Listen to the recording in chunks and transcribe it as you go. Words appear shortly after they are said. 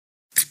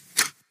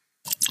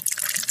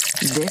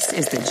This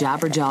is the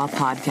Jabberjaw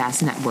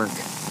Podcast Network.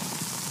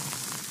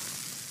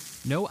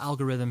 No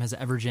algorithm has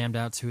ever jammed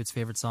out to its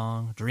favorite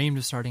song, dreamed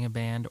of starting a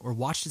band, or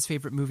watched its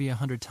favorite movie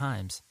 100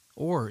 times,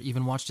 or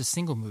even watched a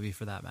single movie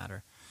for that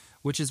matter,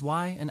 which is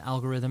why an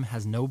algorithm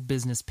has no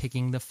business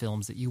picking the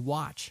films that you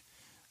watch.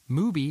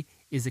 Mubi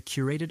is a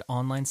curated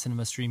online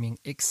cinema streaming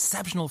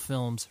exceptional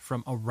films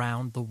from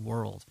around the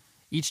world.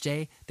 Each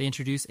day, they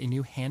introduce a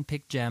new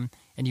hand-picked gem,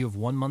 and you have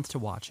 1 month to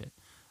watch it.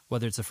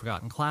 Whether it's a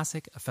forgotten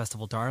classic, a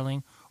festival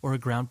darling, or a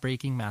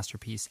groundbreaking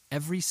masterpiece,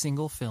 every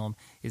single film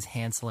is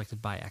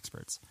hand-selected by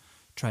experts.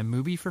 Try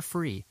Mubi for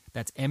free.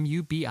 That's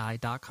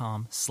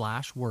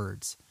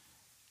mubi.com/words.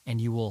 And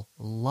you will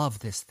love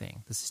this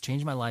thing. This has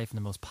changed my life in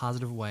the most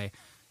positive way.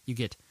 You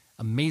get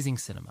amazing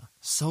cinema.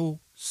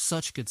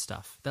 Such good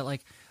stuff. That,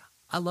 like,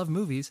 I love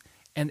movies,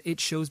 and it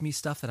shows me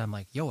stuff that I'm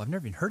like, yo, I've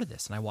never even heard of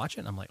this. And I watch it,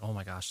 and I'm like, oh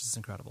my gosh, this is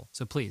incredible.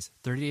 So please,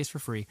 30 days for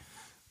free.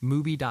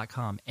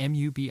 Mubi.com,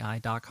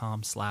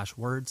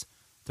 mubi.com/words,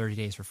 30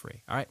 days for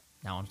free. All right,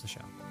 now on to the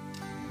show.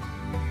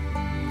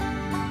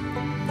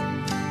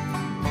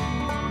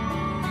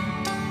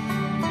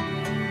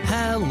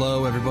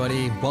 Hello,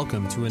 everybody.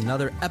 Welcome to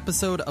another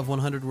episode of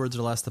 100 Words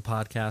or Less, the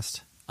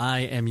podcast. I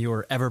am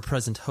your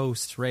ever-present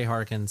host, Ray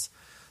Harkins,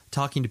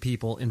 talking to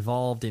people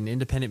involved in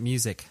independent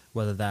music,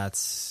 whether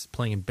that's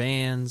playing in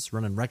bands,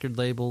 running record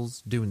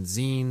labels, doing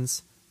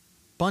zines,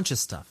 bunch of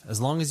stuff, as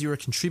long as you are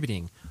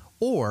contributing,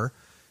 or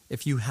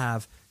if you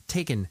have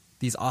taken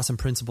these awesome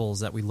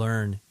principles that we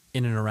learn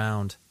in and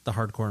around the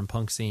hardcore and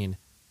punk scene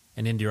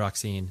and indie rock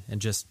scene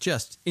and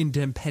just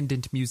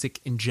independent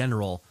music in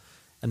general,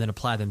 and then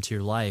apply them to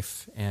your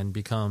life and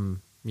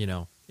become,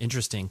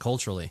 interesting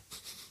culturally.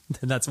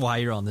 That's why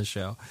you're on this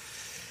show.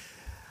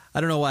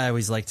 I don't know why I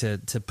always like to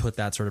put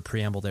that sort of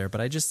preamble there, but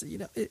I just,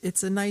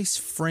 it's a nice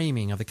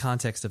framing of the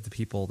context of the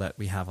people that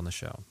we have on the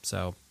show.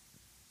 So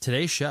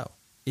today's show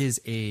is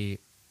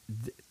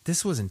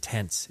this was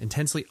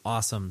intensely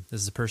awesome. This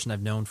is a person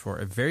I've known for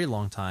a very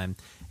long time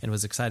and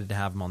was excited to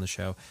have him on the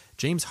show.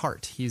 James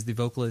Hart. He's the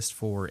vocalist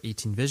for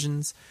 18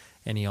 Visions,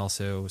 and he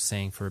also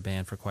sang for a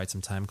band for quite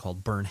some time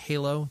called Burn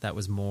Halo. That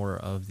was more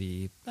of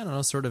the,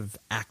 sort of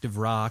active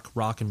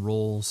rock and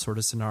roll sort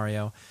of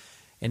scenario.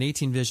 And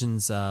 18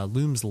 Visions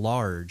looms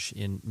large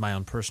in my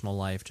own personal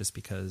life just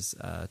because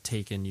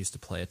Taken used to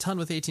play a ton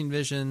with 18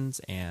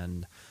 Visions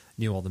and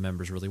knew all the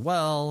members really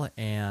well.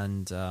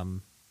 And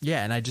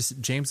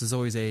James is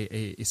always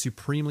a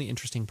supremely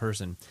interesting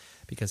person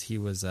because he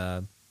was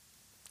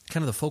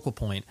kind of the focal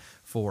point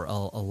for a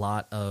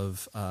lot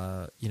of,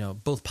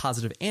 both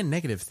positive and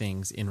negative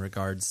things in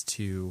regards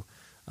to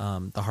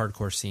the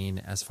hardcore scene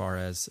as far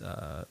as,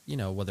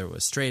 whether it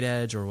was straight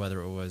edge or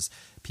whether it was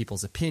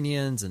people's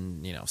opinions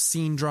and,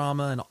 scene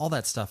drama and all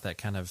that stuff that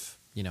kind of,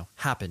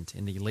 happened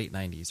in the late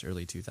 90s,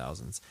 early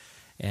 2000s.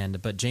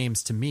 But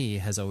James, to me,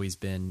 has always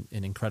been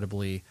an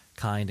incredibly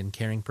kind and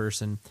caring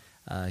person.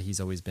 He's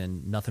always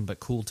been nothing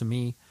but cool to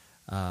me.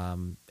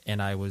 And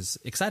I was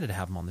excited to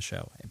have him on the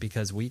show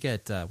because we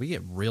get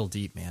real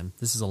deep, man.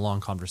 This is a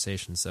long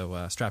conversation,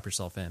 so strap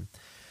yourself in.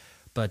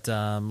 But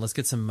let's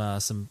get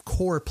some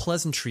core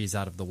pleasantries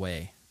out of the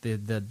way.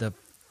 The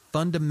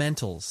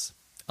fundamentals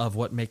of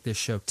what make this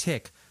show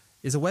tick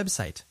is a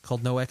website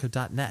called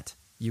noecho.net.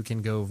 You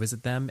can go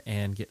visit them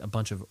and get a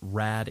bunch of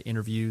rad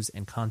interviews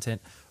and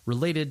content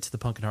related to the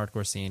punk and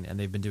hardcore scene, and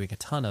they've been doing a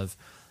ton of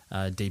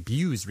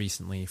debuts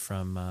recently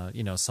from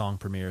song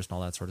premieres and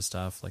all that sort of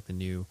stuff, like the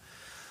new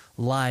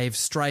live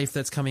Strife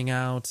that's coming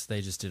out.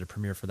 They just did a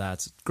premiere for that.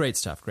 It's great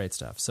stuff.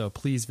 So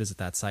please visit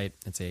that site.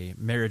 It's a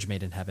marriage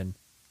made in heaven.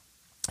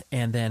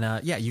 And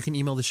then you can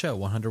email the show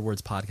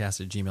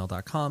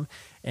 100wordspodcast@gmail.com.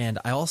 And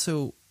I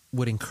also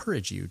would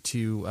encourage you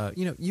to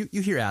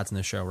you hear ads in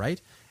the show,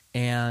 right?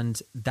 And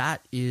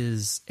that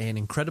is an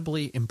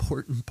incredibly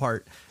important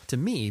part to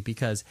me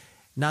because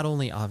not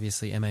only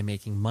obviously am I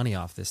making money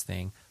off this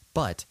thing,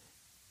 but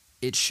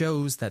it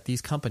shows that these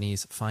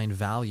companies find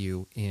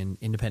value in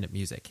independent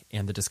music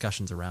and the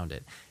discussions around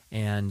it.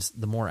 And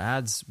the more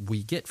ads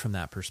we get from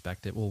that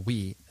perspective,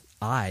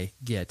 I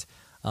get,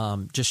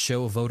 just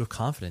show a vote of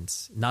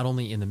confidence, not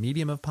only in the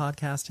medium of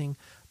podcasting,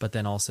 but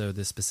then also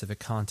the specific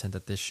content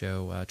that this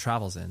show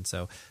travels in.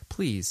 So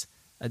please,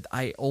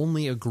 I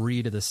only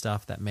agree to the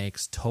stuff that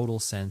makes total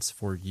sense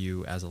for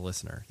you as a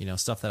listener.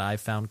 Stuff that I've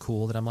found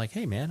cool that I'm like,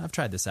 hey man, I've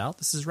tried this out.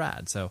 This is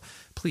rad. So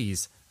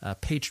please,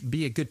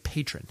 be a good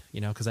patron,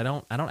 because I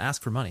don't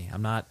ask for money.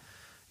 I'm not,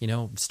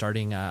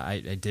 starting,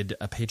 I did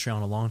a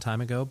Patreon a long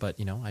time ago, but,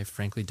 I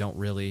frankly don't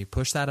really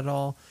push that at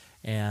all.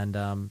 And,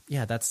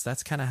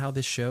 that's kind of how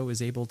this show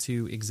is able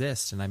to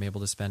exist. And I'm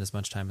able to spend as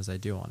much time as I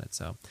do on it.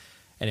 So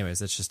anyways,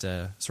 that's just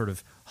a sort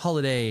of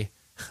holiday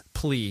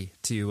plea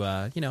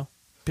to,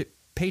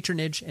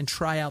 patronage and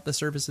try out the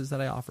services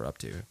that I offer up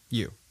to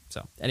you.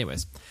 So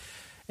anyways,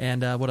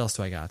 and what else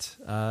do I got?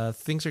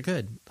 Things are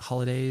good.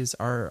 Holidays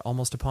are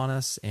almost upon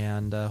us,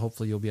 and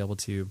hopefully you'll be able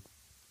to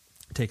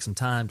take some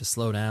time to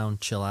slow down,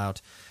 chill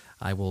out.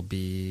 I will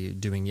be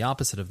doing the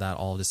opposite of that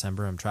all of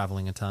December. I'm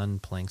traveling a ton,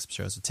 playing some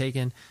shows with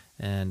Taken,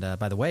 And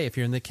by the way, if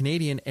you're in the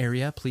Canadian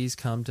area, please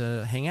come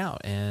to hang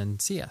out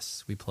and see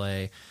us. We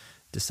play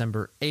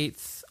December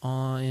 8th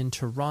in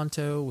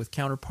Toronto with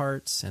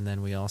Counterparts, and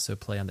then we also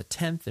play on the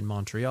 10th in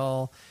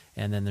Montreal,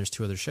 and then there's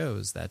 2 other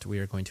shows that we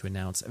are going to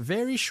announce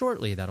very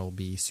shortly that'll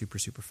be super,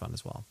 super fun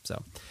as well.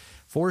 So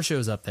 4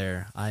 shows up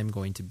there. I'm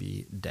going to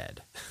be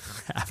dead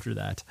after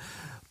that,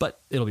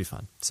 but it'll be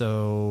fun.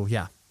 So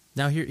yeah.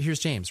 Now here's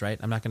James, right?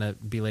 I'm not going to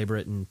belabor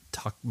it and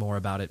talk more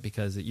about it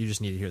because you just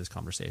need to hear this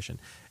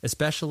conversation,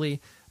 especially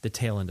the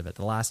tail end of it.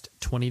 The last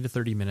 20 to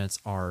 30 minutes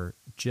are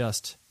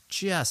just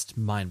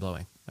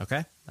mind-blowing,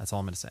 okay? That's all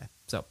I'm going to say.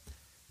 So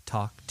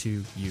talk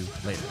to you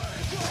later.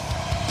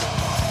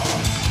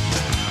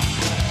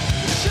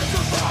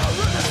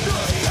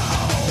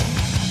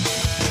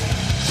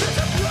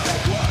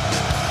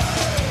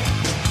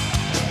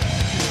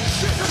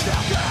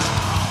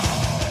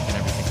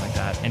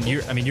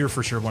 And you're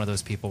for sure one of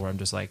those people where I'm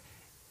just like,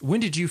 when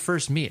did you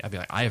first meet? I'd be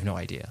like, I have no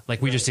idea.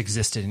 Like, we just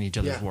existed in each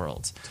other's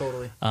worlds.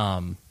 Totally.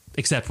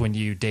 Except when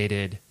you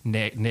dated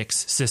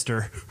Nick's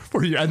sister,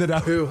 where you ended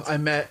up. Who I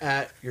met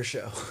at your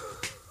show.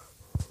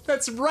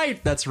 That's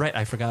right.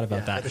 I forgot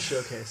about that. At the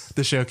showcase.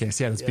 The showcase.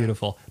 Yeah, that's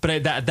beautiful.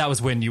 But that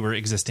was when you were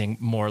existing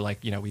more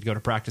like, we'd go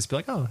to practice, be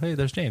like, oh, hey,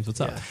 there's James.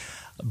 What's up?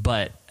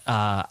 But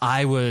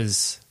I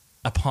was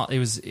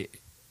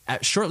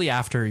shortly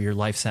after your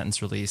Life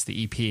Sentence release,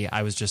 the EP,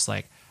 I was just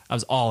like, I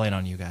was all in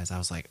on you guys. I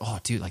was like, oh,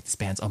 dude, like this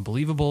band's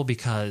unbelievable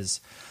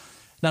because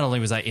not only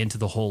was I into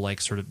the whole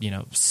like sort of,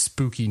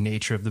 spooky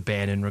nature of the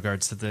band in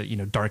regards to the,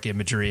 dark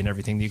imagery and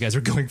everything that you guys were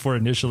going for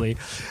initially.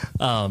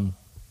 But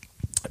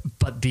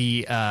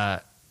I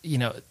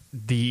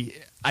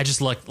just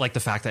like the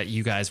fact that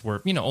you guys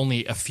were,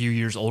 only a few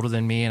years older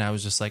than me. And I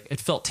was just like, it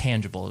felt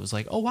tangible. It was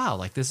like, oh, wow,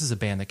 like this is a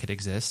band that could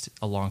exist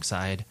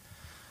alongside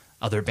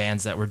other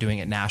bands that were doing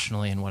it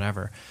nationally and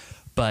whatever.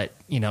 But,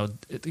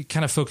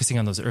 kind of focusing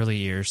on those early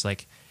years,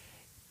 like,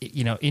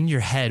 in your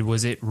head,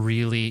 was it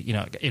really,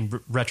 in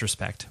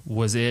retrospect,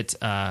 was it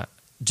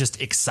just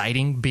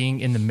exciting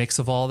being in the mix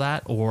of all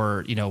that?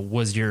 Or,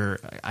 was your,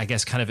 I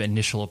guess, kind of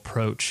initial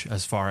approach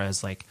as far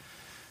as like,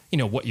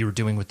 what you were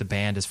doing with the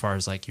band as far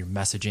as like your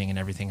messaging and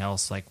everything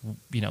else, like,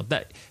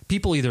 that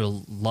people either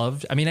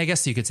loved, I mean, I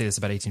guess you could say this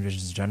about 18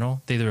 Visions in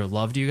general. They either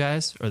loved you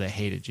guys or they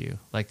hated you.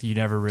 Like you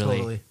never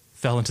really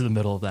fell into the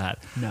middle of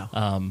that.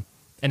 No.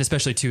 And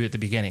especially too at the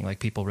beginning, like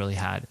people really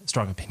had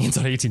strong opinions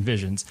on 18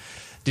 Visions.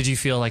 Did you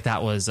feel like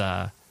that was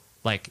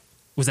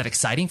was that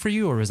exciting for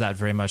you, or was that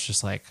very much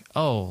just like,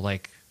 oh,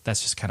 like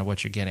that's just kind of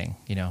what you're getting,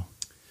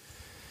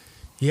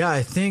 Yeah,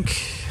 I think,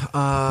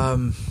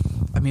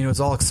 it was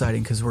all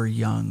exciting because we're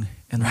young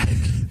and like,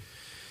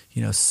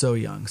 so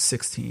young,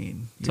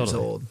 16 years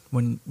old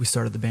when we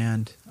started the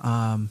band.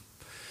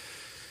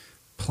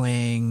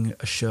 Playing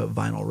a show at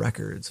Vinyl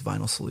Records,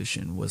 Vinyl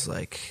Solution was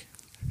like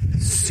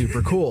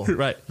super cool.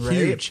 right.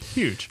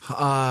 Huge.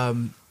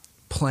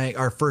 Playing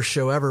our first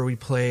show ever, we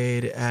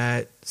played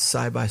at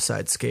Side by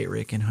Side Skate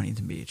Rink in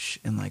Huntington Beach,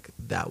 and like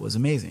that was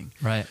amazing.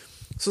 Right.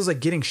 So it's like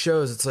getting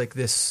shows. It's like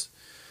this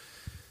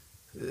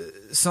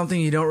something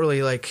you don't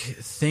really like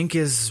think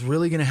is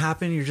really going to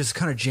happen. You're just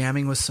kind of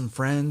jamming with some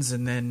friends,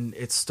 and then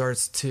it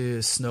starts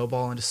to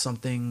snowball into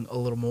something a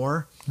little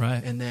more.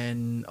 Right. And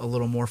then a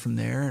little more from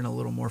there, and a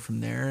little more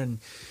from there, and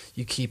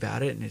you keep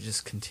at it, and it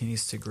just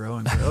continues to grow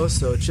and grow.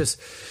 So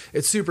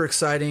it's super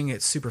exciting.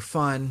 It's super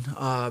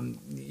fun.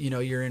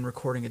 You're in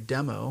recording a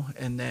demo,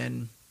 and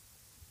then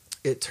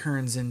it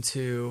turns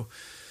into,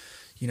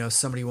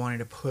 somebody wanting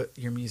to put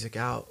your music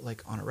out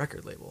like on a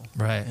record label.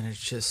 Right. And it's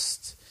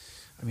just,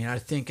 I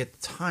think at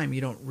the time you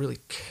don't really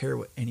care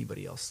what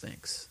anybody else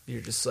thinks.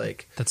 You're just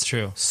like, that's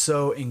true.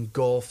 So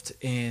engulfed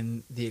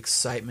in the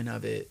excitement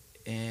of it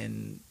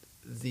and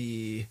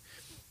the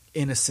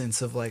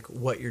innocence of like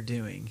what you're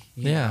doing,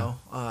 you know.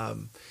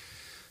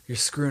 You're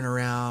screwing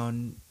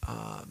around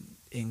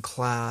in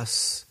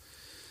class,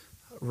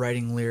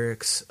 writing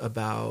lyrics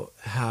about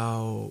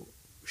how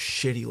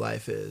shitty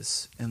life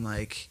is and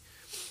like,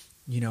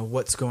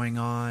 what's going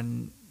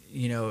on,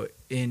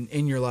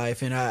 in your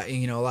life. And I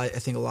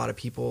think a lot of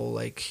people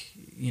like,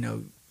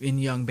 in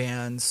young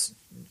bands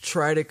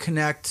try to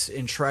connect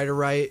and try to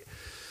write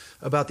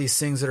about these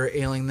things that are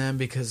ailing them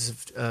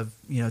because of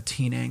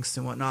teen angst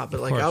and whatnot. But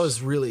like, I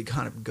was really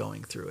kind of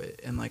going through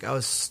it, and like, I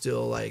was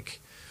still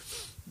like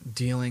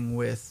dealing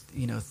with,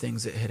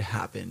 things that had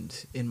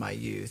happened in my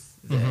youth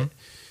that,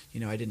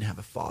 I didn't have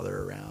a father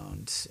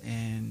around,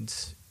 and,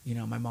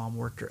 my mom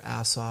worked her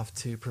ass off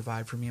to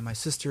provide for me and my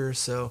sister.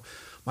 So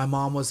my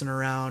mom wasn't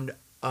around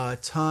a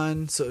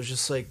ton. So it was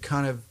just like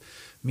kind of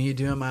me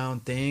doing my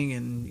own thing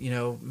and,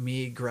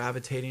 me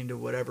gravitating to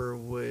whatever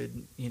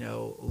would,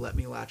 let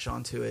me latch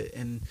onto it.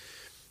 And,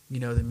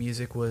 the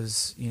music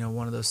was,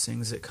 one of those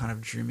things that kind of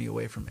drew me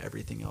away from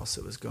everything else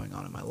that was going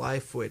on in my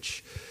life,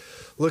 which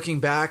looking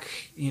back,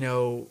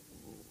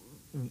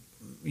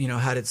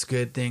 had its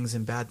good things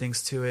and bad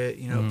things to it,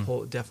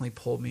 definitely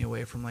pulled me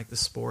away from like the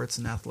sports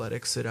and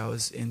athletics that I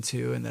was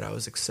into and that I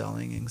was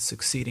excelling and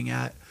succeeding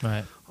at.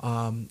 Right.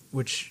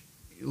 Which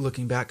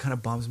looking back kind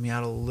of bums me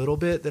out a little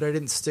bit that I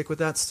didn't stick with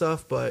that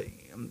stuff, but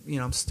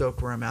I'm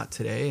stoked where I'm at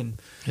today. And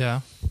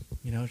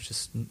it's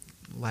just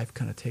life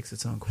kind of takes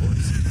its own course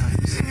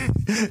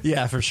sometimes.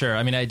 Yeah, for sure.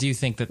 I mean, I do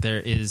think that there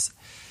is,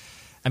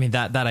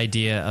 that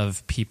idea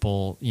of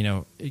people,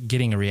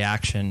 getting a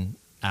reaction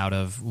out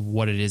of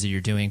what it is that you're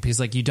doing, because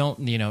like you don't,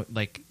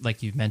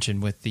 like you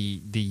mentioned with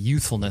the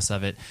youthfulness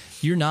of it,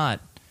 you're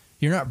not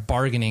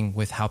bargaining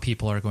with how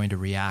people are going to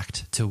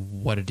react to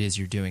what it is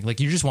you're doing. Like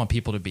you just want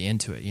people to be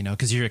into it,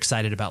 because you're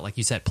excited about, like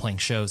you said, playing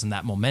shows and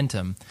that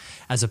momentum,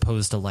 as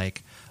opposed to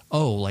like,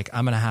 oh, like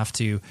I'm going to have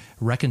to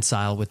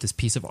reconcile with this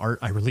piece of art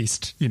I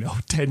released,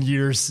 10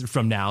 years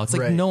from now. It's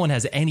like no one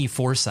has any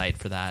foresight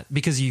for that,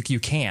 because you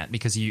can't,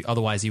 because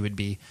otherwise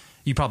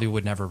you probably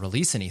would never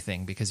release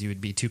anything, because you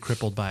would be too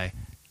crippled by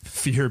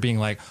fear, being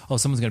like, oh,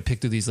 someone's going to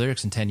pick through these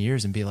lyrics in 10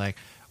 years and be like,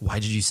 why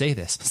did you say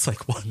this? It's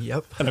like, what?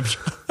 Yep. And I'm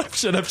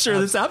sure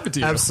this happened to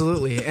you.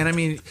 Absolutely.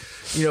 And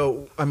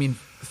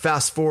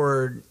fast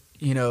forward,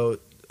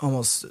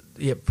 almost,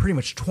 pretty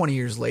much 20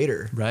 years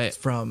later, right,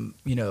 from,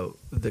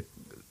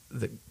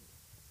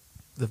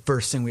 the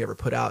first thing we ever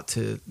put out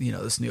to,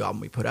 this new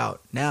album we put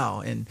out now.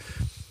 And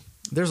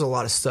there's a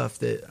lot of stuff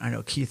that I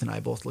know Keith and I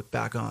both look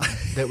back on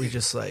that we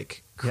just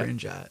like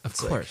cringe at. Of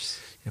course.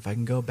 Like, if I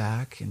can go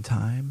back in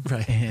time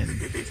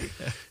and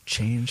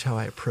change how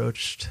I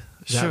approached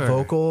that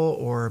vocal,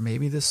 or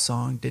maybe this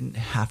song didn't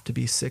have to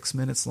be 6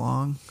 minutes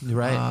long.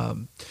 Right.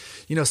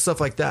 Stuff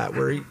like that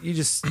where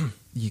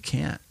you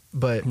can't,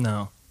 but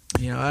no,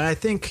 and I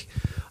think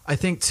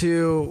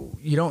too,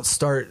 you don't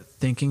start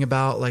thinking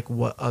about like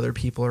what other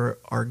people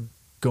are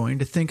going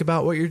to think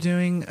about what you're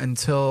doing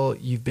until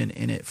you've been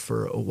in it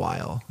for a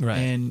while. Right.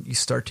 And you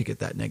start to get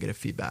that negative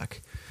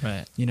feedback.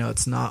 Right.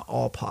 It's not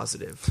all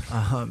positive.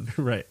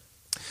 Right.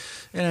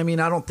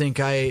 And I don't think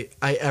I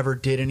ever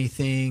did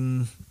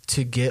anything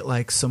to get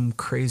like some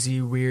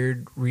crazy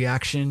weird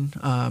reaction.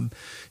 I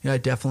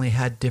definitely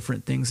had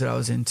different things that I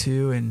was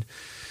into, and,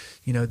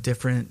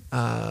 different,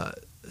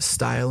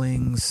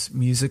 stylings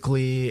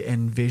musically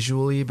and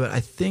visually, but I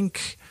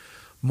think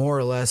more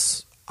or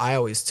less I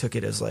always took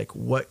it as like,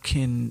 what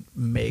can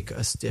make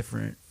us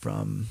different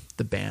from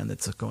the band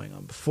that's going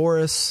on before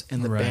us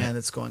and the band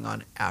that's going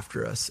on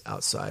after us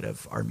outside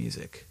of our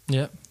music.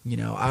 Yep.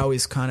 I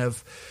always kind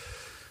of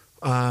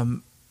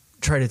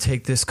try to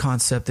take this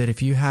concept that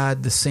if you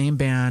had the same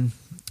band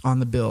on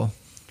the bill,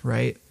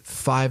 right?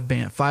 Five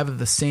of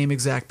the same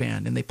exact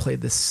band, and they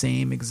played the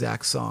same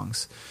exact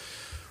songs,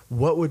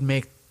 what would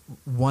make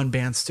one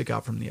band stick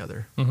out from the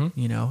other?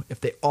 Mm-hmm. If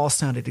they all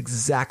sounded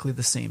exactly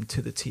the same to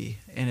the T,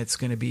 and it's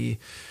going to be,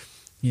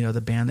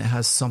 the band that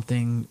has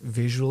something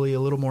visually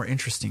a little more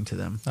interesting to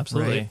them.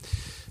 Absolutely. Right?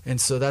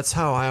 And so that's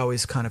how I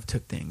always kind of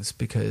took things,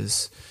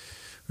 because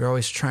we're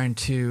always trying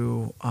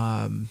to,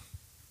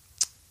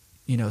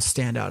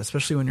 stand out,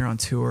 especially when you're on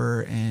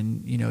tour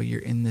and,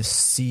 you're in this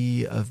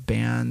sea of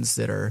bands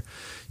that are,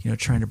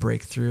 trying to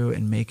break through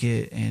and make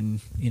it and,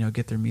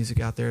 get their music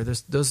out there.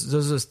 Those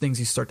are those things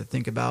you start to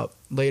think about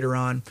later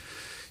on.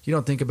 You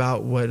don't think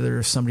about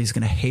whether somebody's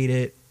going to hate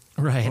it,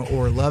 right,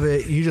 or love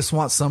it. You just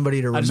want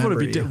somebody to remember. I just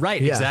want to be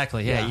right. Yeah.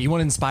 Exactly. Yeah. You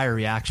want to inspire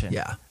reaction.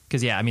 Yeah.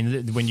 Because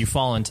when you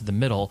fall into the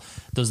middle,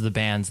 those are the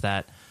bands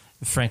that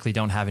frankly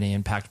don't have any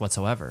impact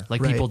whatsoever.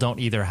 Like people don't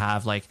either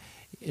have, like,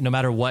 no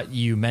matter what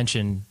you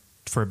mention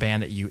for a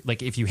band that you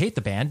like, if you hate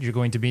the band, you're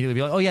going to immediately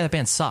be like, oh yeah, that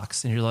band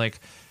sucks. And you're like,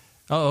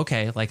 oh,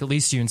 okay. Like at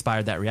least you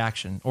inspired that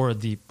reaction. Or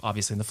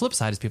obviously on the flip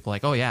side is people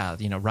like, oh yeah,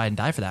 ride and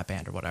die for that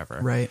band or whatever.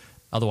 Right.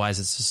 Otherwise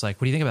it's just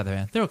like, what do you think about the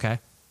band? They're okay.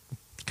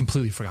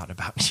 Completely forgotten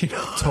about,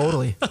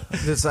 Totally.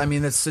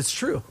 It's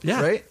true.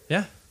 Yeah. Right.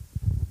 Yeah.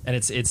 And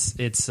it's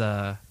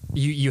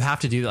you have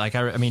to do like,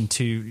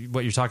 to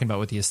what you're talking about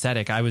with the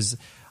aesthetic.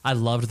 I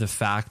loved the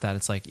fact that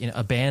it's like,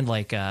 a band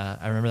like, I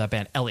remember that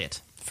band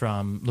Elliott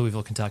from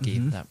Louisville, Kentucky,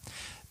 that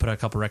put out a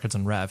couple records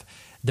on Rev.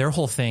 Their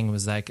whole thing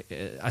was like,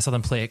 I saw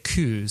them play at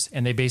Coos,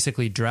 and they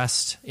basically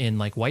dressed in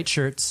like white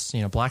shirts,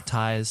 black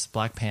ties,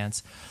 black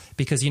pants,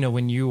 because,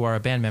 when you are a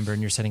band member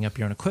and you're setting up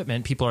your own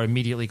equipment, people are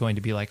immediately going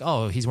to be like,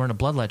 oh, he's wearing a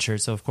Bloodlet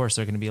shirt, so of course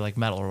they're going to be like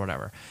metal or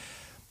whatever.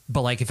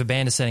 But like if a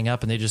band is setting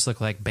up and they just look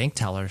like bank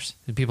tellers,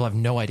 people have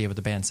no idea what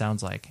the band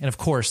sounds like. And of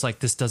course, like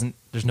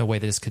there's no way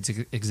that this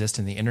could exist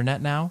in the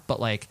internet now, but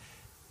like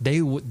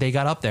they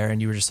got up there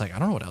and you were just like, I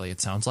don't know what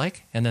Elliott sounds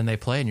like. And then they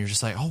play and you're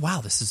just like, oh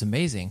wow, this is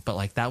amazing. But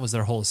like that was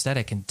their whole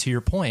aesthetic. And to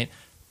your point,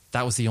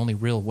 that was the only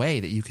real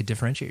way that you could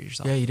differentiate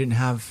yourself. Yeah. You didn't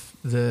have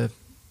the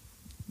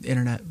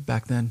internet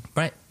back then.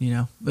 Right.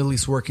 At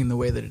least working the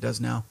way that it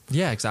does now.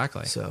 Yeah,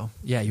 exactly. So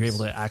yeah, you're able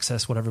to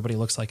access what everybody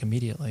looks like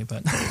immediately,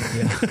 but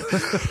yeah.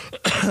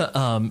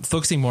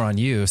 Focusing more on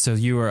you. So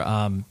you were,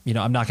 I'm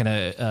not going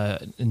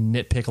to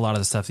nitpick a lot of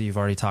the stuff that you've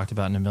already talked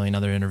about in a million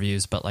other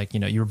interviews, but like,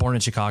 you were born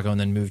in Chicago and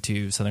then moved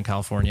to Southern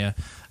California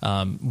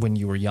when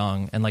you were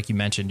young. And like you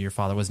mentioned, your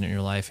father wasn't in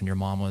your life and your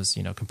mom was,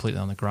 completely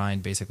on the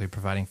grind, basically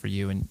providing for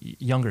you and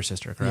younger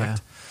sister,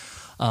 correct?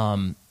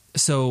 Yeah.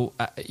 So,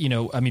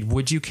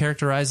 would you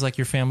characterize like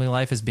your family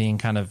life as being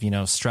kind of,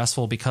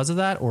 stressful because of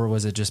that? Or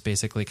was it just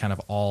basically kind of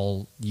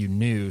all you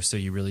knew? So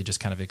you really just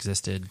kind of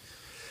existed?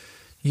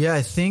 Yeah,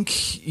 I think,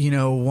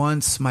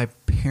 once my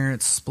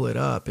parents split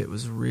up, it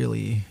was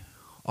really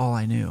all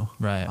I knew.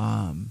 Right.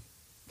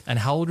 And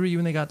how old were you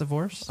when they got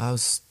divorced? I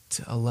was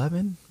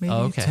 11,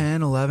 maybe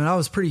 10, 11. I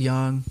was pretty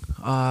young.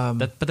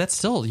 But that's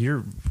still,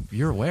 you're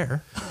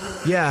aware.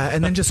 Yeah.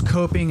 And then just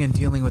coping and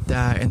dealing with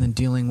that, and then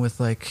dealing with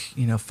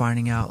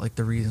finding out like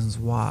the reasons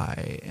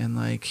why, and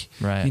like,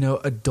 right.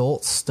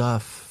 Adult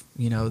stuff,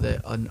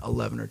 that an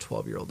 11 or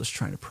 12-year-old is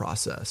trying to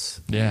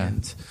process. Yeah.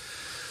 And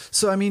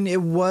so, I mean,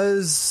 it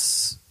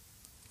was,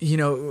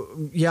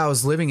 I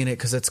was living in it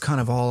because that's kind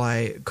of all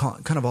I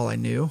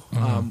knew,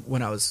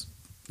 when I was,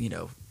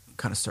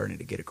 kind of starting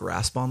to get a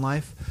grasp on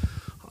life.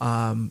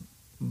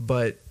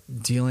 But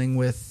dealing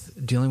with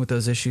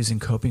those issues and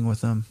coping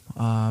with them,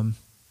 trying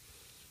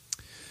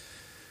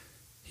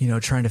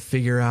to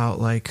figure out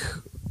like,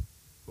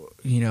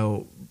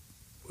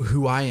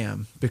 who I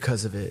am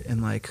because of it,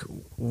 and like,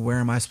 where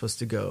am I supposed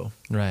to go?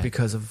 Right.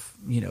 Because of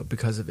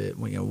it.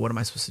 What am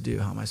I supposed to do?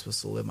 How am I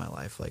supposed to live my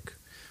life? Like,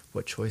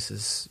 what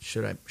choices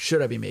should I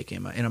be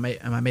making? Am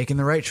I making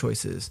the right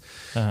choices?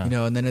 Uh-huh.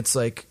 And then it's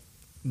like,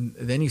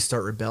 then you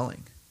start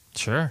rebelling.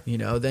 Sure.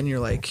 Then you're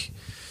like,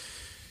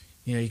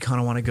 you kind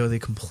of want to go the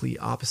complete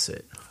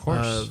opposite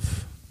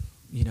of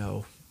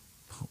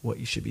what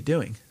you should be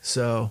doing.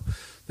 So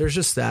there's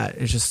just that.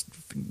 It's just,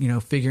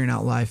 figuring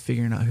out life,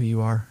 figuring out who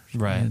you are,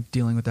 right?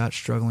 Dealing with that,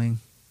 struggling.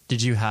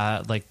 Did you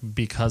have, like,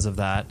 because of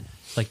that,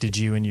 like, did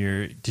you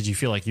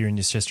feel like you and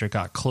your sister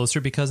got closer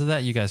because of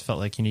that? You guys felt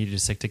like you needed to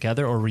stick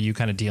together, or were you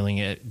kind of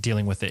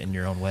dealing with it in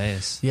your own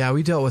ways? Yeah,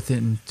 we dealt with it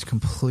in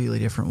completely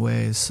different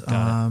ways.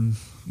 And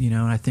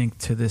I think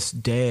to this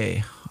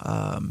day,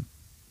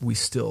 we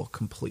still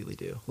completely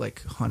do,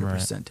 like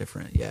 100%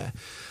 different. Yeah.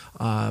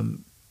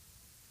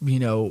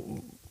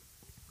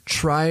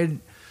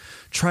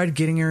 Tried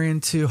getting her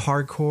into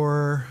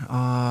hardcore,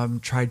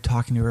 tried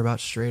talking to her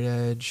about straight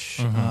edge,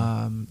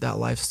 that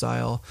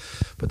lifestyle,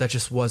 but that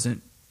just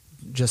wasn't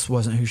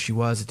who she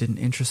was. It didn't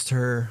interest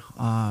her.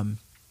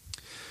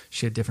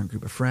 She had a different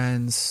group of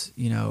friends.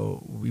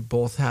 We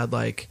both had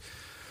like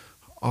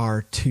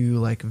our two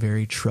like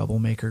very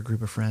troublemaker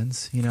group of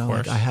friends.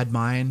 Like I had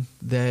mine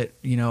that,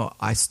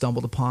 I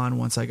stumbled upon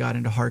once I got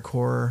into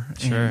hardcore.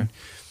 Sure. And,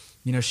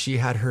 she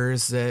had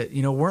hers that,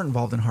 weren't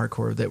involved in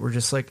hardcore, that were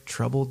just like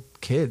troubled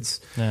kids.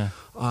 Yeah.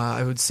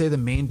 I would say the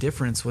main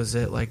difference was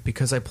that, like,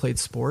 because I played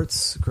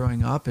sports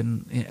growing up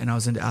and I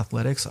was into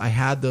athletics, I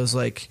had those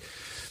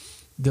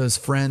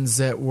friends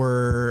that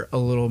were a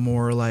little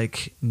more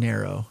like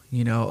narrow,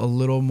 a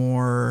little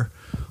more,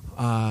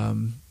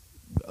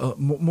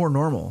 more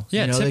normal.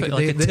 Yeah.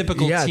 A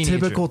typical teenager.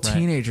 Typical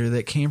teenager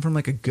that came from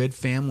like a good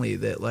family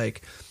that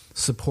like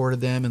supported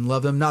them and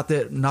loved them. Not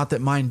that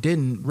mine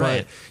didn't,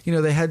 right.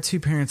 But they had two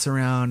parents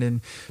around,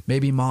 and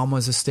maybe mom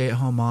was a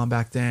stay-at-home mom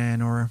back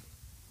then, or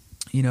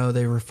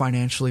they were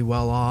financially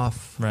well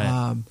off.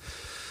 Right.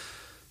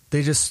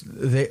 They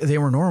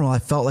were normal. I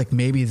felt like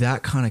maybe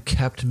that kind of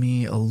kept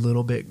me a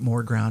little bit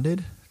more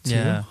grounded too.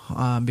 Yeah.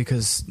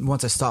 Because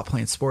once I stopped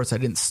playing sports, I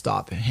didn't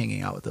stop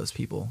hanging out with those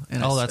people,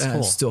 and that's cool.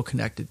 I'm still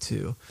connected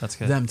to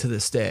them to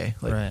this day,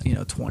 like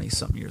 20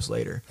 something years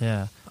later.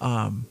 Yeah.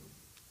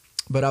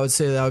 But I would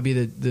say that would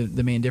be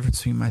the main difference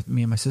between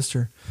me and my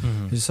sister.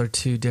 Mm-hmm. Just our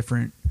two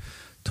different,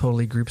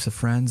 totally groups of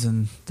friends,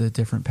 and the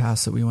different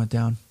paths that we went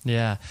down.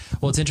 Yeah.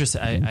 Well, it's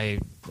interesting. I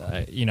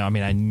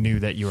knew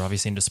that you were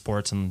obviously into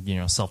sports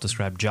and,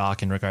 self-described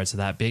jock in regards to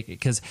that,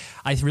 because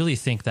I really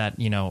think that,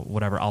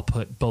 I'll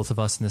put both of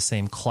us in the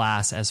same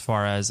class as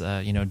far as,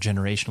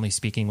 generationally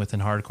speaking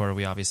within hardcore.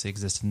 We obviously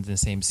existed in the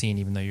same scene,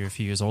 even though you're a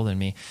few years older than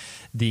me.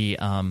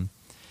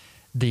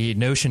 The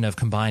notion of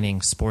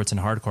combining sports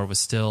and hardcore was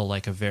still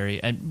like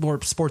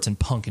more sports and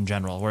punk in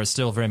general, where it's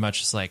still very much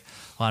just like,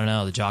 well, I don't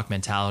know, the jock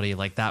mentality,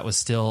 like that was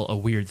still a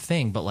weird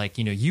thing. But like,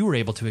 you were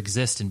able to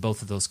exist in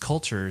both of those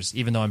cultures,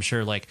 even though I'm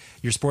sure like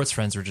your sports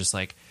friends were just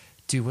like,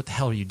 dude, what the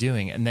hell are you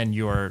doing? And then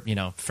your,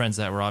 friends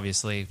that were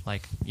obviously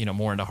like,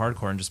 more into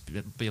hardcore, and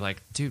just be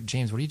like, dude,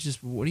 James, what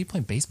are you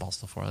playing baseball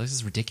still for? This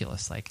is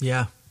ridiculous. Like,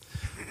 yeah.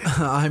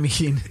 I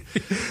mean,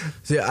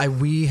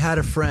 we had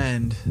a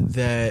friend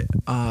that,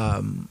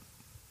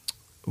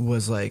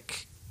 was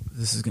like,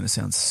 this is going to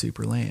sound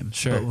super lame,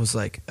 sure, but was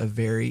like a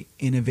very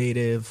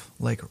innovative,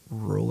 like,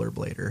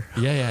 rollerblader.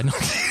 Yeah. No.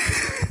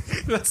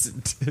 that's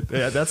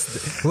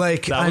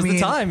like, that was the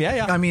time.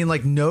 Yeah. I mean,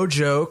 like, no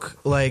joke.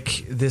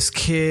 Like, this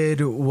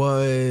kid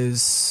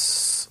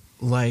was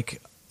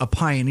like a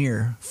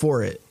pioneer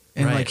for it.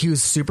 And like, he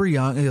was super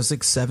young. He was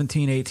like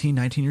 17, 18,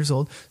 19 years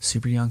old,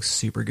 super young,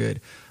 super good.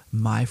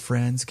 My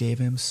friends gave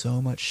him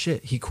so much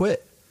shit. He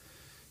quit.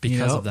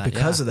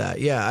 Because of that.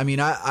 Yeah. I mean,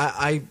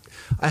 I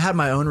had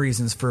my own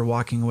reasons for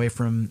walking away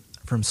from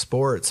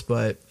sports,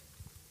 but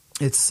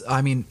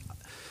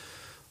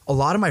a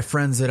lot of my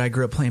friends that I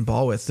grew up playing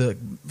ball with, the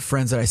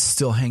friends that I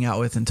still hang out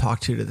with and talk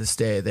to this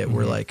day that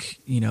were like,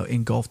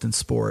 engulfed in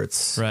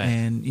sports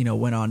and,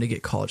 went on to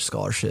get college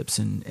scholarships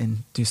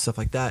and do stuff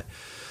like that.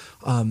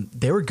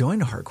 They were going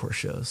to hardcore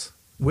shows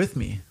with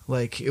me.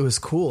 Like, it was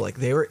cool. Like,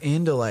 they were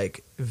into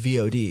like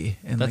VOD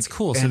and that's like,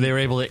 cool. So they were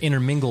able to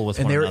intermingle with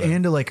one another. And they were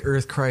into like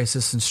Earth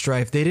Crisis and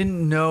Strife. They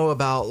didn't know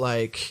about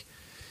like,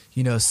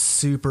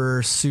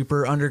 super,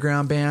 super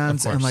underground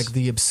bands and like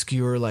the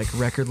obscure like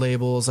record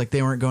labels. Like,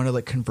 they weren't going to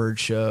like Converge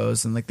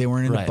shows and like they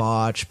weren't into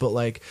Botch, but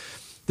like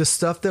the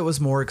stuff that was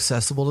more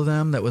accessible to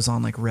them that was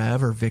on like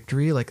Rev or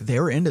Victory, like they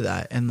were into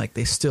that and like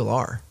they still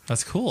are.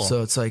 That's cool.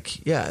 So it's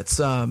like, yeah, it's,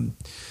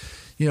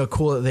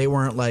 cool that they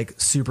weren't like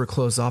super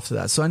closed off to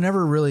that. So I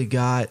never really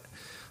got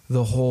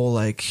the whole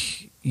like,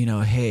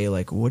 hey,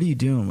 like, what are you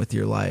doing with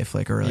your life?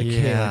 Like, or like,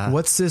 hey, like,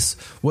 what's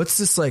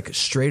this like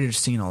straight edge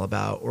scene all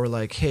about? Or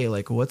like, hey,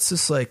 like, what's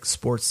this like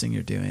sports thing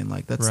you're doing?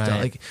 Like, that's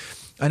like,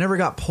 I never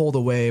got pulled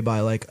away by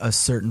like a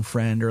certain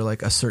friend or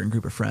like a certain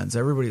group of friends.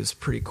 Everybody was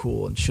pretty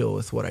cool and chill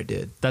with what I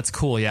did. That's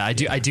cool. Yeah. I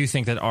do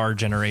think that our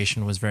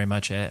generation was very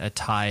much a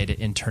tide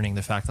in turning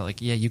the fact that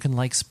like, yeah, you can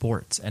like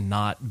sports and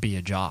not be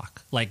a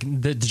jock. Like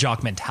the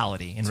jock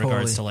mentality in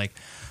regards to like,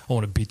 I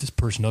want to beat this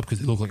person up because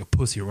they look like a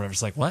pussy or whatever.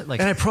 It's like, what? Like,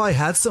 and I probably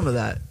had some of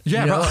that,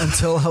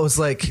 until I was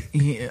like,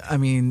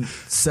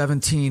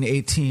 17,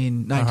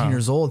 18, 19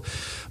 years old.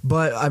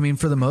 But I mean,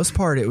 for the most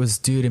part, it was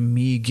due to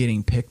me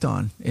getting picked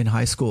on in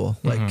high school,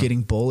 like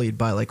getting bullied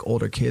by like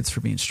older kids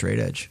for being straight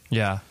edge.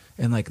 Yeah.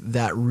 And like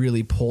that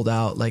really pulled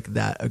out like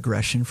that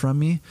aggression from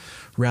me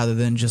rather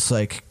than just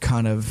like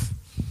kind of,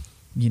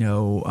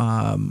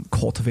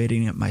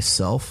 cultivating it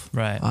myself.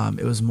 Right.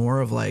 It was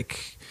more of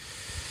like,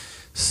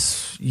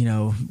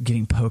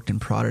 getting poked and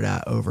prodded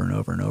at over and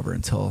over and over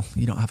until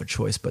you don't have a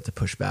choice but to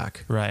push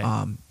back. Right.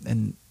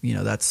 And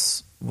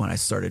that's when I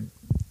started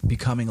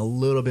becoming a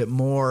little bit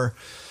more,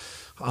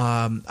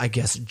 I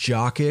guess,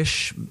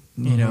 jockish,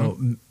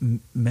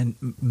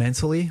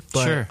 mentally.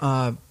 But, sure.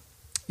 I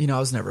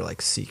was never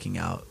like seeking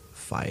out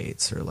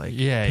fights or like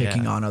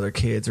picking on other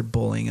kids or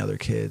bullying other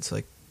kids.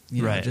 Like,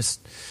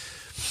 just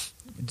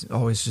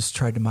always just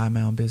tried to mind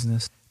my own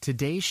business.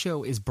 Today's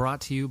show is brought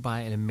to you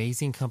by an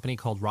amazing company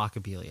called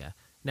Rockabilia.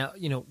 Now,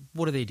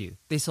 what do?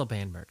 They sell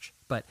band merch,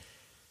 but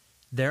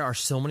there are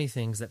so many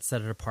things that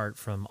set it apart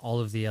from all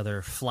of the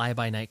other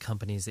fly-by-night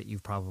companies that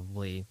you've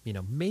probably,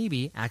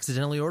 maybe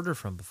accidentally ordered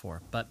from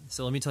before. But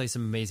so let me tell you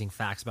some amazing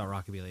facts about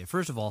Rockabilia.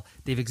 First of all,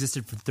 they've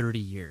existed for 30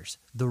 years.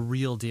 The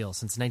real deal.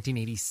 Since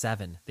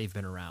 1987, they've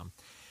been around.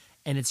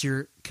 And it's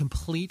your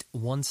complete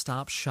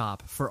one-stop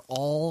shop for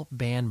all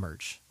band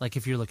merch. Like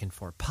if you're looking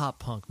for pop,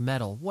 punk,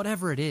 metal,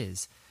 whatever it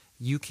is,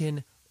 you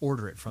can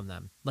order it from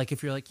them. Like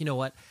if you're like, you know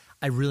what,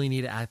 I really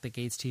need an At the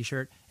Gates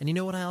t-shirt. And you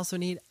know what I also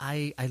need?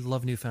 I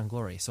love Newfound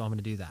Glory, so I'm going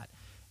to do that.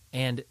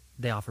 And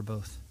they offer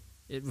both.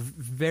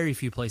 Very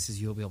few places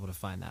you'll be able to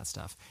find that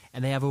stuff.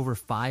 And they have over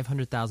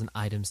 500,000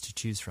 items to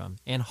choose from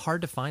and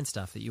hard to find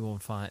stuff that you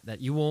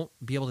won't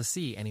be able to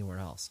see anywhere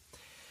else.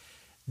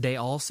 They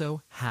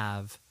also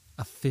have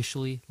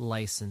officially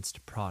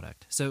licensed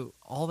product. So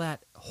all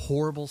that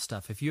horrible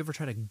stuff, if you ever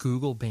try to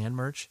Google band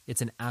merch,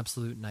 it's an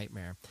absolute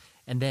nightmare.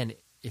 And then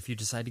if you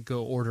decide to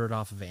go order it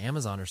off of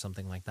Amazon or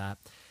something like that,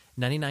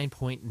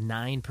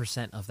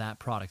 99.9% of that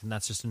product, and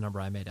that's just a number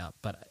I made up,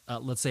 but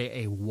let's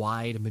say a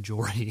wide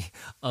majority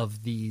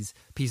of these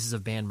pieces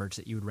of band merch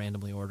that you would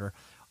randomly order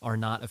are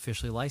not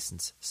officially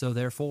licensed. So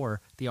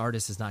therefore, the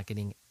artist is not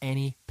getting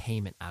any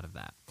payment out of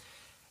that.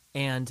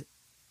 And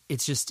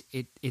it's just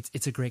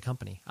it's a great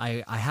company.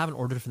 I haven't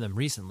ordered from them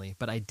recently,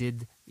 but I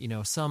did,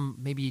 some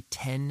maybe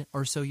 10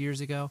 or so years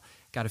ago.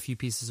 Got a few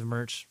pieces of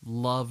merch,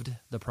 loved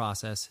the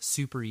process,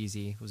 super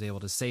easy, was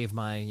able to save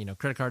my,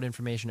 credit card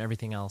information,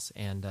 everything else.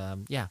 And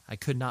I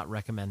could not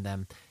recommend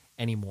them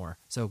anymore.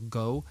 So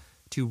go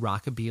to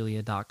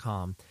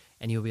rockabilia.com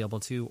and you'll be able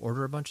to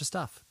order a bunch of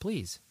stuff.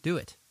 Please do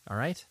it. All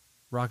right.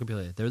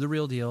 Rockabilia. They're the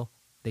real deal.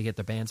 They get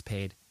their bands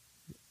paid.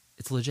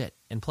 It's legit.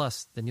 And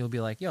plus, then you'll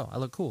be like, yo, I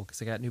look cool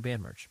because I got new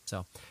band merch.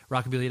 So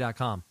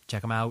rockabilia.com.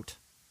 Check them out.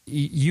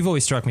 You've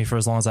always struck me for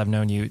as long as I've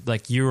known you.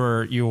 Like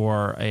you're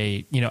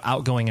a,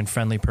 outgoing and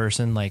friendly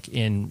person, like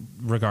in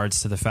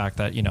regards to the fact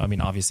that,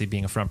 obviously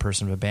being a front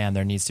person of a band,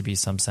 there needs to be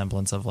some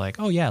semblance of like,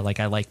 oh yeah, like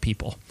I like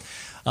people.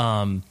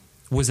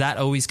 Was that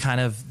always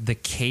kind of the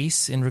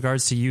case in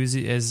regards to you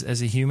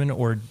as a human,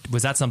 or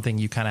was that something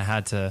you kind of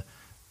had to,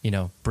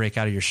 break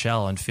out of your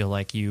shell and feel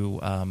like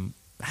you,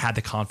 had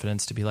the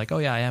confidence to be like, oh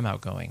yeah, I am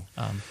outgoing?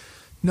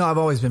 No, I've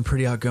always been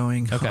pretty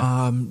outgoing. Okay.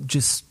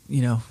 Just,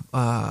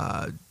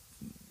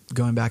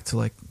 going back to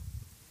like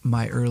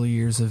my early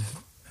years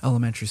of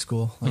elementary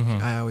school, like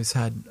I always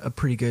had a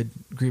pretty good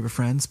group of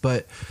friends,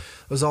 but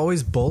I was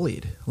always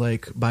bullied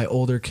like by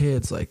older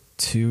kids, like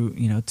 2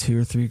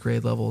 or 3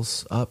 grade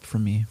levels up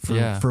from me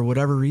for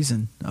whatever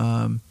reason.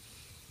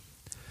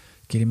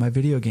 Getting my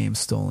video games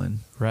stolen.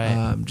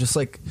 Right. Just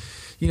like,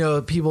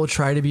 people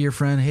try to be your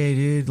friend. Hey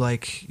dude,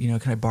 like, can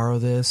I borrow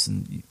this?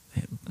 And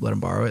let them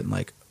borrow it. And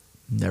like,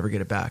 never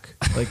get it back.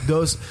 Like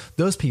those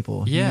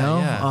people,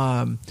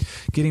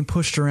 getting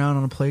pushed around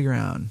on a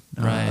playground.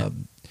 Right.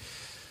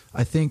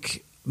 I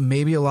think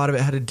maybe a lot of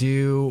it had to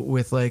do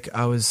with like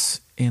I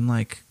was in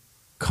like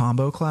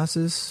combo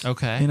classes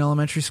in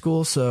elementary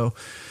school. So,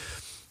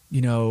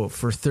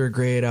 for third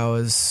grade, I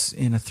was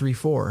in a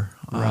 3-4.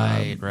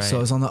 Right. So I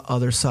was on the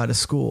other side of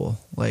school.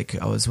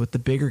 Like I was with the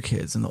bigger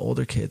kids and the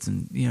older kids.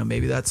 And,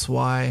 maybe that's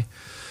why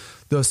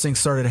those things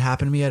started to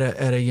happen to me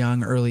at a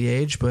young, early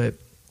age. But,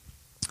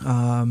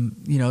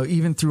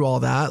 even through all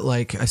that,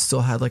 like I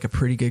still had like a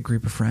pretty good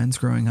group of friends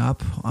growing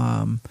up.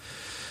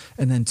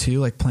 And then too,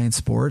 like playing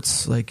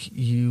sports, like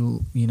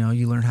you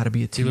learn how to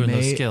be a teammate. You learn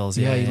those skills.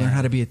 You learn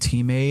how to be a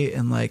teammate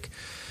and like,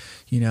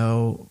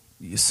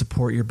 you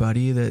support your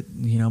buddy that,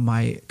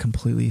 might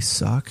completely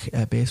suck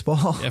at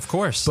baseball. Of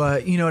course.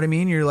 But you know what I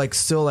mean? You're like,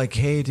 still like,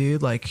 hey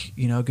dude, like,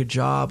 good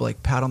job,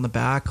 like pat on the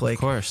back. Like,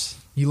 of course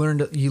you learn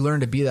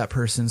to be that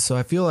person. So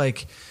I feel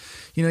like,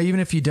 even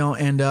if you don't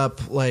end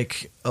up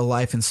like a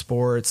life in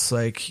sports,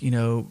 like,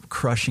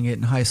 crushing it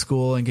in high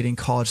school and getting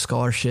college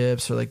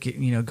scholarships or like,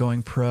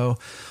 going pro,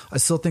 I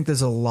still think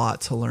there's a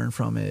lot to learn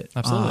from it.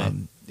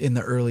 Absolutely. In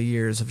the early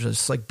years of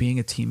just like being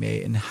a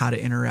teammate and how to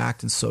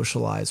interact and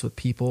socialize with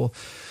people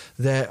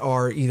that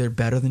are either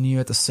better than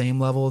you at the same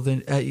level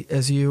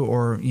as you,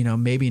 or,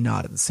 maybe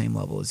not at the same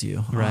level as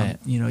you. Right.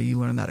 You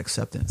learn that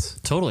acceptance.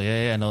 Totally.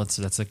 Yeah. No,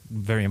 that's a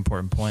very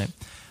important point.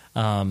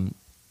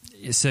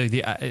 So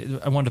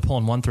I wanted to pull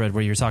in one thread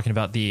where you were talking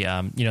about the,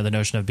 the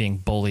notion of being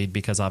bullied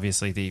because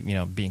obviously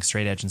being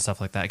straight edge and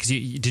stuff like that. Cause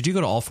did you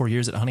go to all 4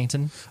 years at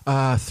Huntington?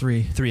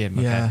 3 of them.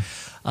 Okay.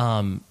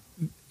 Yeah.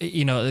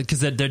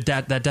 Because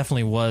that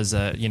definitely was,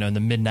 in the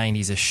mid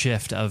 '90s, a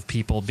shift of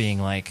people being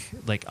like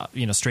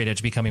straight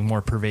edge becoming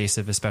more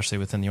pervasive, especially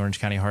within the Orange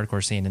County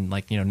hardcore scene, and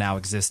like now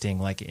existing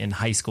like in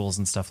high schools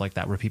and stuff like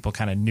that, where people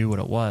kind of knew what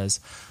it was.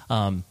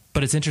 But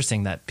it's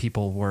interesting that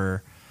people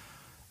were,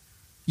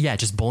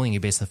 just bullying you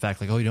based on the fact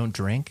like, oh, you don't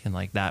drink, and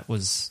like that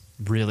was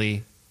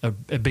really a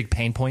big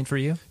pain point for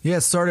you. Yeah,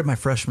 it started my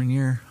freshman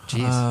year.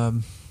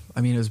 Jeez.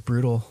 It was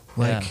brutal.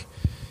 Like,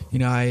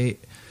 I.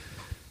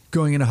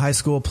 Going into high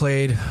school,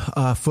 played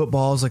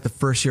football. It was like the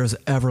first year I was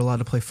ever allowed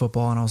to play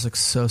football, and I was like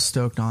so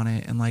stoked on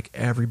it. And like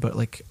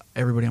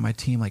everybody on my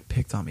team like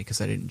picked on me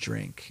because I didn't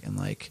drink and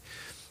like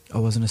I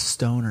wasn't a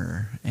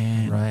stoner,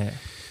 and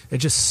it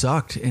just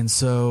sucked. And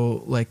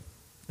so like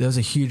that was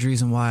a huge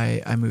reason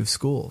why I moved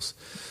schools.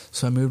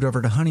 So I moved over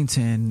to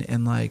Huntington,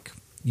 and like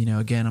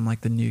again I'm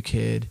like the new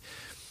kid,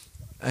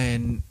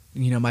 and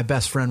my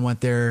best friend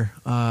went there.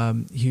 I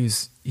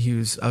was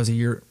a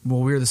year, we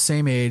were the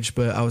same age,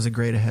 but I was a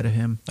grade ahead of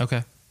him.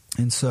 Okay.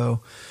 And so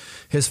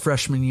his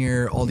freshman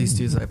year, all these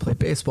dudes that I played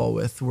baseball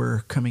with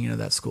were coming into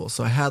that school.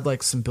 So I had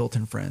like some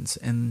built-in friends,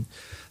 and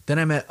then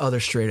I met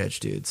other straight edge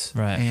dudes.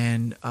 Right.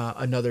 And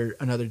another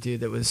dude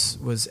that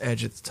was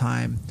edge at the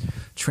time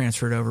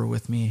transferred over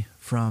with me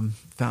from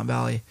Fountain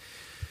Valley.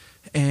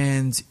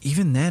 And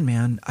even then,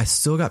 man, I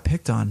still got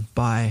picked on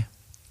by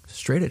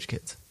straight edge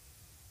kids.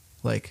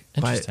 Like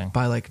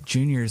by like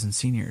juniors and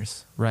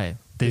seniors. Right.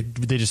 They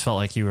just felt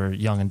like you were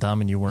young and dumb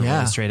and you weren't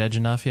really straight edge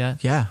enough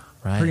yet. Yeah.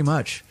 Right. Pretty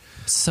much.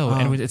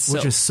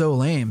 Which is so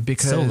lame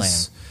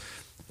because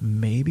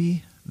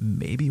maybe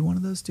one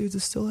of those dudes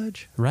is still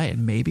edge. Right.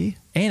 Maybe.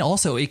 And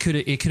also it could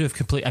have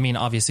completely, I mean,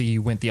 obviously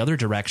you went the other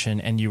direction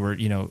and you were,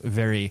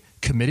 very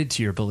committed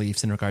to your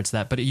beliefs in regards to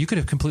that, but you could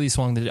have completely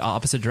swung the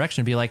opposite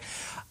direction and be like,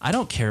 I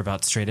don't care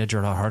about straight edge or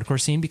a hardcore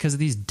scene because of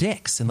these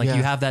dicks. And like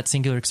you have that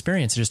singular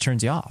experience, it just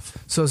turns you off.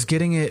 So I was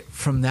getting it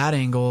from that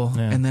angle,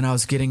 and then I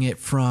was getting it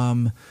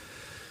from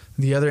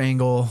the other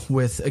angle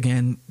with,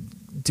 again,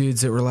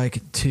 dudes that were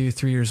like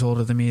 2-3 years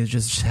older than me that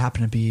just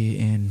happened to be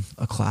in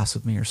a class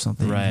with me or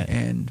something. Right.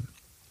 And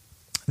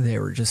they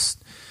were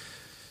just,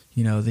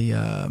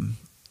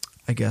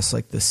 I guess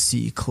like the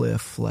Sea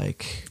Cliff,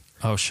 like,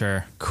 oh,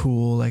 sure,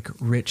 cool, like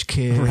rich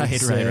kids.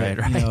 Right.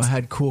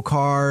 Had cool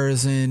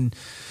cars and,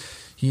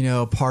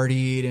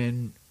 partied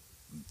and,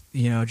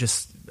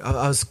 just,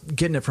 I was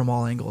getting it from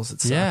all angles.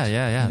 It sucked,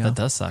 yeah. That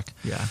does suck.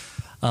 Yeah.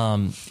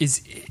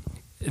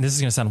 This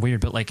is going to sound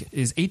weird, but like,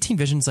 is 18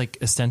 Visions like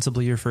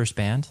ostensibly your first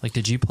band? Like,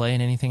 did you play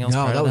in anything else?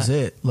 No, that was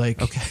it.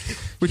 Like, okay.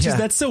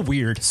 That's so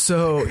weird.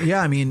 So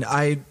yeah, I mean,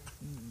 I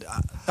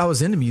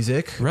was into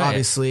music,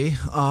 obviously.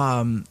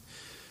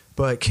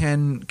 But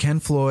Ken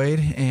Floyd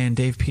and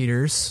Dave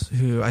Peters,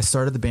 who I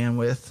started the band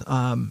with,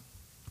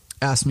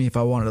 asked me if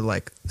I wanted to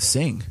like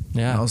sing.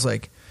 Yeah. And I was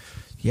like,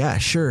 yeah,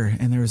 sure.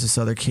 And there was this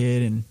other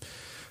kid and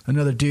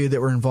another dude that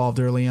were involved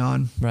early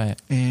on. Right.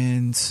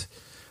 And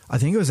I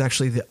think it was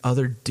actually the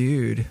other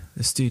dude,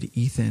 this dude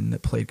Ethan,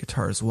 that played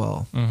guitar as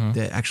well,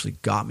 that actually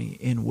got me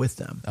in with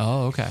them.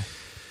 Oh, okay.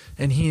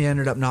 And he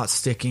ended up not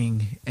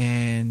sticking,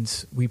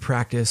 and we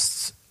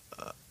practiced,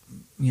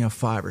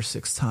 5 or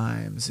 6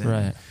 times.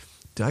 And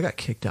dude, I got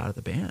kicked out of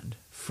the band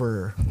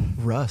for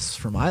Russ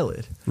from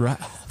Eyelid. Right.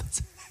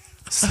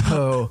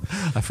 So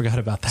I forgot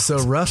about that. So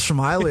Russ from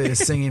Eyelid is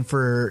singing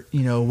for,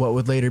 what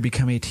would later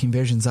become 18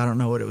 Visions. I don't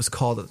know what it was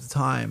called at the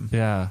time.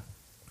 Yeah.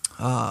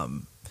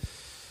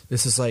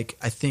 this is like,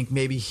 I think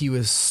maybe he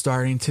was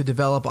starting to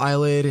develop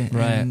Eyelid,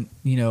 and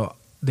you know,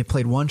 they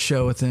played one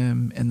show with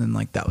him, and then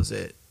like that was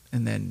it.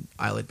 And then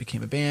Eyelid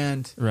became a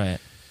band, right?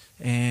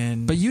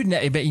 And but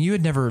you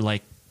had never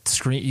like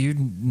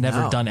you'd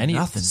never done anything.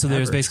 Nothing, so there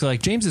was basically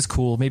like, James is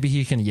cool. Maybe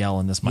he can yell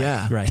in this mic.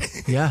 Yeah.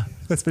 Right. Yeah.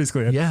 That's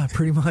basically it. Yeah,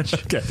 pretty much.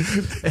 Okay.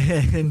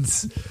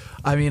 And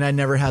I mean, I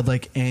never had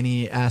like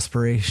any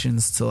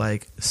aspirations to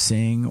like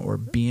sing or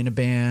be in a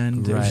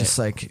band. It was just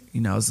like,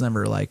 you know, I was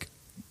never like,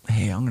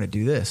 hey, I'm going to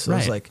do this. So I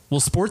was like, well,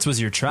 sports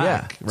was your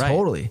track. Yeah,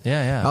 totally.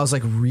 Yeah. I was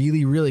like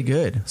really, really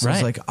good. So I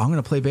was like, I'm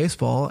going to play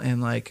baseball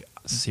and like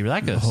see where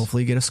that goes.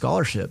 Hopefully get a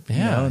scholarship. Yeah.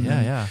 You know? And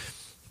yeah.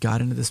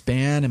 Got into this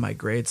band and my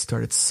grades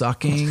started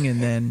sucking.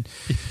 And then,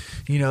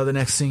 you know, the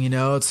next thing you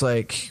know, it's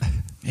like,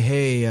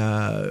 hey,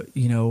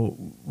 you know,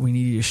 we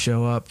need you to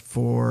show up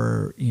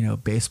for, you know,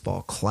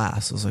 baseball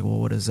class. I was like, well,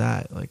 what is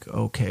that? Like,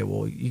 okay,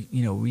 well,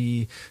 you know,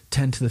 we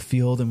tend to the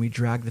field and we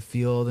drag the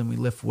field and we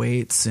lift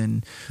weights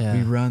and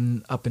we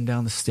run up and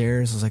down the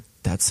stairs. I was like,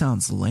 that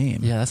sounds lame.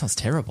 Yeah, that sounds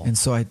terrible. And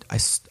so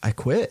I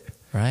quit.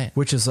 Right.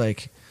 Which is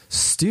like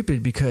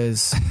stupid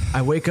because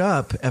I wake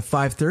up at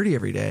 5:30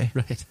 every day.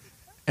 Right.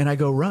 And I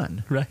go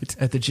run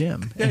at the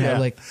gym, and I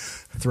like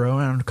throw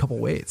around a couple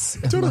weights.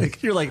 Totally.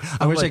 Like, you're like,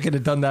 I wish I could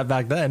have done that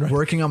back then. Right?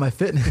 Working on my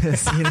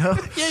fitness, you know?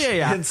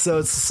 yeah. And so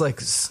it's just like,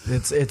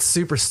 it's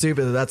super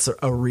stupid that that's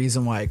a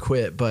reason why I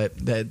quit, but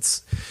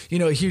that's, you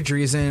know, a huge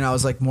reason. I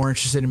was like more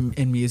interested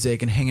in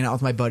music and hanging out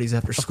with my buddies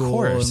after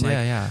school. Of course, and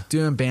like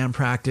doing band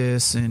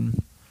practice.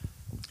 And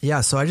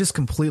so I just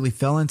completely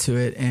fell into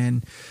it.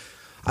 And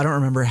I don't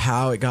remember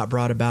how it got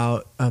brought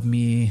about of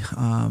me,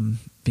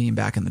 being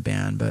back in the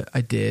band, but I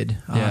did.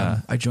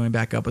 I joined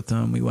back up with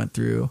them. We went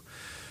through,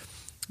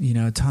 you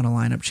know, a ton of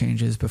lineup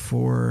changes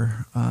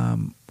before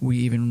we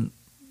even,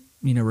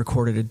 you know,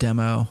 recorded a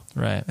demo.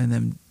 Right. And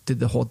then did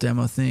the whole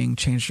demo thing,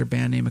 changed our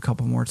band name a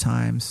couple more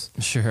times.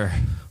 Sure.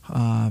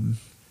 It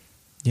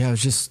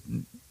was just,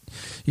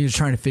 you're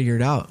trying to figure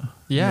it out.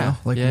 Yeah. You know?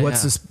 Like,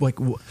 what's this, like,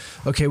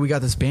 okay, we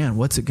got this band.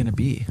 What's it going to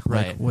be?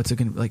 Right. Like, what's it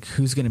going to, like,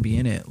 who's going to be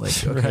in it?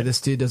 Like, okay,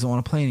 this dude doesn't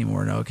want to play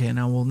anymore. No, okay,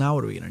 now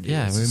what are we going to do?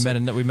 Yeah.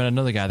 We met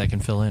another guy that can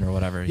fill in or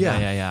whatever.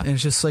 Yeah. And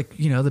it's just like,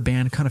 you know, the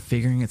band kind of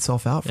figuring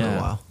itself out for a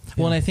while.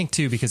 Well, and I think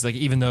too, because like,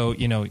 even though,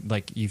 you know,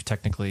 like you've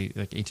technically,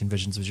 like 18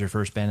 Visions was your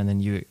first band and then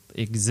you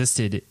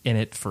existed in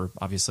it for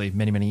obviously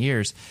many, many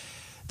years.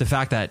 The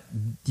fact that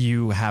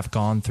you have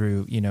gone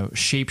through, you know,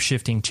 shape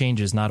shifting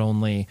changes, not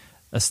only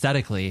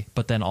aesthetically,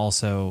 but then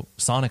also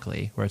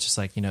sonically, where it's just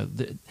like, you know,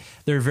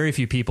 there are very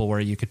few people where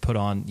you could put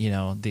on, you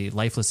know, the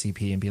Lifeless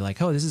EP and be like,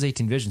 oh, this is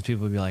 18 Visions.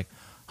 People would be like,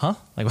 huh?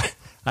 Like,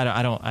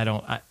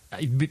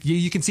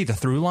 you can see the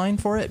through line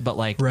for it, but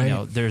like, you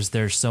know,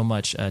 there's so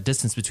much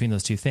distance between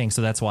those two things.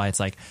 So that's why it's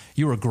like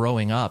you were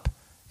growing up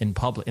in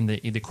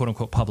the quote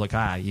unquote public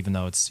eye, even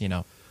though it's, you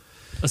know,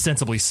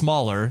 ostensibly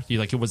smaller.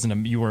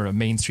 You were a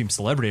mainstream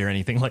celebrity or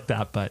anything like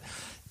that, but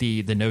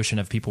the notion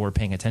of people were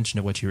paying attention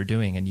to what you were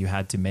doing, and you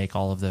had to make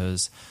all of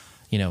those,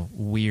 you know,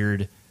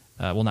 weird,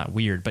 well, not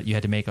weird, but you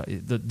had to make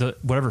the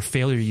whatever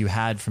failure you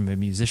had from a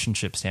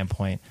musicianship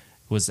standpoint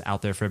was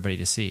out there for everybody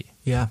to see.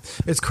 Yeah.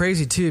 It's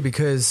crazy too,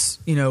 because,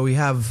 you know, we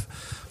have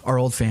our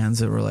old fans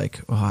that were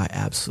like, oh, I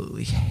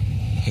absolutely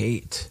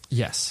hate,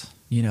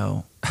 you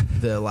know,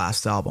 the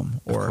last album,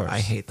 or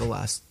I hate the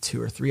last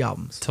 2 or 3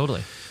 albums.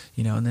 Totally.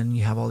 You know, and then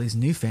you have all these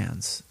new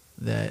fans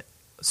that,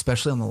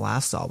 especially on the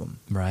last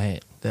album,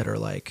 that are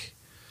like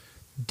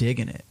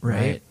digging it,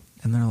 right?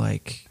 And they're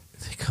like,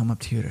 they come up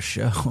to you at a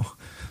show,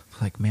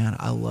 like, man,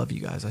 I love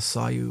you guys. I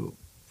saw you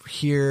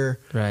here.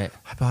 I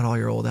bought all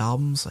your old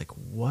albums. Like,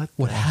 what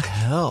the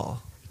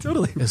hell?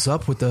 Totally is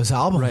up with those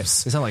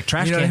albums? They sound like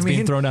trash cans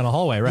being thrown down a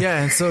hallway, right?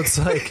 Yeah, and so it's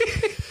like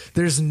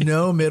there's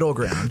no middle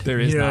ground. There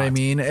is, you know what I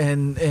mean?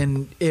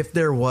 And if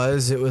there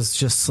was, it was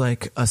just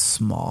like a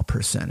small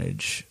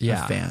percentage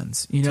of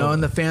fans, you know.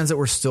 And the fans that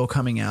were still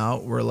coming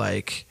out were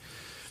like,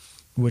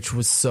 which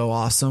was so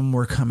awesome,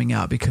 were coming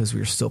out because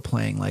we were still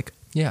playing like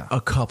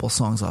a couple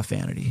songs off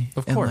Vanity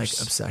and like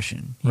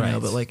Obsession, you know.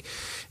 But like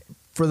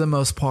for the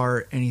most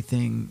part,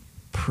 anything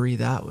pre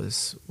that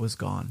was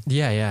gone.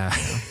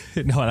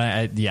 No, and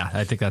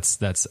I think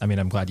that's. I mean,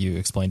 I'm glad you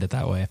explained it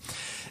that way.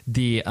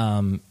 The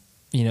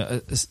you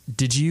know,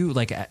 did you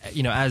like,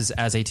 you know,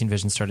 as 18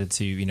 Visions started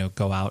to, you know,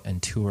 go out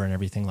and tour and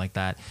everything like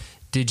that,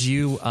 did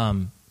you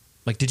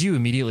did you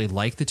immediately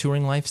like the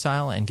touring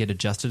lifestyle and get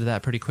adjusted to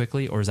that pretty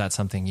quickly, or is that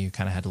something you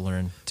kind of had to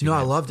learn to? No,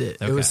 I loved it.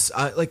 Okay. It was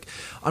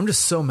I'm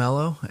just so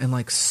mellow and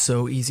like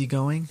so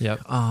easygoing. You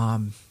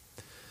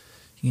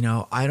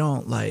know, I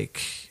don't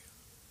like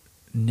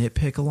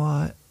nitpick a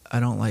lot.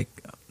 I'm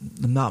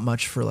not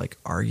much for like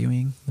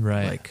arguing.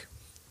 Like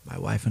my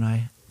wife and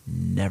I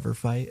never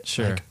fight.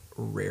 Like,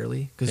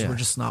 rarely, because we're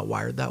just not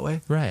wired that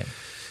way.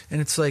 And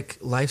it's like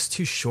life's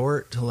too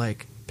short to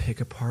like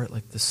pick apart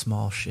like the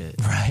small shit.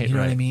 You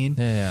know what I mean?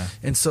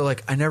 And so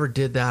like I never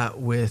did that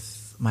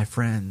with my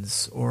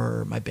friends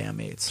or my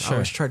bandmates. I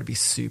always tried to be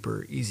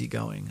super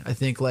easygoing. I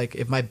think like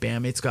if my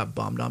bandmates got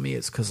bummed on me,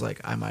 it's because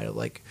like I might have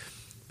like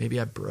maybe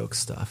I broke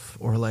stuff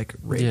or like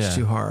raged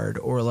too hard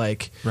or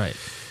like, right.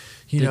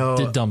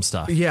 Did dumb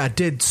stuff. Yeah.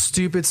 Did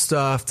stupid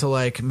stuff to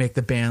like make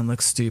the band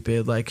look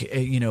stupid. Like,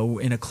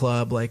 in a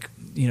club, like,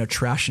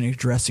 trashing a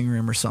dressing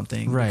room or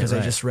something. Right. Because I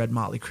just read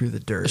Motley Crue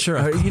The Dirt.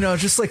 Sure.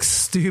 Just like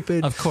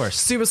stupid. Of course.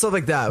 Stupid stuff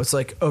like that. It's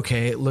like,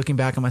 okay, looking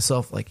back at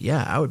myself, like,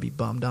 yeah, I would be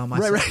bummed on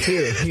myself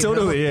too.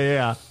 Totally.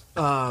 Yeah.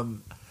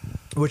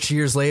 Which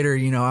years later,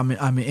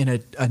 I'm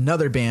in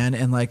another band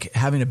and like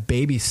having to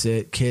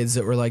babysit kids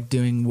that were like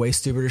doing way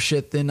stupider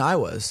shit than I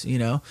was,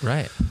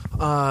 Right.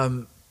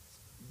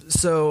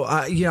 So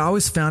I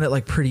always found it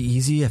like pretty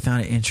easy. I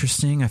found it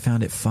interesting. I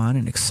found it fun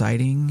and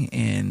exciting.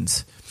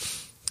 And,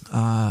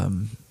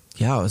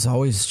 it was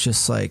always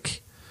just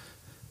like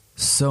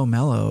so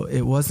mellow.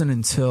 It wasn't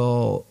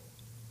until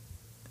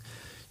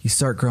you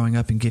start growing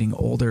up and getting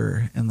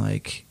older and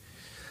like,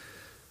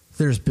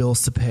 there's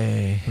bills to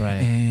pay,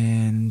 right.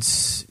 And,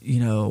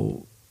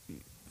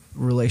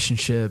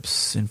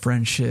 relationships and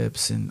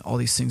friendships and all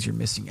these things you're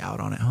missing out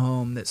on at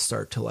home that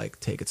start to like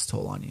take its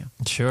toll on you.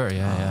 Sure.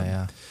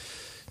 Yeah.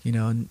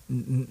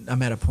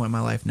 I'm at a point in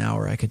my life now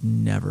where I could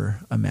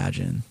never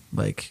imagine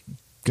like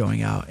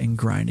going out and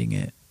grinding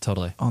it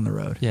totally on the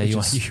road. Yeah. You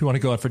want to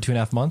go out for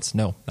 2.5 months?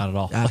 No, not at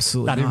all.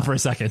 Absolutely not even for a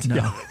second.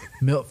 No.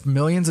 Yeah.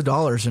 Millions of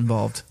dollars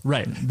involved.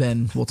 Right.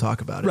 Then we'll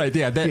talk about it. Right.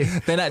 Yeah.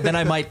 Then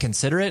I might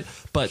consider it,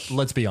 but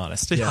let's be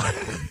honest. Yeah.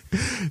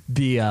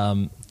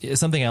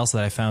 Something else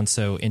that I found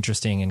so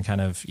interesting and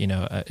kind of,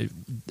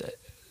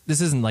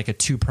 this isn't like a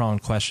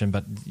 2-pronged question,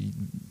 but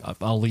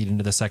I'll lead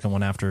into the second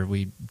one after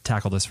we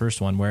tackle this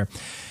first one, where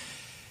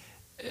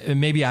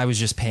maybe I was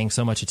just paying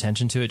so much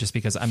attention to it just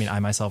because, I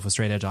myself was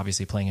straight edge,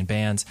 obviously playing in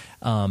bands,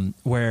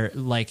 where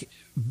like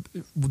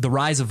the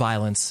rise of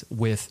violence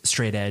with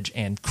straight edge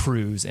and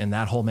crews and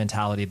that whole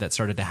mentality that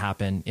started to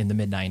happen in the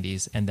mid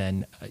 90s. And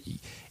then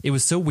it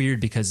was so weird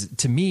because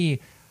to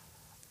me,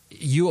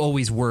 you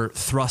always were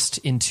thrust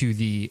into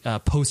the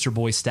poster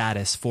boy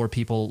status for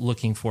people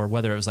looking for,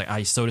 whether it was like,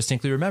 I so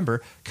distinctly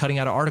remember cutting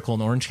out an article in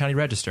the Orange County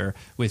Register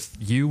with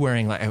you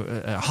wearing like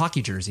a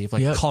hockey jersey of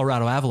like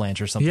Colorado Avalanche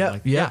or something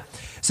like that. Yeah.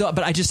 So,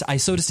 but I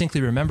so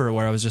distinctly remember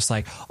where I was just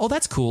like, oh,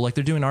 that's cool. Like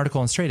they're doing an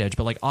article on straight edge,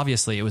 but like,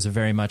 obviously it was a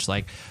very much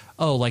like,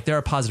 oh, like there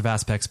are positive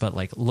aspects, but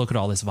like, look at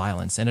all this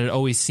violence. And it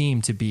always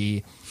seemed to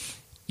be,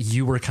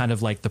 you were kind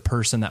of like the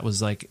person that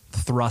was like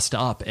thrust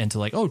up into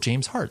like, oh,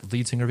 James Hart,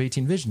 lead singer of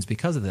 18 Visions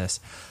because of this.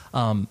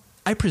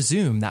 I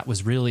presume that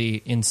was really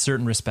in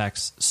certain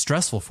respects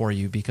stressful for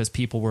you because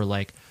people were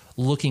like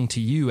looking to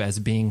you as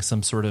being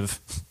some sort of,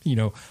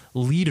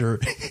 leader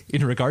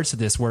in regards to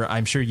this, where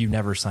I'm sure you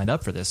never signed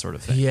up for this sort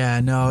of thing.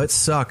 Yeah, no, it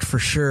sucked for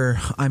sure.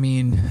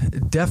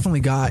 Definitely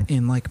got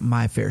in like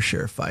my fair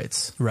share of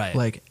fights, right?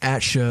 Like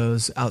at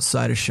shows,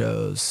 outside of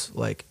shows,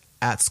 like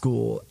at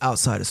school,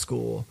 outside of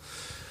school.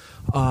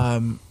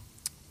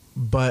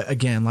 But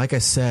again, like I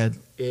said,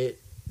 it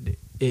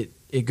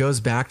goes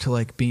back to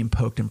like being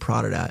poked and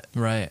prodded at,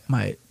 right?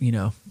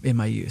 In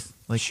my youth,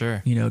 like,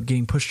 sure,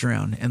 getting pushed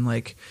around and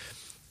like,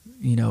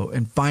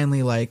 and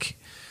finally, like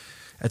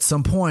at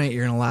some point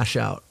you're going to lash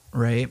out.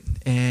 Right.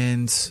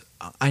 And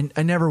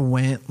I never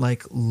went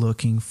like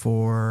looking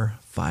for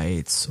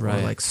fights or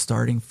like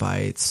starting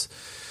fights.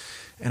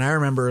 And I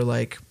remember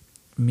like,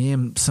 me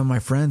and some of my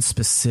friends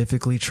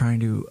specifically trying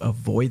to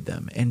avoid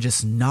them and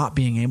just not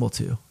being able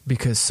to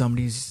because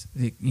somebody's,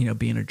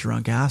 being a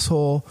drunk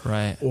asshole,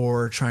 right?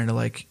 Or trying to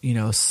like,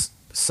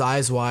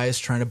 size wise,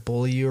 trying to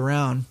bully you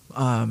around,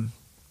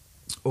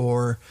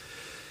 or,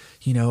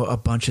 a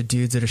bunch of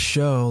dudes at a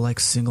show, like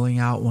singling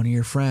out one of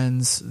your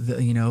friends,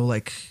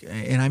 like,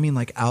 and I mean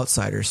like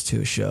outsiders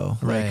to a show.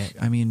 Right.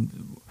 Like,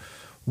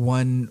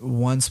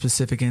 one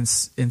specific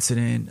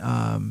incident,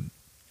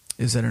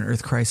 is at an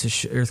Earth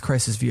Crisis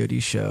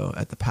VOD show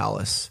at the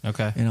Palace,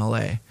 in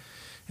LA,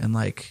 and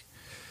like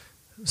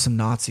some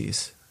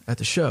Nazis at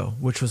the show,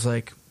 which was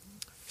like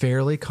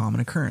fairly common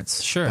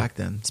occurrence back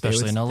then,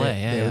 especially in LA.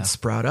 They would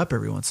sprout up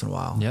every once in a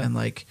while, and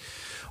like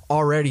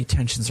already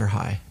tensions are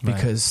high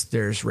because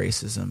there's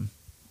racism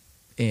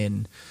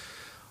in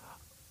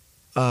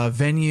a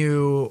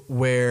venue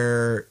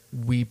where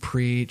we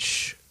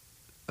preach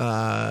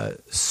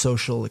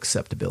social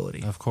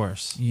acceptability, of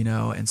course,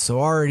 and so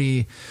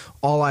already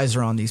all eyes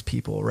are on these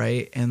people,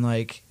 right? And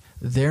like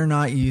they're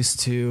not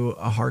used to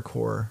a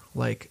hardcore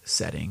like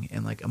setting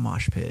and like a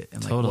mosh pit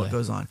and like what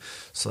goes on,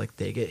 so like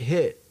they get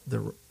hit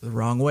the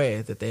wrong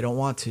way that they don't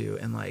want to,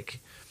 and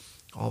like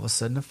all of a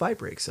sudden a fight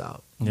breaks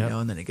out,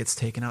 and then it gets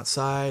taken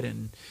outside,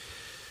 and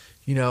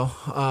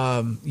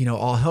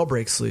all hell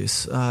breaks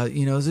loose.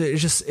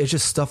 It's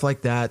just stuff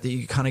like that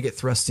you kind of get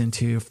thrust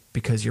into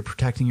because you're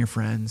protecting your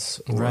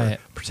friends or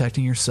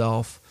protecting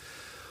yourself.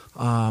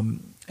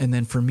 And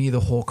then for me, the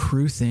whole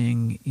crew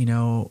thing,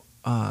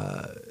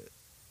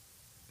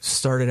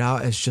 started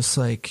out as just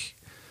like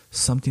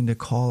something to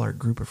call our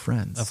group of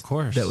friends. Of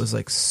course. That was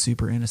like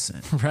super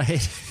innocent.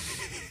 Right.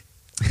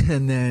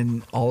 And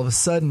then all of a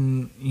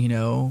sudden,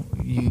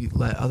 you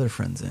let other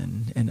friends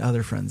in and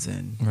other friends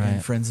in,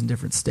 and friends in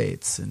different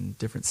states and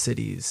different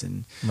cities.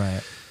 And,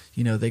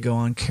 they go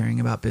on caring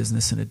about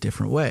business in a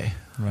different way.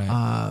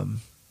 Right.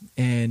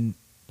 And,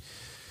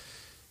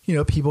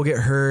 people get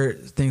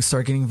hurt, things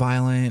start getting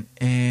violent,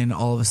 and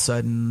all of a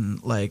sudden,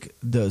 like,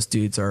 those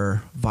dudes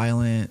are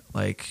violent,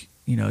 like,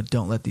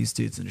 don't let these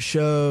dudes into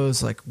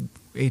shows. Like,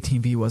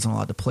 18B wasn't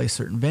allowed to play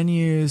certain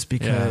venues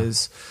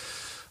because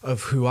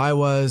of who I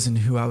was and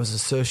who I was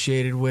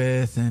associated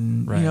with.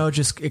 And,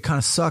 just, it kind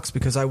of sucks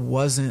because I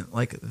wasn't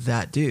like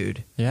that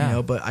dude,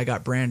 but I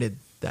got branded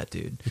that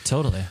dude.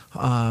 Totally.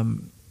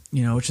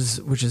 Which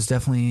is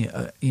definitely,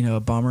 a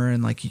bummer.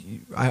 And like,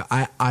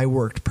 I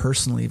worked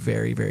personally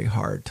very, very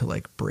hard to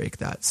like break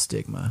that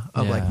stigma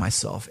of like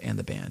myself and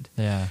the band.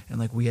 Yeah. And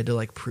like, we had to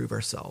like prove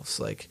ourselves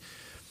like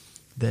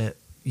that,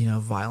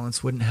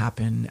 violence wouldn't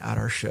happen at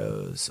our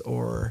shows,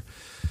 or,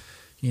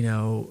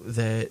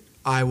 that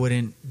I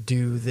wouldn't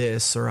do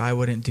this or I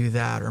wouldn't do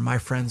that, or my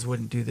friends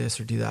wouldn't do this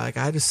or do that. Like,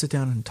 I had to sit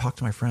down and talk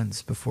to my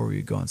friends before we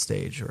would go on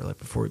stage, or like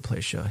before we play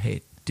a show.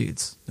 Hey,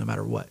 dudes, no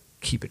matter what,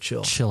 keep it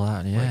chill. Chill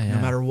out. Yeah.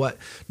 No matter what,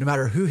 no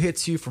matter who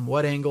hits you from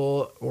what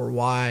angle or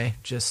why,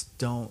 just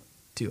don't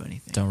do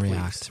anything. Don't please.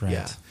 react. Right.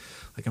 Yeah.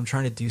 Like, I'm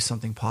trying to do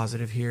something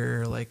positive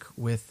here, like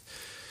with,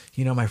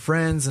 my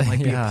friends, and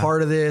like be a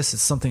part of this.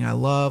 It's something I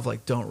love.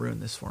 Like, don't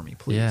ruin this for me,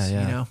 please.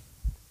 Yeah.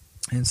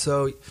 And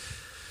so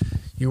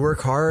you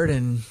work hard,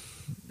 and,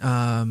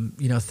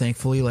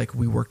 thankfully, like,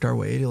 we worked our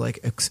way to like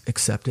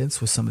acceptance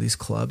with some of these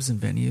clubs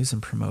and venues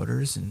and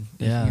promoters, and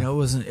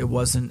it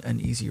wasn't an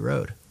easy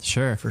road.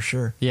 Sure. For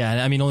sure.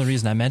 Yeah. I mean, the only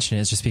reason I mention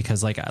it is just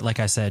because like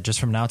I said, just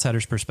from an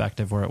outsider's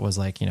perspective, where it was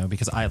like,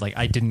 because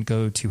I didn't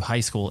go to high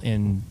school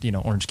in,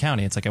 Orange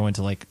County. It's like I went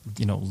to like,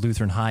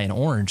 Lutheran High in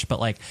Orange, but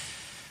like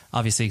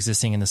obviously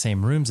existing in the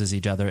same rooms as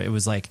each other, it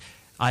was like,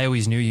 I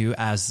always knew you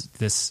as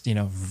this,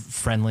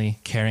 friendly,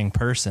 caring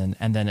person.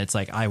 And then it's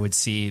like, I would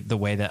see the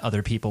way that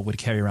other people would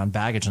carry around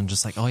baggage, and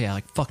just like, oh yeah,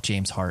 like fuck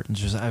James Hart.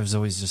 And I was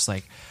always just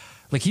like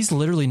he's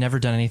literally never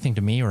done anything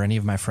to me or any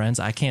of my friends.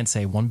 I can't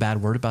say one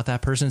bad word about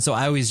that person. So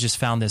I always just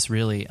found this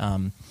really,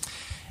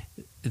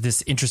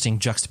 this interesting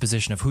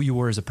juxtaposition of who you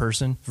were as a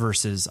person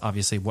versus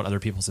obviously what other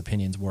people's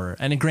opinions were.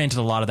 And granted,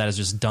 a lot of that is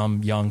just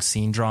dumb, young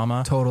scene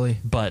drama. Totally.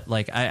 But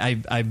like,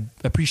 I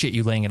appreciate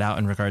you laying it out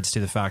in regards to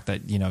the fact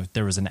that,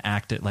 there was an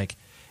act that like,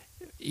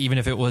 even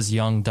if it was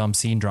young, dumb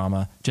scene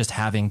drama, just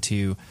having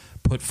to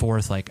put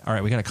forth like, all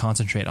right, we got to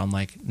concentrate on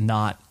like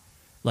not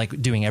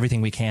like doing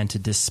everything we can to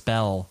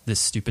dispel this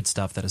stupid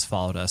stuff that has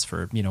followed us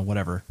for,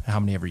 how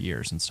many ever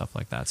years and stuff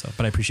like that. So,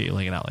 but I appreciate you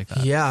laying it out like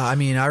that. Yeah. I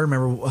mean, I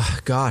remember,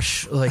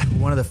 gosh, like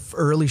one of the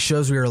early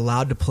shows we were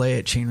allowed to play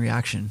at Chain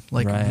Reaction,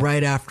 like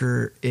right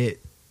after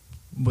it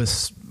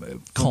was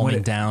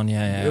calming down.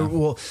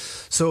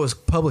 So it was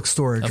Public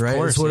Storage, right?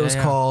 Course, That's what it was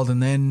called.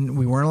 And then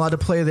we weren't allowed to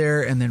play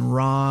there. And then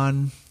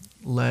Ron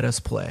let us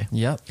play.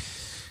 Yep.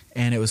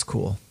 And it was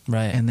cool.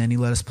 Right. And then he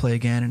let us play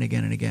again and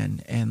again and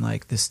again. And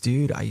like this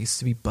dude I used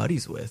to be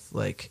buddies with,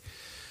 like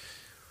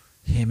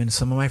him and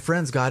some of my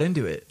friends got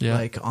into it,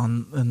 like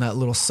in that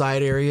little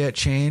side area at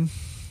Chain.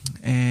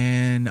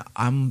 And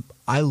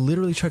I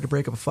literally tried to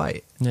break up a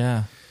fight.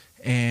 Yeah.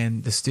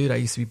 And this dude I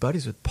used to be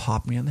buddies with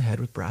popped me on the head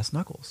with brass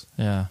knuckles.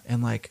 Yeah.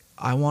 And like,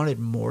 I wanted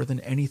more than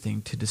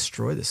anything to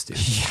destroy this dude.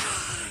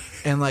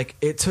 And like,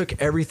 it took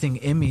everything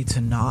in me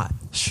to not.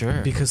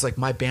 Sure. Because like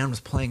my band was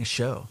playing a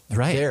show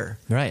there.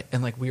 Right.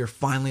 And like, we were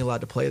finally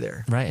allowed to play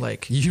there. Right.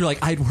 Like, you're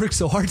like, I'd worked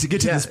so hard to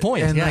get to this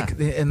point. And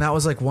and that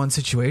was like one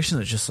situation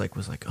that just like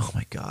was like, oh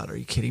my God, are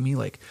you kidding me?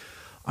 Like,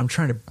 I'm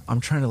trying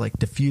to like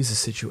diffuse the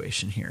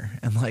situation here.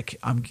 And like,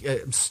 I'm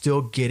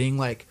still getting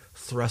like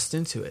thrust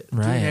into it,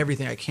 doing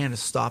everything I can to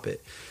stop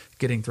it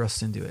getting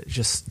thrust into it.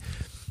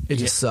 It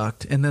just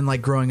sucked. And then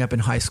like growing up in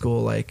high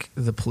school, like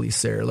the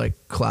police there, like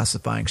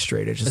classifying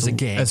straight edge as a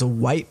gang, as a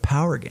white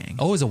power gang.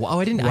 Oh,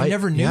 I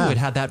never knew it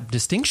had that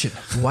distinction.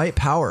 White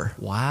power.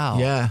 Wow.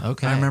 Yeah.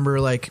 Okay. I remember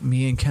like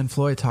me and Ken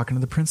Floyd talking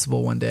to the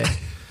principal one day.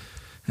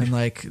 And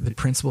like the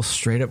principal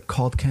straight up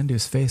called Ken to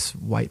his face,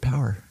 white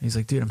power. He's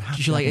like, dude, I'm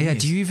happy. You're like, yeah,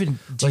 do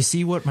you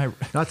see what my...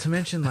 Not to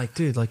mention like,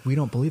 dude, like we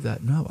don't believe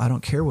that. No, I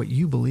don't care what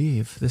you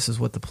believe. This is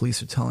what the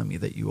police are telling me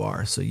that you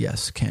are. So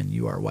yes, Ken,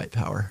 you are white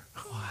power.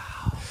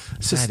 Wow.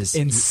 It's just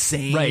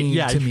insane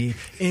to me.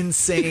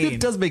 Insane. It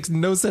does make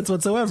no sense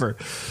whatsoever.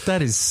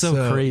 That is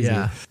so crazy.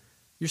 Yeah.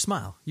 Your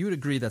smile. You would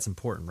agree that's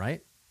important,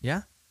 right?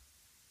 Yeah?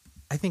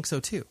 I think so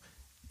too.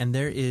 And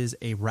there is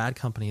a rad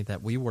company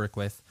that we work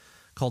with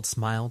called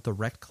Smile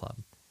Direct Club.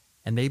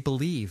 And they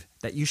believe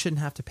that you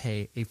shouldn't have to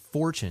pay a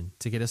fortune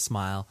to get a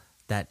smile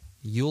that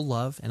you'll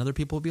love and other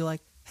people will be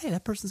like, hey,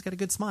 that person's got a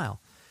good smile.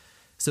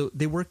 So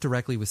they work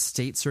directly with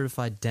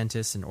state-certified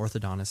dentists and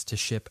orthodontists to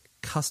ship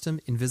custom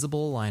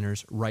invisible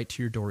aligners right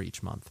to your door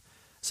each month.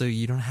 So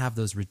you don't have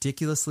those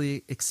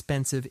ridiculously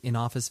expensive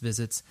in-office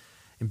visits,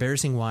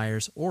 embarrassing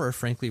wires, or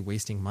frankly,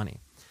 wasting money.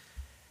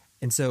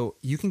 And so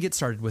you can get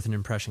started with an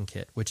impression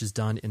kit, which is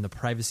done in the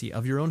privacy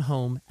of your own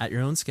home at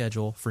your own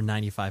schedule for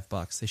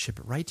 $95. They ship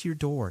it right to your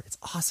door. It's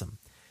awesome.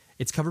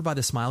 It's covered by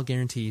the Smile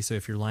Guarantee, so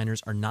if your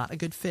liners are not a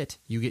good fit,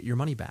 you get your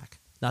money back.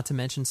 Not to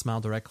mention,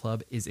 Smile Direct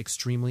Club is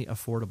extremely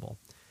affordable.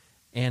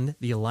 And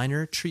the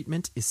aligner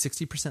treatment is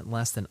 60%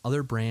 less than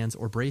other brands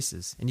or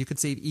braces, and you could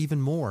save even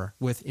more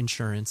with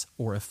insurance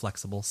or a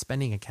flexible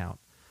spending account.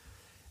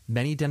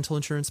 Many dental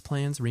insurance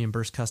plans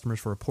reimburse customers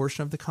for a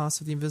portion of the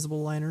cost of the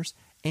invisible aligners,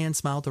 and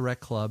Smile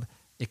Direct Club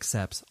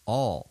accepts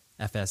all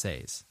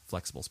FSAs,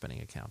 flexible spending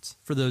accounts,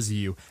 for those of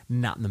you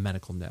not in the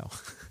medical know.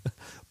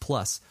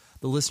 Plus,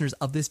 the listeners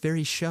of this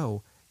very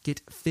show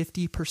get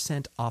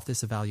 50% off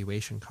this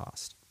evaluation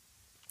cost.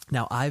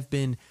 Now, I've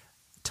been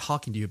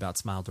talking to you about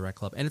Smile Direct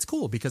Club, and it's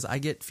cool because I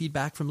get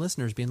feedback from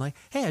listeners being like,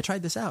 hey, I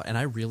tried this out and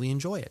I really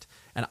enjoy it.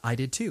 And I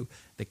did too.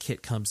 The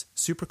kit comes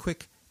super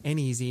quick and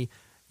easy.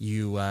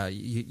 You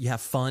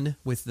have fun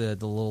with the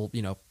little,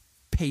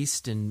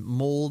 paste and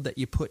mold that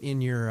you put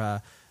in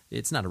your,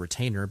 it's not a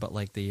retainer, but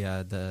like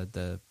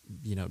the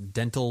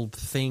dental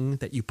thing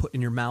that you put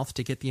in your mouth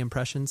to get the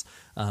impressions.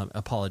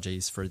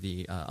 Apologies for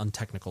the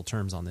untechnical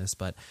terms on this,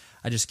 but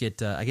I just get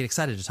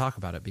excited to talk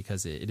about it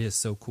because it is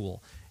so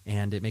cool.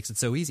 And it makes it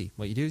so easy.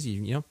 What you do is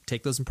you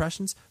take those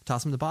impressions,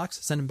 toss them in the box,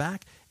 send them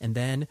back, and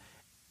then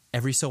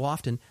every so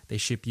often they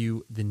ship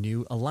you the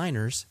new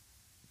aligners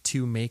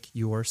to make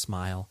your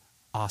smile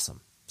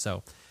awesome.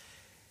 So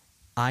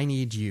I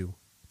need you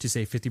to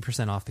save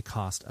 50% off the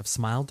cost of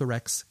Smile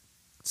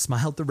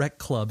Direct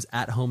Club's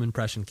at-home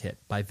impression kit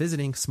by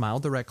visiting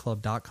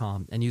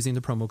SmileDirectClub.com and using the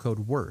promo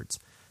code WORDS.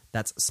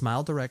 That's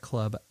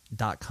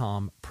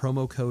SmileDirectClub.com,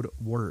 promo code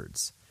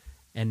WORDS.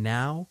 And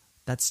now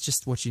that's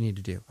just what you need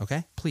to do,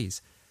 okay?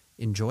 Please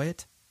enjoy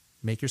it,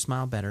 make your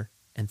smile better,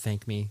 and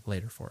thank me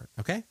later for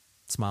it, okay?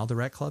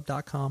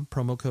 SmileDirectClub.com,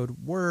 promo code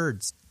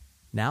WORDS.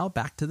 Now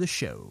back to the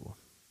show.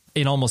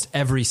 In almost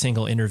every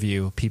single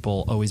interview,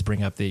 people always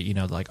bring up the,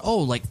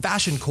 like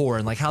fashion core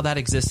and like how that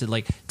existed.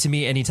 Like to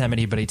me, anytime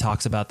anybody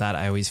talks about that,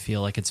 I always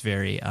feel like it's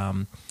very,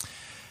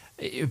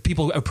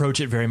 people approach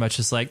it very much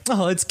just like,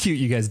 oh, it's cute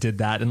you guys did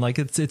that. And like,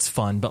 it's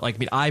fun. But like,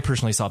 I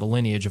personally saw the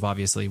lineage of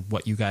obviously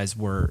what you guys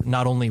were,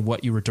 not only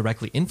what you were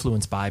directly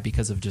influenced by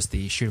because of just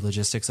the sheer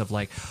logistics of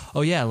like,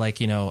 oh yeah, like,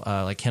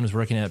 like Ken was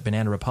working at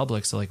Banana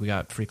Republic. So like we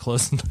got free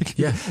clothes. And like,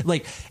 yeah.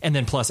 Like, and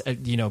then plus,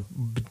 you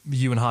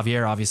and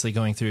Javier obviously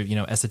going through,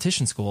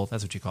 esthetician school.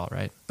 That's what you call it,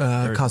 right?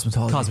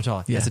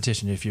 Cosmetology. Yeah. Yeah.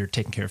 Esthetician if you're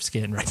taking care of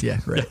skin, right? Yeah,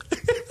 right.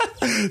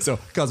 So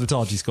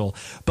cosmetology school,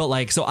 but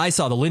like, so I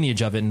saw the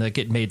lineage of it and like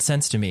it made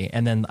sense to me.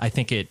 And then I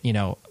think it,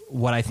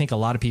 what I think a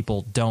lot of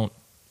people don't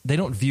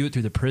view it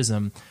through the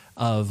prism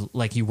of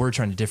like you were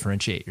trying to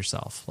differentiate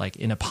yourself, like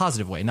in a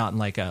positive way, not in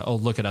like oh,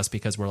 look at us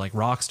because we're like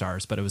rock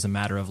stars, but it was a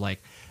matter of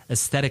like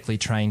aesthetically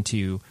trying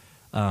to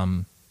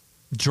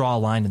draw a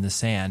line in the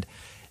sand.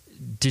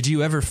 Did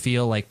you ever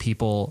feel like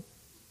people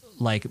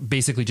like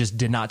basically just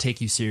did not take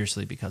you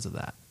seriously because of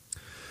that?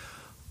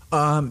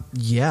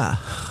 Yeah,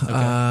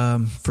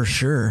 okay. For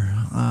sure.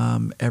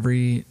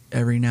 Every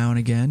now and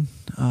again.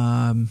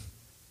 And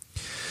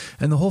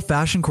the whole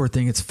fashion core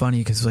thing, it's funny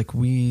because like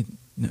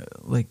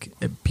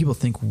people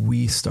think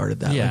we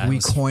started that. Yeah, like we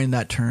coined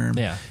that term.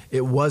 Yeah.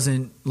 It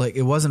wasn't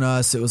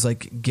us. It was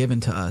like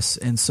given to us.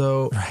 And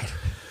so right.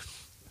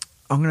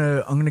 I'm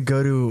going to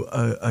go to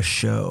a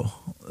show,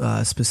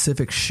 a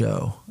specific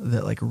show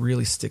that like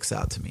really sticks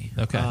out to me.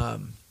 Okay.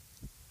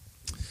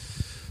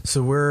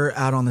 So we're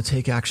out on the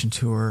Take Action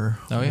tour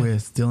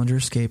with Dillinger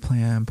Escape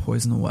Plan,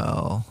 Poison the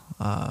Well,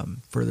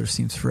 Further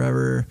Seems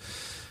Forever,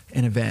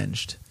 and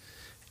Avenged.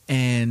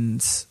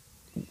 And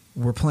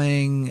we're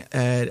playing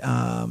at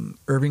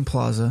Irving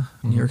Plaza,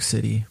 New York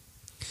City.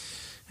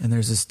 And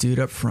there's this dude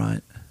up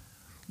front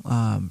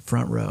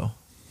row,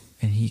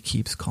 and he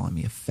keeps calling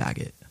me a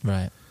faggot.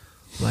 Right.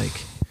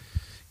 Like,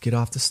 get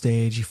off the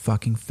stage, you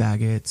fucking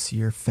faggots.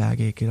 You're a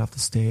faggot. Get off the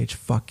stage.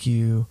 Fuck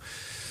you.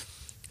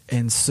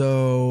 And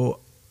so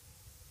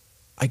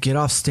I get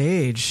off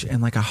stage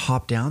and like I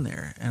hop down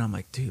there and I'm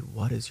like, dude,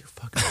 what is your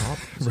fucking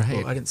problem? Right. Like,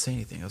 well, I didn't say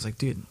anything. I was like,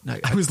 dude,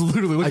 I was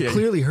literally looking I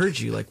clearly heard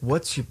you. Like,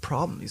 what's your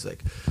problem? He's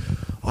like,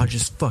 oh, I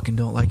just fucking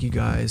don't like you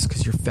guys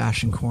because you're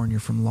fashion core and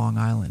you're from Long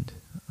Island.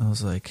 I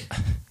was like,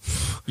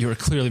 you were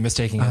clearly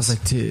mistaking us. I was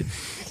like, dude.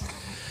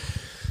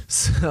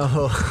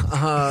 So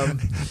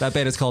that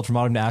band is called From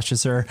Autumn to Ashes,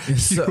 sir.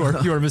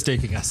 You are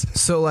mistaking us.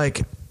 So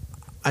like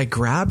I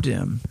grabbed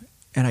him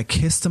and I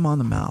kissed him on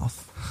the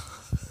mouth.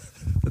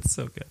 That's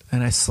so good.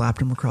 And I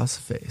slapped him across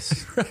the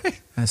face. Right. And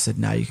I said,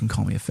 now you can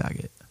call me a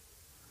faggot.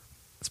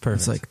 It's perfect.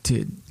 It's like,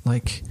 dude,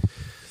 like,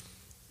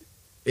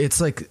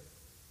 it's like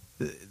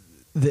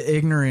the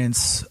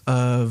ignorance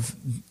of,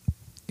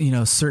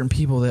 certain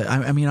people that,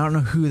 I mean, I don't know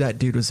who that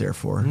dude was there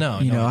for. No,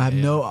 I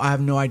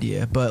have no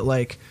idea. But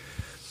like,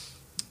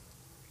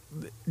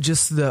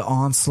 just the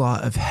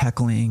onslaught of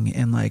heckling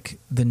and like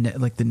the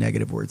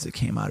negative words that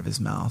came out of his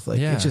mouth. Like,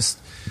 it just,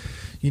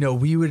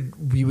 we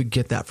would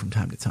get that from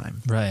time to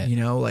time. Right.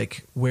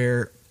 Like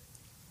where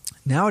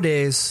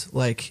nowadays,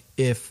 like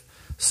if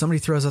somebody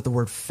throws out the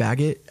word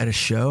faggot at a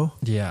show,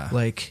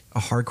 like a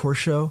hardcore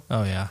show.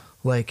 Oh yeah.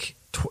 Like,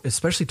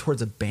 especially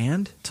towards a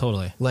band.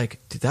 Totally. Like,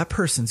 dude, that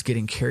person's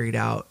getting carried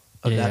out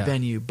of that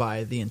venue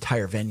by the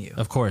entire venue.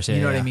 Of course. Yeah,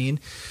 you know what I mean?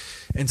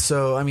 And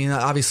so, I mean,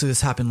 obviously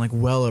this happened like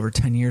well over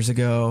 10 years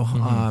ago.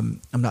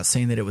 I'm not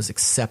saying that it was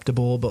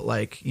acceptable, but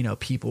like, you know,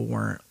 people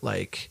weren't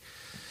like,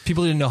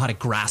 people didn't know how to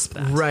grasp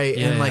that. Right.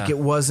 Yeah, and like, it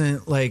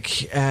wasn't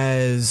like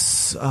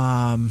as,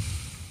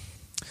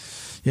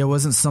 it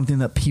wasn't something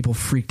that people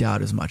freaked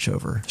out as much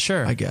over.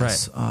 Sure. I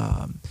guess.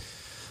 Right.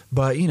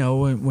 But you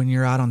know, when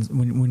you're out on,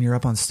 when you're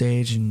up on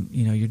stage and,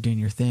 you know, you're doing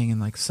your thing and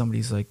like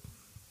somebody's like,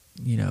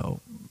 you know,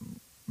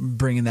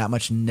 bringing that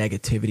much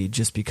negativity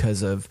just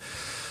because of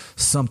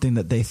something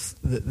that they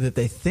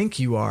think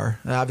you are.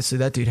 Obviously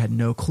that dude had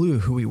no clue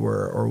who we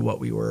were or what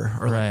we were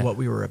or like what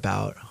we were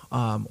about,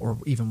 or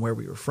even where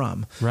we were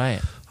from.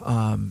 Right.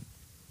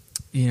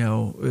 You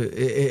know,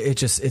 it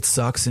just, it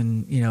sucks.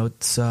 And, you know,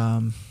 it's,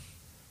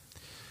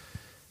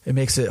 it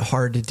makes it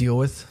hard to deal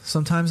with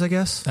sometimes, I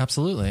guess.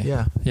 Absolutely.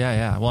 Yeah. Yeah.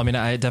 Yeah. Well, I mean,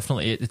 I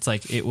definitely, it's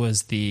like, it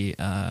was the,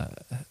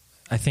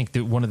 I think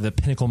that one of the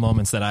pinnacle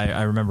moments that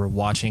I remember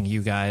watching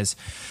you guys,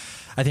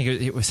 I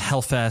think it was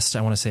Hellfest.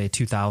 I want to say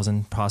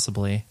 2000,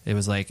 possibly. It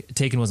was like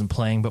Taken wasn't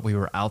playing, but we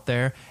were out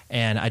there,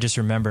 and I just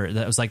remember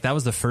that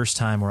was the first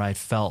time where I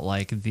felt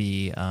like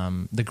the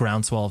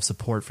groundswell of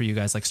support for you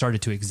guys like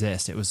started to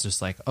exist. It was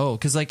just like, oh,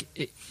 because like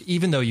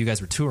even though you guys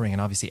were touring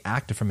and obviously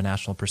active from a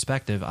national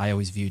perspective, I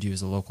always viewed you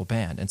as a local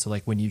band, and so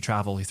like when you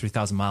travel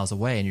 3,000 miles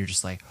away and you're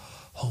just like,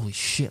 holy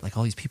shit, like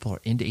all these people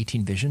are into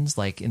 18 Visions,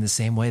 like in the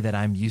same way that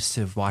I'm used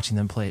to watching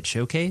them play at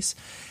Showcase.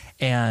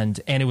 And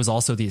it was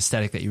also the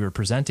aesthetic that you were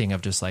presenting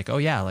of just like, oh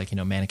yeah, like, you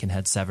know, Mannequin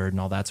Head Severed and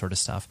all that sort of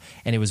stuff.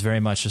 And it was very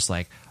much just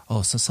like,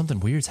 oh, so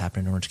something weird's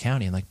happening in Orange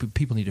County and like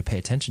people need to pay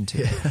attention to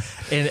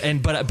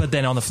it. But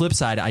then on the flip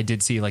side, I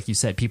did see, like you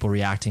said, people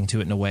reacting to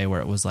it in a way where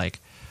it was like,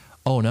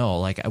 oh no,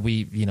 like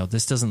we, you know,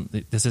 this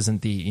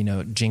isn't the, you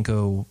know,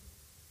 Jinko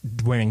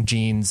wearing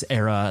jeans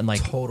era, and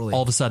like totally.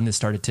 All of a sudden it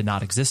started to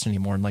not exist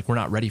anymore, and like we're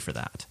not ready for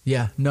that.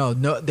 Yeah, no,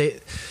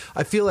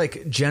 I feel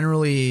like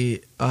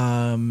generally,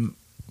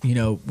 you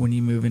know, when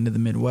you move into the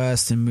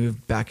Midwest and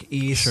move back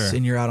east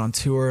and you're out on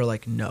tour,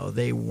 like, no,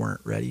 they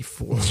weren't ready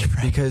for it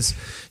because,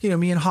 you know,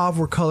 me and Hav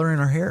were coloring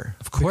our hair,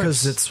 of course,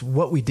 because it's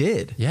what we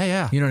did.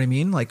 Yeah. You know what I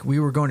mean? Like we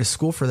were going to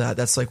school for that.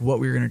 That's like what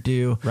we were going to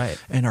do. Right.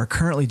 And are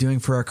currently doing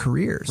for our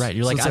careers. Right.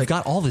 You're so like, I've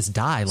got all this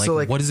dye. Like, so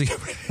like, what is it?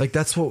 Like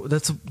that's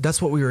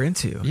what we were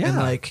into. Yeah. And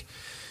like,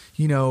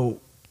 you know,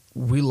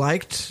 we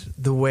liked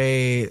the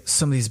way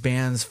some of these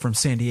bands from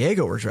San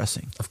Diego were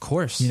dressing. Of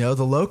course. You know,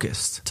 the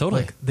Locust.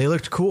 Totally. Like, they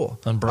looked cool.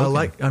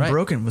 Unbroken.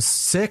 Unbroken was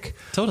sick.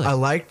 Totally. I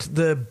liked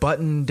the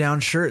button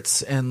down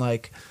shirts and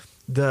like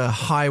the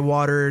high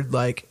watered,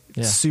 like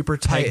super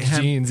tight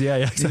jeans. Yeah.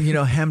 Exactly. You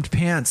know, hemmed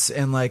pants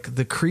and like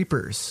the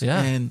Creepers.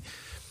 Yeah. And,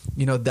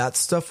 you know, that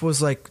stuff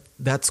was like,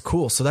 that's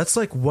cool. So that's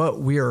like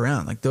what we were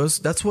around. Like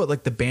that's what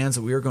like the bands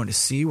that we were going to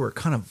see were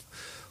kind of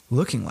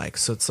looking like.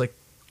 So it's like,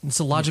 it's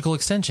a logical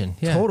extension.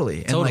 Yeah,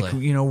 totally. And like,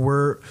 you know,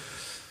 we're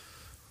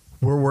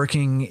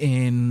working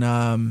in,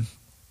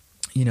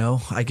 you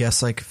know, I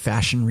guess like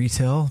fashion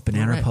retail,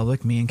 Banana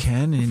Republic, me and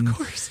Ken, and,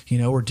 you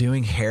know, we're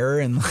doing hair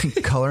and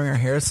like coloring our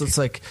hair. So it's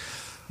like,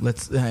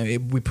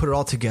 we put it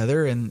all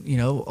together, and, you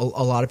know,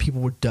 a lot of people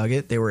would dug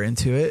it. They were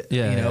into it.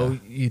 Yeah. You know,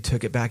 you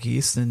took it back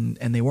east and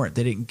they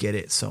didn't get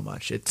it so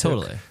much. It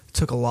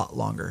took a lot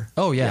longer.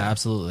 Oh yeah.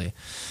 Absolutely.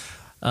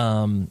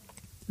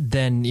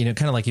 Then, you know,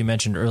 kind of like you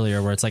mentioned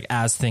earlier, where it's like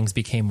as things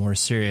became more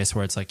serious,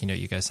 where it's like, you know,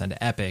 you guys signed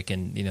to Epic,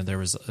 and, you know, there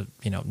was,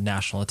 you know,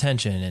 national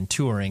attention and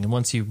touring. And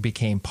once you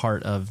became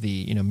part of the,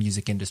 you know,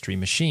 music industry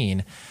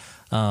machine,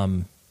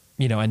 you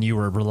know, and you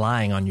were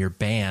relying on your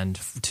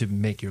band to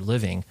make your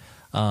living,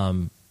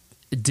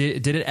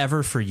 did it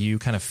ever for you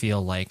kind of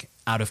feel like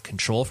out of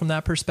control from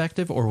that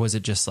perspective? Or was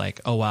it just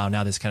like, oh, wow,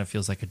 now this kind of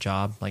feels like a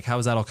job? Like, how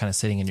was that all kind of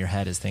sitting in your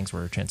head as things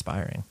were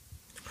transpiring?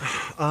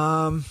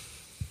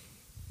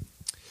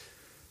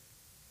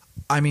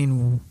 I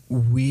mean,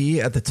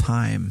 we at the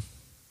time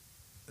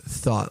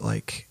thought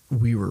like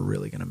we were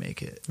really going to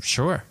make it.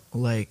 Sure.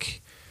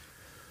 Like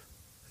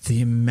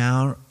the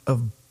amount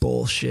of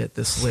bullshit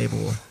this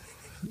label,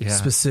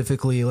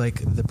 specifically like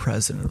the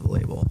president of the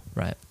label,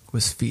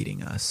 was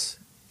feeding us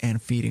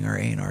and feeding our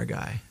A&R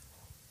guy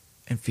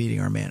and feeding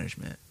our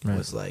management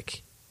was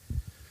like,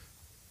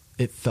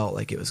 it felt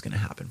like it was going to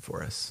happen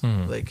for us.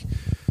 Like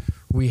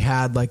we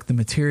had like the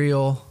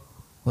material,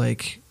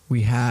 like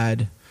we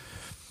had,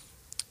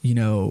 you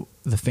know,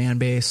 the fan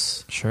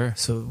base. Sure.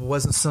 So it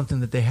wasn't something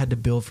that they had to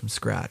build from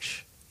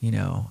scratch, you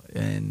know,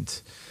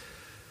 and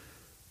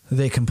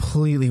they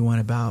completely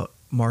went about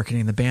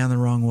marketing the band the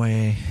wrong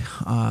way,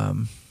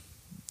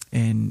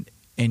 and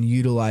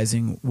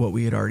utilizing what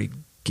we had already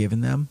given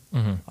them,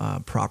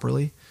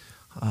 properly,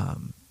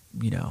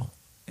 you know,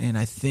 and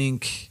I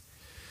think,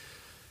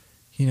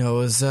 you know, it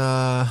was, it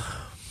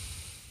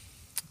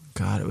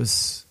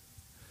was,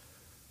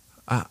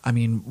 I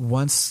mean,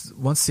 once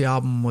the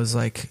album was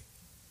like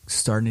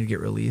starting to get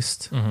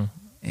released,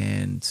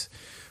 and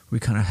we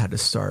kind of had to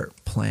start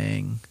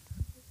playing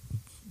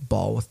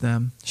ball with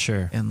them,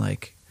 and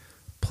like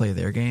play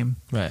their game,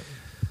 right?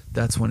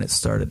 That's when it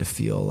started to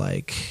feel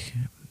like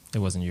it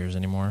wasn't yours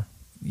anymore.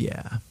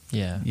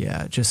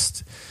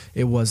 just,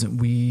 it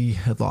wasn't, we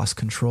had lost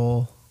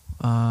control,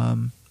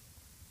 from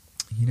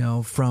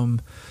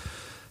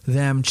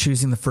them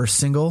choosing the first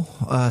single,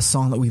 a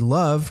song that we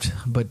loved,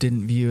 but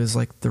didn't view as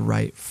like the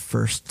right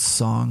first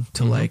song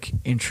to like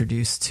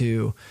introduce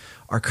to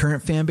our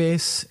current fan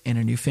base and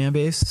a new fan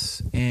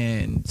base,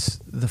 and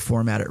the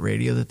format at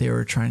radio that they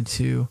were trying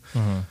to,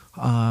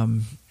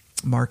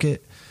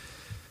 market,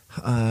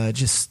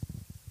 just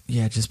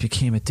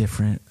became a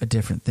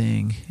different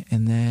thing.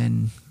 And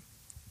then,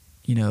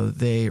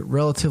 they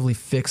relatively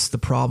fixed the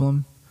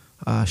problem,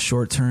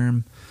 short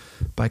term,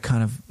 by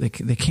kind of, they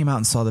came out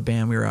and saw the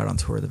band. We were out on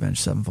tour with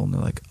Avenged Sevenfold, and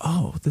they're like,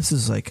 oh, this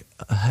is like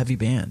a heavy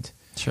band.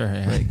 Sure.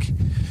 Yeah. Like,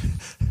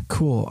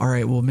 cool. All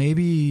right. Well,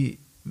 maybe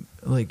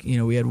like,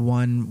 we had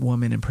one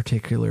woman in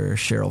particular,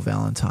 Cheryl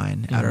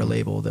Valentine, at our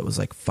label that was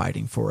like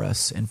fighting for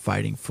us and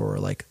fighting for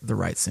like the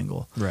right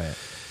single. Right.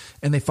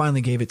 And they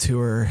finally gave it to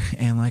her,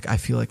 and like, I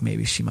feel like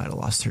maybe she might've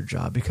lost her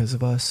job because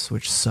of us,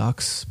 which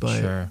sucks,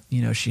 but sure.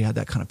 She had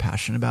that kind of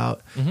passion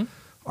about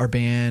our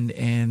band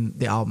and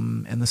the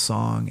album and the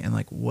song and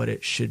like what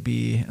it should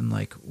be and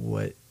like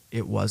what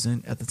it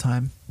wasn't at the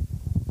time.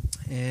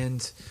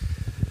 And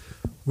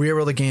we were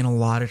able to gain a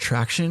lot of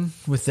traction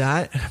with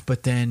that.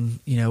 But then,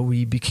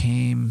 we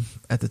became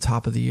at the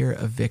top of the year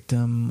a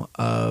victim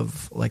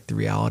of like the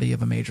reality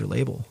of a major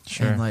label.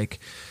 Sure. And like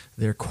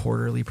their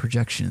quarterly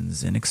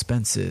projections and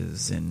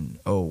expenses, and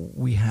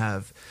we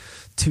have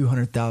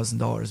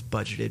 $200,000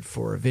 budgeted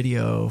for a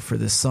video for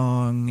this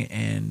song,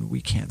 and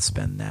we can't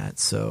spend that,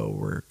 so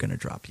we're gonna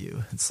drop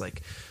you. It's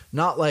like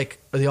not like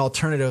the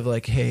alternative,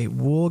 like, hey,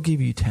 we'll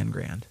give you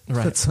 $10,000.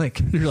 Right. It's like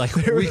you're like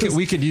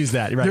we could use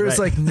that. Right. There was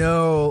like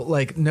no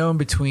in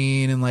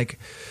between, and like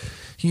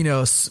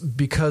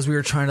because we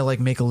were trying to like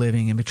make a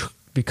living, and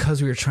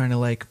because we were trying to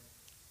like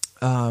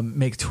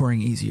make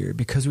touring easier,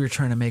 because we were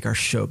trying to make our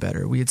show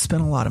better. We had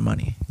spent a lot of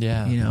money.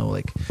 Yeah.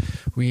 Like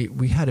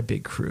we had a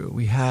big crew.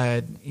 We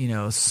had,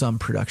 some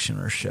production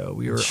on our show.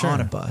 We were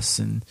on a bus,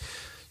 and,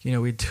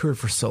 we toured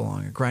for so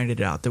long and grinded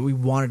it out that we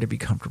wanted to be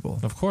comfortable.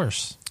 Of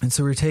course. And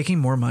so we were taking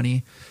more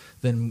money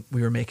than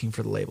we were making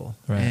for the label.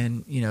 Right.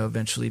 And,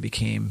 eventually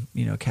became,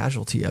 a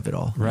casualty of it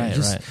all. Right.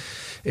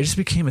 It just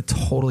became a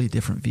totally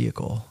different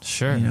vehicle.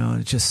 Sure.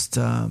 And it just,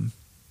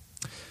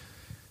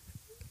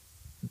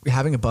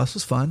 having a bus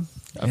was fun,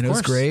 and it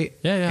was great.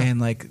 Yeah.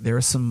 And like, there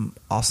were some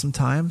awesome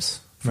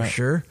times for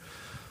sure.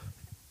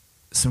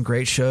 Some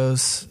great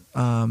shows,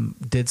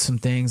 did some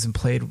things and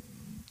played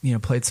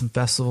some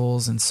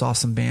festivals and saw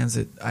some bands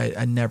that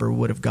I never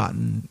would have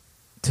gotten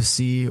to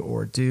see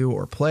or do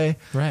or play.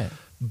 Right.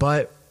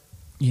 But,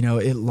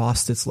 it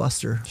lost its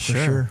luster for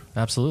sure.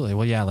 Absolutely.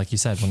 Well, yeah, like you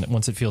said,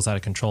 once it feels out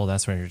of control,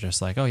 that's when you're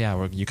just like, oh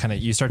yeah,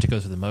 you start to go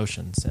through the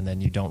motions, and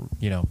then you don't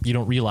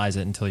realize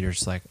it until you're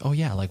just like, oh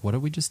yeah, like what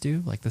did we just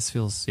do? Like it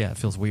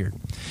feels weird.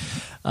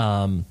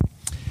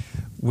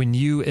 When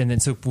you kind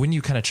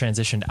of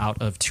transitioned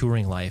out of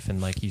touring life,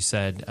 and like you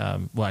said,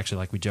 actually,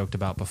 like we joked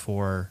about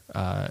before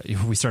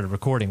we started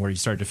recording, where you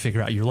started to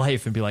figure out your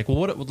life and be like, well,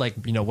 what am I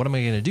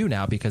going to do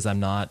now? Because I'm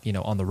not,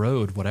 on the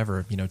road,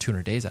 whatever,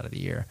 200 days out of the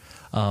year.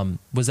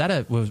 Was that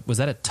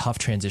a tough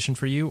transition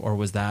for you, or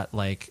was that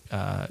like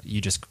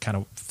you just kind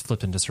of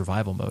flipped into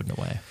survival mode in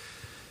a way?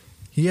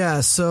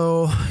 Yeah.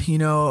 So,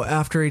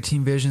 after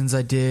 18 Visions,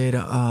 I did,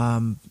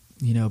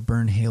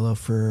 burn Halo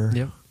for,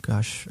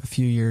 a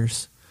few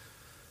years.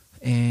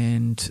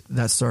 And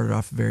that started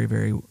off very,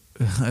 very,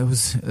 it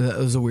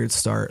was a weird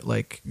start.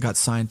 Like, got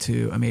signed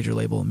to a major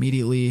label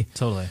immediately.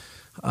 Totally.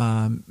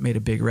 Made a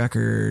big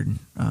record,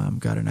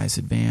 got a nice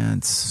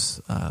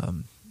advance,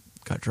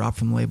 got dropped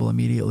from the label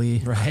immediately.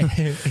 Right.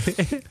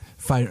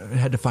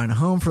 Had to find a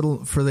home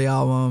for the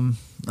album.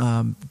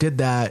 Did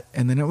that,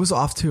 and then it was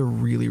off to a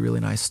really, really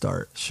nice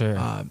start.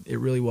 Sure. It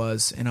really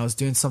was. And I was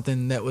doing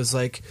something that was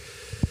like,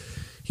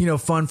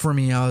 fun for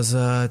me. I was,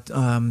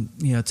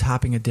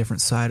 tapping a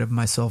different side of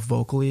myself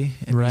vocally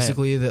and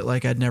musically that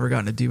like I'd never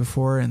gotten to do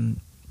before.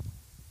 And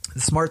the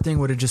smart thing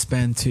would have just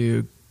been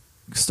to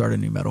start a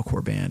new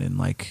metalcore band and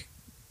like,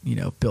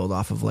 build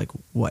off of like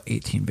what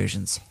 18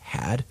 Visions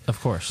had. Of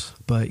course.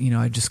 But,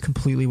 I just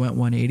completely went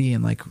 180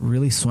 and like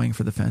really swung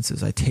for the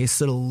fences. I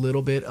tasted a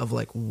little bit of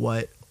like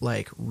what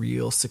like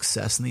real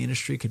success in the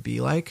industry could be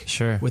like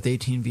with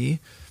 18V.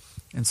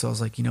 And so I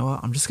was like, you know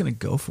what? I'm just going to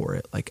go for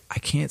it. Like, I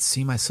can't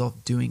see myself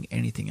doing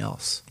anything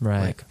else. Right.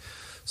 Like,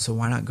 so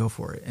why not go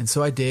for it? And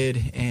so I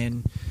did.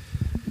 And,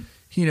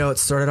 it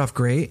started off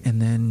great.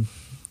 And then,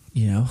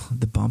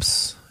 the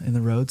bumps in the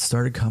road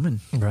started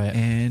coming. Right.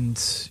 And,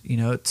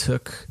 it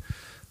took,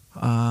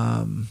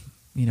 a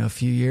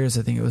few years.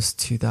 I think it was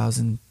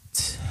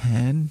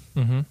 2010.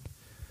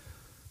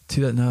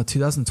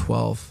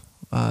 2012.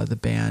 The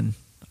band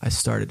I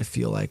started to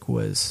feel like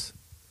was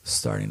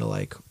starting to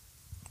like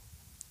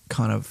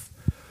kind of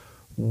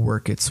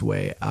work its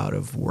way out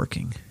of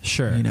working.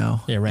 Sure. Ran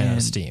out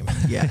of steam.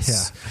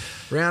 Yes.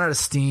 Ran out of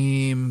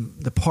steam.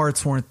 The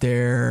parts weren't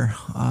there.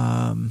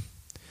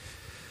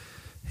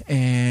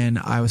 And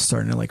I was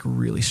starting to like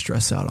really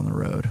stress out on the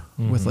road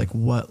with like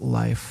what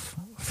life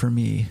for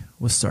me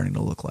was starting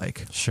to look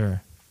like.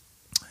 Sure.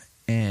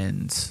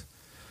 And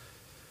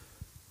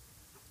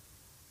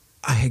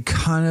I had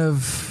kind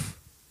of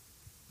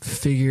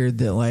figured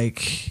that,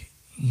 like,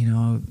 you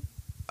know,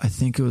 I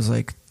think it was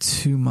like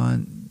 2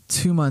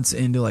 months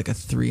into like a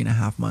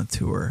 3.5 month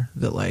tour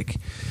that like,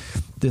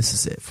 this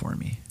is it for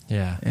me.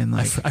 Yeah. And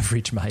like, I've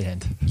reached my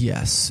end.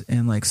 Yes.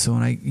 And like, so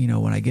when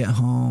I get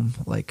home,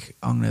 like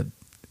I'm going to,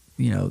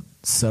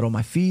 settle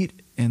my feet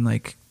and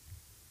like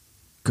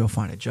go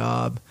find a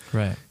job.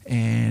 Right.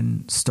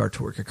 And start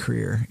to work a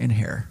career in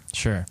hair.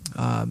 Sure.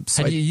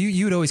 So and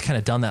you'd always kind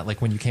of done that,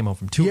 like when you came home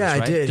from tours, yeah,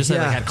 right? I did. Just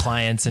like had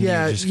clients and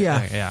yeah, you just,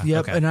 yeah.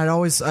 Yep. Okay. And I'd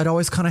always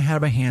kind of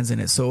had my hands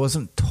in it. So it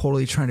wasn't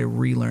totally trying to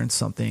relearn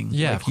something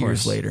like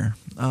years later.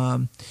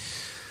 And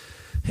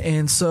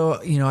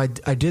so,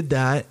 I did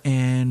that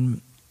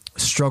and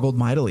struggled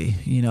mightily,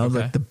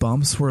 like the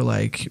bumps were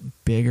like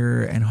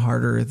bigger and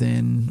harder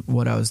than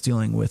what I was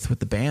dealing with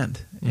the band.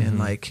 And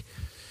like,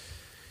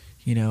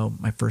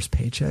 my first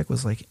paycheck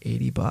was like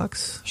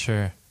 $80.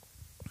 Sure.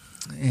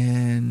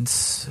 And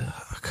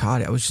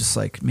God, I was just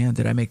like, man,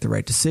 did I make the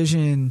right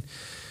decision?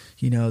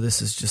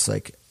 This is just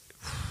like,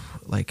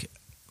 what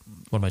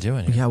am I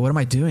doing here? Yeah. What am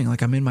I doing?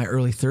 Like, I'm in my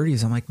early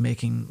 30s. I'm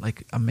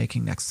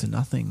making next to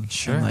nothing.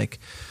 Sure. And like,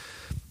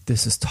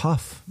 this is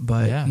tough,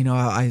 but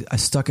I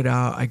stuck it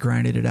out. I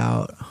grinded it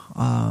out.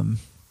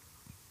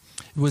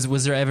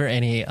 Was there ever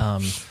any,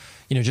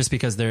 just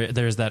because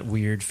there's that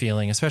weird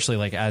feeling, especially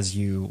like as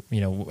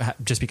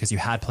just because you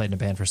had played in a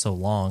band for so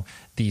long,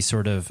 the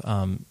sort of,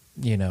 I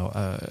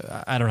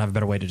don't have a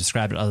better way to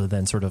describe it other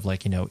than sort of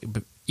like,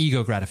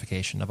 ego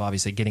gratification of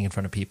obviously getting in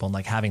front of people and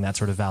like having that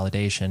sort of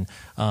validation.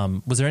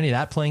 Was there any of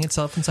that playing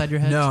itself inside your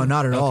head? No,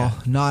 not at all.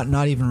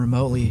 Not even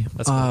remotely.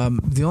 That's cool.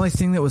 The only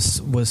thing that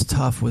was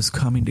tough was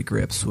coming to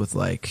grips with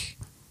like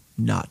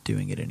not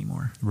doing it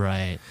anymore.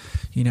 Right.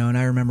 And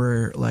I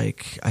remember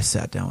like I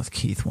sat down with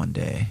Keith one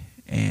day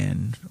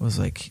and was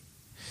like,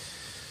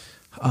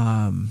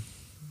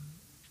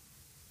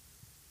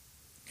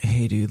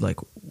 hey dude, like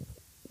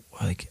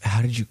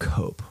how did you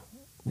cope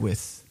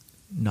with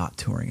not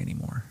touring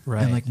anymore?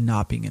 Right. And like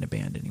not being in a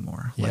band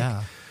anymore? Yeah.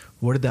 Like,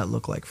 what did that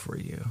look like for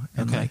you?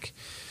 And like,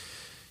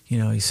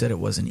 he said it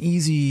wasn't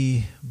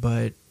easy,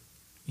 but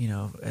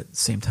at the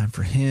same time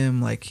for him,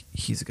 like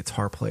he's a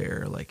guitar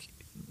player, like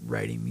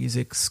writing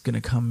music's going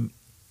to come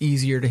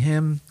easier to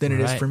him than it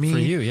is for me. For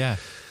you. Yeah.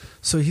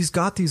 So he's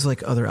got these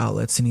like other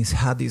outlets, and he's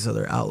had these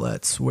other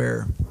outlets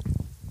where,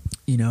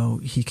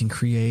 he can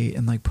create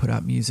and like put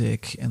out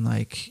music and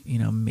like,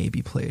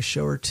 maybe play a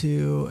show or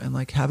two and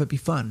like have it be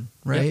fun.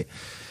 Right.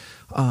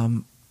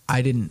 Yep.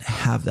 I didn't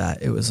have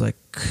that. It was like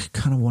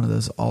kind of one of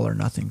those all or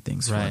nothing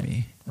things for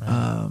me.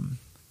 Right.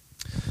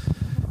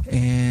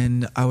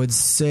 And I would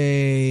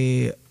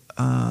say,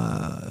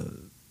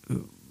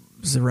 it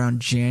was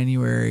around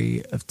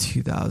January of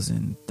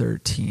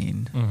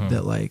 2013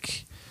 that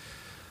like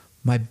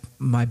my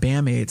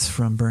bandmates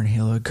from Burn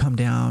Halo had come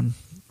down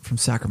from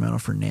Sacramento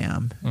for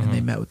NAMM, and they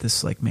met with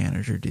this like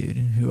manager dude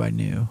who I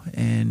knew,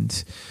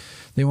 and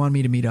they wanted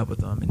me to meet up with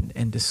them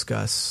and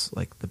discuss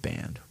like the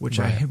band, which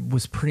I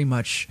was pretty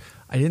much,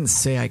 I didn't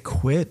say I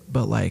quit,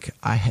 but like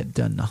I had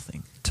done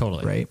nothing.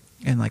 Totally. Right.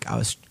 And like I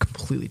was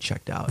completely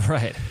checked out.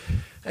 Right.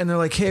 And they're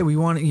like, hey, we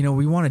want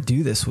to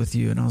do this with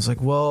you. And I was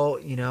like, well,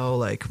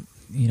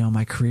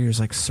 my career is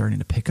like starting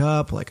to pick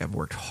up. Like I've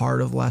worked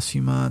hard over the last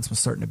few months. I'm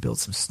starting to build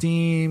some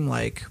steam.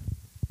 Like,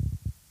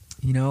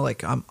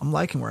 like I'm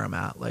liking where I'm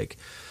at. Like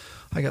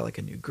I got like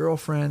a new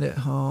girlfriend at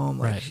home.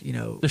 Like,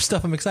 there's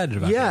stuff I'm excited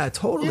about. Yeah,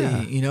 totally.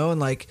 Yeah. And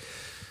like,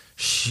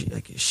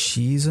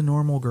 she's a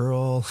normal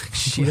girl.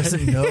 She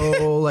doesn't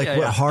know like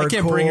what hardcore I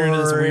can't bring her into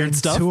this weird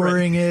stuff,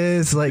 touring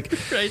is like,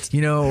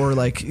 right. Or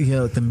like,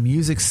 the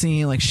music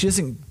scene, like she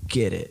doesn't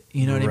get it.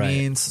 You know what I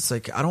mean? So it's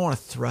like, I don't want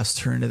to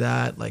thrust her into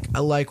that. Like I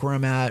like where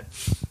I'm at.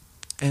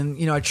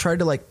 And, I tried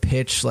to like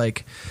pitch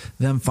like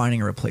them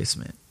finding a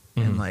replacement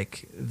and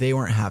like they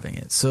weren't having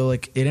it. So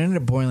like it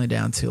ended up boiling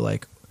down to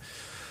like,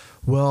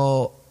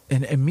 well,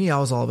 and me, I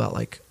was all about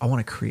like, I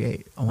want to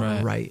create, I want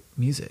to write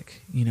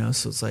music,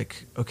 so it's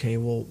like, okay,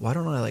 well, why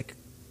don't I like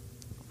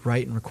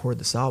write and record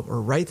this album,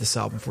 or write this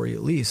album for you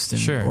at least,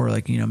 and, or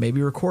like,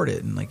 maybe record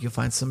it and like you'll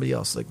find somebody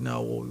else. Like,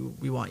 no, well,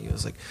 we want you.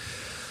 It's like,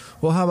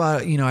 well, how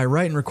about, I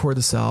write and record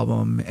this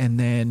album and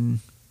then,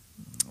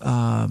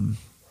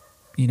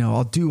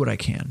 I'll do what I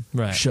can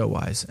show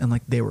wise. And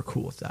like, they were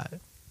cool with that.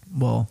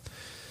 Well,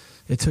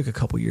 it took a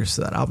couple years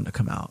for that album to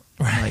come out.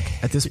 Right.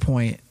 Like at this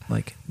point,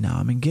 like now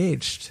I'm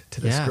engaged to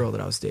this girl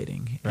that I was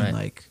dating. Right. And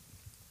like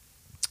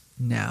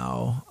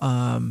now,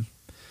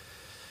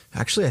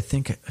 actually I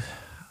think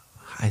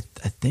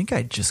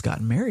I'd just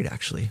gotten married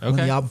actually when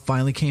the album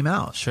finally came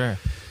out. Sure.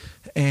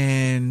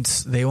 And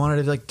they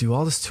wanted to like do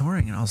all this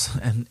touring and I was,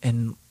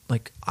 and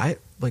like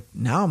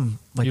now I'm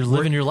like you're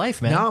living your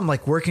life, man. Now I'm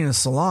like working in a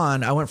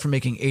salon. I went from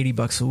making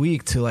 $80 a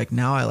week to like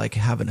now I like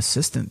have an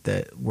assistant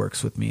that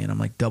works with me, and I'm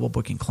like double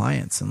booking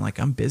clients, and like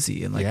I'm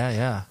busy and like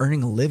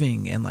earning a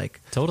living and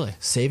like totally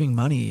saving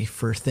money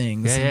for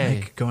things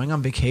and like going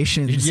on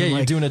vacations. Yeah, and, you're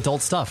like, doing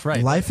adult stuff,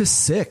 right? Life is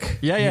sick.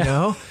 Yeah, you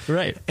know,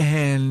 right.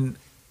 And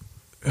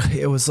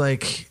it was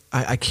like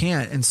I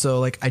can't, and so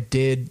like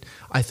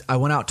I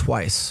went out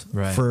twice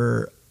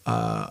for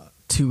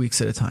 2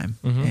 weeks at a time,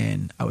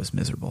 and I was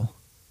miserable.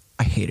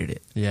 I hated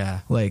it.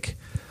 Yeah. Like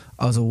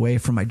I was away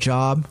from my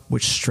job,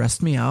 which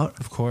stressed me out.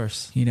 Of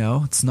course. You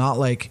know, it's not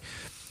like,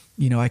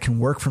 you know, I can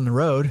work from the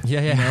road.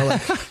 Yeah. You know,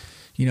 like,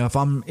 you know,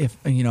 if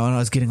you know, and I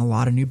was getting a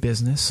lot of new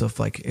business. So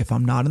if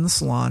I'm not in the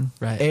salon,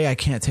 A, I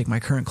can't take my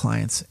current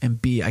clients,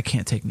 and B, I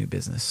can't take new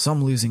business. So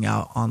I'm losing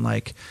out on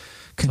like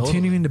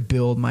continuing to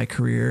build my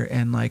career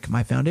and like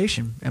my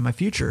foundation and my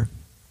future.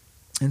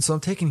 And so I'm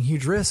taking a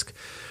huge risk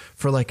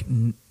for like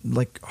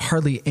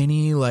hardly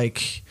any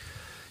like,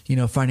 you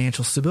know,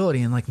 financial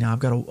stability. And like now I've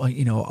got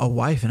a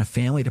wife and a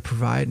family to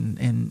provide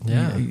and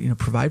you know,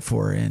 provide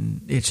for,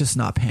 and it's just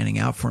not panning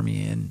out for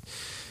me. And,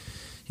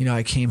 you know,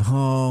 I came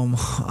home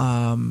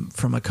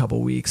from a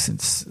couple weeks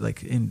since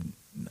like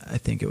I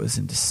think it was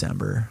in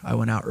December. I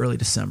went out early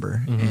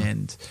December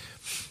and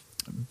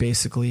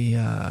basically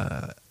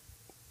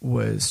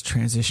was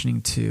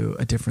transitioning to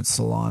a different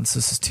salon. So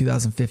this is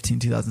 2015,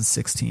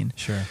 2016.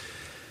 Sure.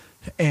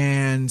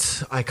 And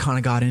I kind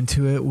of got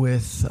into it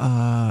with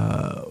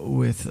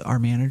our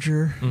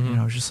manager, and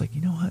I was just like,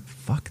 you know what,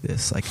 fuck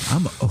this. Like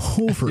I'm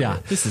over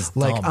it. This is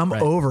like, dumb,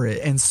 I'm over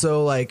it. And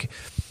so like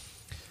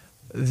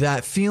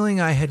that feeling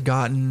I had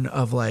gotten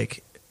of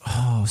like,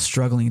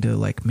 struggling to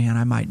like, man,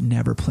 I might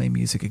never play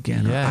music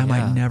again. I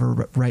might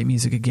never write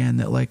music again.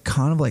 That like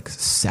kind of like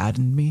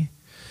saddened me.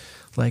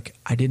 Like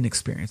I didn't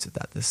experience it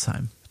this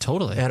time.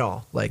 Totally. At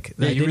all. Like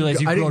you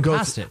realize you've grown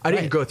past it. I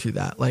didn't go through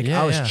that. Like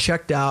I was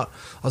checked out.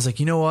 I was like,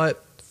 you know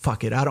what?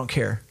 Fuck it. I don't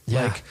care.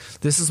 Yeah. Like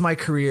this is my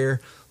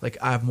career. Like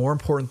I have more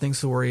important things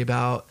to worry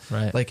about.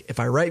 Right. Like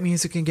if I write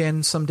music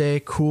again someday,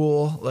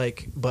 cool.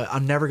 Like, but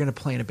I'm never going to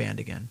play in a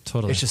band again.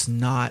 Totally. It's just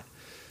not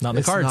in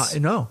the cards.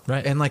 No.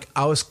 Right. And like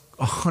I was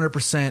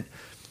 100%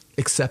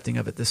 accepting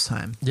of it this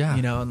time. Yeah.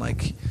 You know, and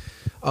like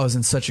I was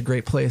in such a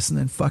great place, and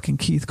then fucking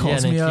Keith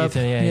calls me up.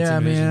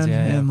 Man.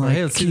 And like,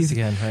 hey, let's do this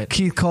again. Right.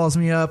 Keith calls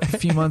me up a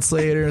few months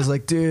later. Is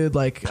like, dude,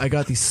 like I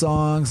got these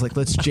songs, like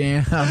let's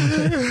jam.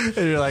 And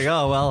you're like,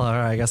 oh well, all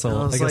right, I guess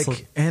I'll.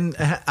 And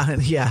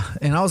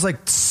I was like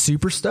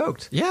super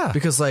stoked. Yeah,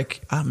 because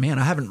like, oh, man,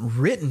 I haven't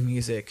written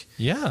music.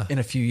 In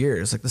a few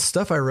years. Like the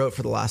stuff I wrote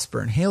for the last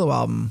Burn Halo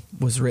album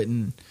was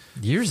written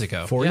years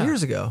ago, 4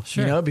 years ago.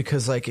 Sure. You know,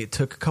 because like it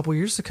took a couple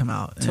years to come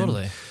out.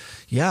 Totally.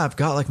 Yeah, I've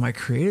got like my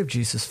creative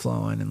juices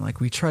flowing, and like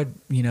we tried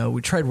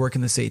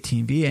working this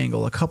 18B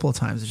angle a couple of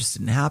times. It just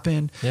didn't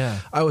happen. Yeah.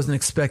 I wasn't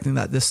expecting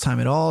that this time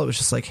at all. It was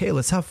just like, hey,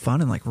 let's have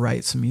fun and like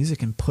write some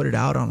music and put it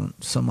out on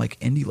some like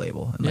indie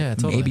label and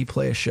like maybe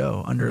play a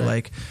show under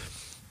like,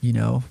 you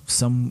know,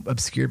 some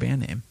obscure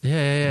band name.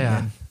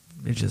 Yeah.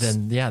 It just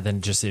then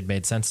it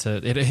made sense to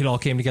it all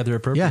came together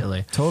appropriately.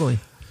 Yeah, totally.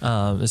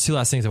 There's two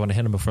last things I want to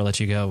hit on before I let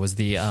you go was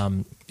the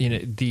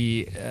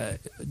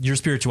your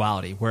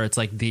spirituality, where it's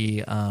like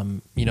the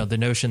the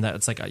notion that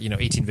it's like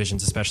 18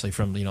 Visions, especially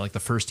from like the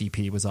first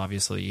EP, was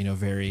obviously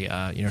very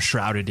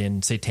shrouded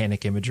in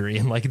satanic imagery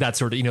and like that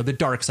sort of the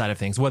dark side of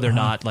things. Whether or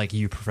not like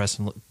you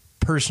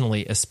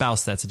personally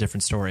espouse, that's a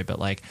different story. But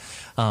like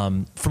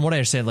from what I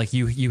understand, like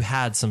you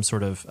had some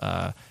sort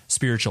of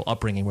spiritual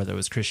upbringing, whether it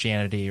was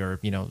Christianity or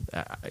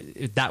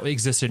that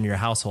existed in your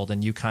household,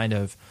 and you kind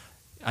of,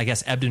 I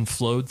guess, ebbed and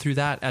flowed through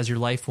that as your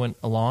life went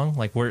along.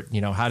 Like where,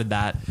 how did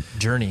that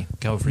journey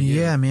go for you?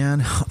 Yeah,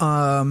 man.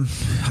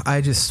 I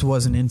just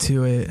wasn't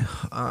into it.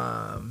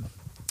 I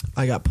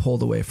got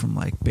pulled away from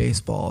like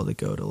baseball to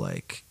go to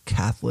like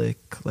Catholic,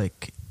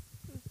 like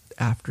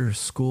after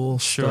school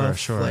stuff.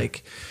 Sure.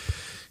 Like,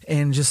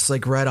 and just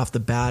like right off the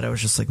bat, I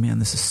was just like, man,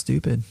 this is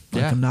stupid.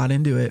 Like I'm not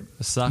into it.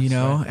 It sucks,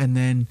 right? And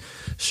then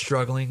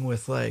struggling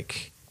with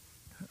like,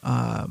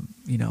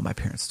 my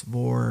parents'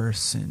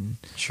 divorce and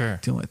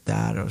dealing with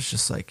that. I was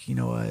just like, you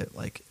know what,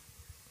 like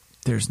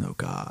there's no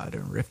God,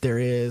 or if there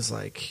is,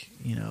 like,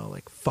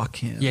 like fuck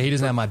him. Yeah, he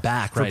doesn't have my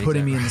back, for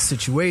putting me in the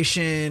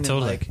situation.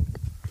 Totally. And like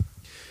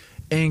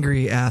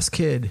angry ass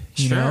kid,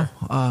 you know,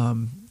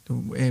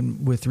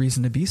 and with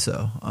reason to be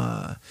so.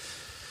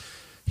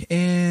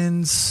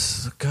 And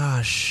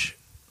gosh,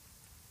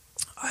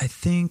 I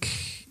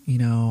think,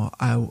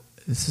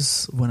 this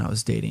is when I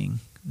was dating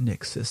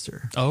Nick's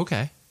sister. Oh,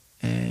 okay.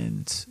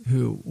 And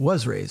who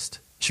was raised.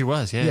 She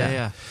was,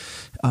 yeah.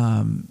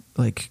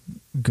 Like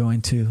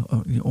going to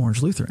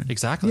Orange Lutheran.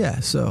 Exactly.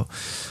 Yeah. So,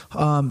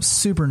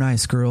 super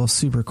nice girl,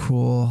 super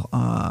cool.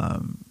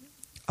 I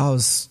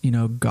was,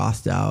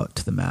 gothed out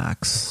to the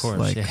max. Of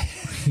course,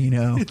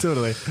 like,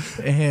 totally.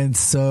 And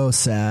so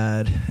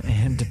sad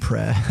and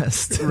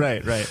depressed.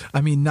 Right.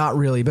 I mean, not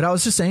really, but I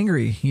was just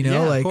angry,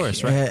 like of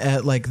course, right.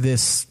 at like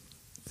this,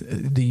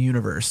 the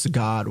universe,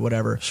 God,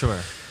 whatever. Sure.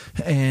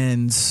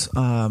 And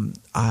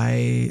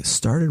I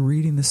started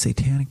reading the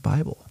Satanic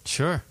Bible.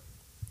 Sure.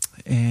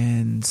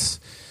 And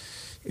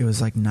it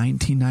was like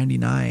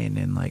 1999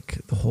 and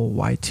like the whole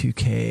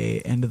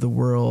Y2K, end of the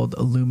world,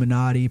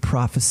 Illuminati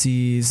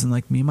prophecies. And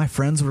like me and my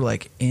friends were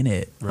like in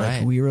it. Right.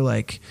 Like we were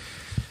like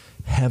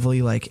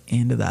heavily like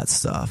into that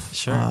stuff.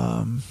 Sure.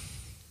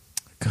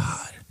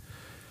 God.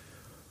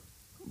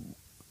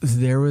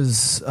 There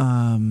was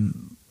a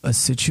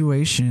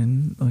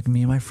situation, like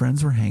me and my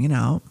friends were hanging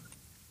out,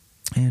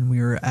 and we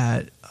were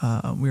at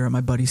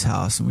my buddy's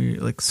house, and we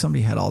like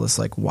somebody had all this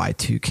like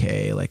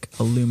Y2K, like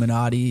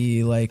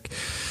Illuminati, like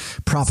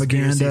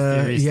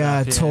propaganda.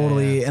 Yeah, stuff.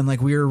 totally. Yeah. And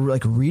like we were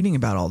like reading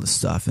about all this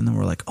stuff, and then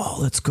we're like, oh,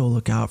 let's go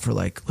look out for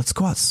like, let's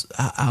go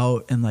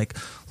out and like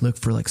look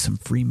for like some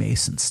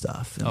Freemason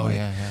stuff.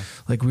 And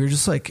like we were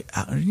just like,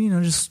 you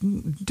know, just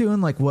doing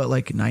like what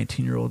like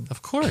 19-year-old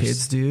of course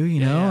kids do, you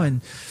know.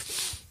 And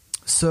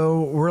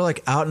so we're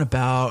like out and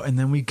about, and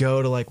then we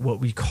go to like what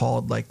we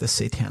called like the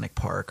Satanic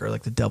Park, or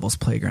like the Devil's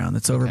Playground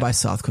that's over by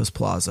South Coast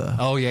Plaza.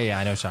 Oh yeah,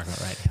 I know what you're talking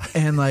about, right?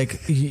 And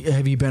like,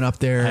 have you been up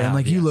there? And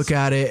like, you look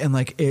at it, and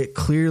like, it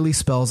clearly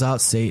spells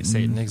out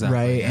Satan, exactly,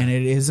 right? Yeah. And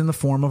it is in the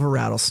form of a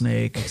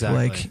rattlesnake,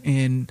 exactly. Like,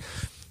 and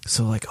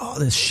so like, oh,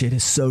 this shit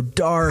is so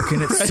dark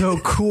and it's so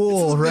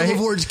cool, right?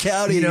 Middle of Orange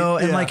County, you know,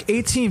 and like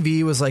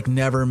 18V was like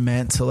never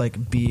meant to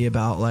like be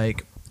about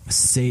like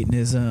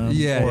Satanism,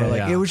 or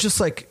like it was just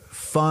like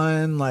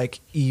fun, like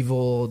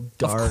evil,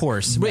 dark. Of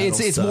course,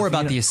 it's stuff, more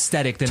about the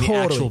aesthetic than the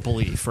actual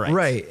belief, right?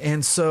 Right,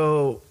 and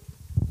so,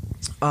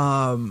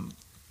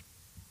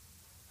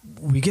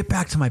 we get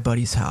back to my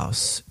buddy's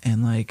house,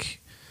 and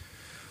like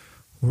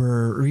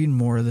we're reading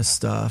more of this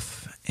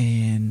stuff,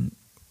 and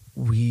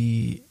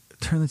we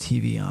turn the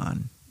TV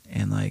on,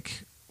 and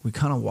like we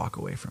kind of walk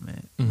away from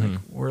it. Mm-hmm. Like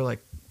we're like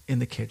in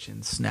the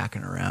kitchen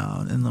snacking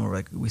around, and then we're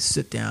like, we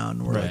sit down,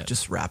 and we're like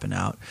just rapping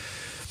out,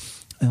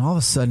 and all of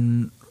a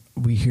sudden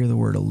we hear the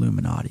word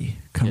Illuminati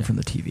come from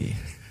the TV.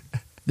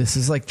 This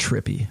is like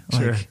trippy.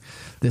 Sure. Like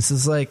this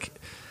is like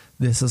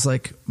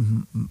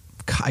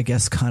I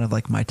guess kind of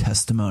like my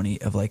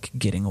testimony of like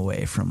getting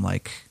away from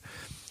like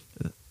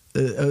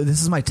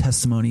this is my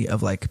testimony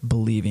of like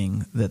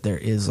believing that there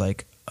is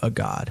like a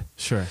God.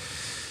 Sure.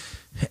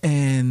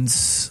 And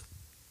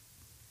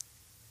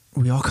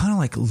we all kind of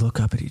like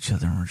look up at each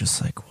other, and we're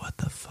just like, what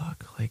the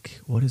fuck?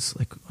 Like, what is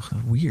like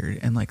weird?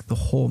 And like the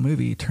whole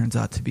movie turns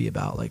out to be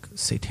about like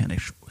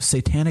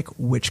satanic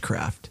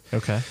witchcraft.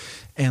 Okay.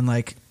 And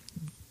like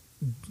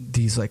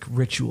these like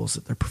rituals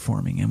that they're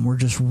performing, and we're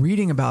just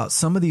reading about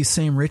some of these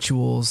same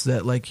rituals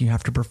that like you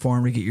have to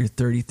perform to get your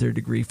 33rd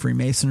degree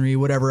Freemasonry,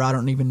 whatever. I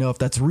don't even know if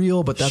that's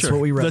real, but that's what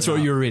we read. That's what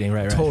you were reading,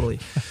 right? Totally.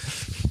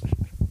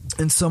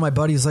 And so my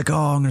buddy's like, oh,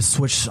 I'm going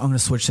to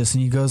switch this.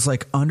 And he goes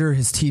like under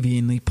his TV,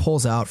 and he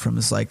pulls out from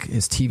his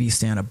TV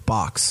stand a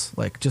box,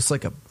 like just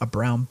like a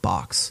brown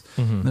box.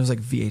 Mm-hmm. And there's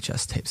like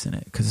VHS tapes in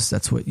it, because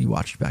that's what you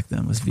watched back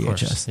then was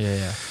VHS.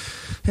 Yeah.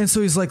 And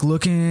so he's like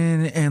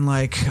looking, and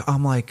like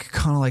I'm like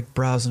kind of like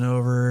browsing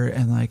over,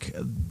 and like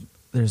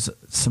there's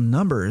some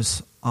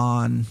numbers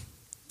on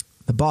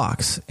the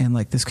box, and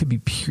like this could be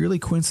purely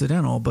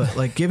coincidental, but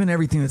like given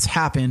everything that's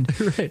happened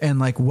right. and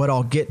like what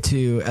I'll get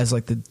to as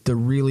like the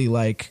really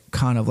like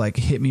kind of like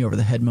hit me over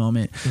the head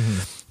moment,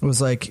 it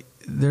was like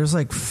there's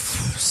like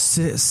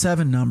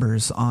 7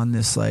 numbers on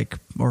this, like,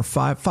 or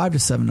 5 to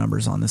 7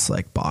 numbers on this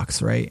like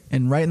box, right?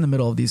 And right in the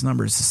middle of these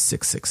numbers is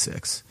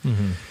 666.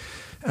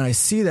 And I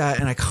see that,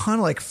 and I kind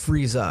of like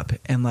freeze up,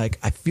 and like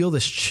I feel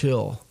this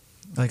chill.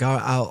 Like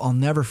I'll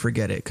never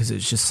forget it, because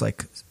it's just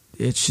like,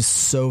 it's just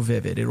so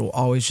vivid. It will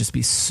always just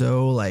be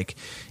so like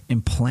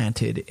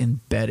implanted,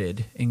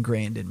 embedded,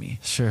 ingrained in me.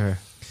 Sure.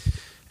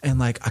 And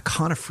like I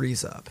kind of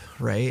freeze up,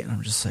 right? And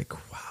I'm just like,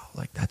 wow,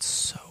 like that's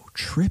so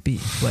trippy.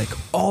 Like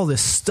all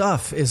this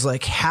stuff is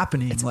like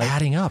happening. It's like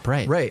adding up,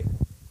 right? Right.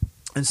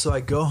 And so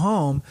I go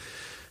home,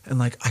 and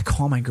like I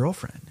call my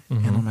girlfriend,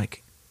 and I'm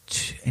like,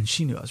 and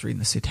she knew I was reading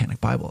the Satanic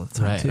Bible at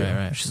the time too.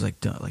 Right. She's like,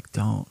 don't.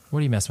 What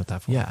are you messing with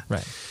that for? Yeah.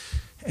 Right.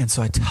 And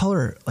so I tell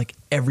her like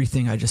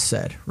everything I just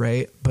said,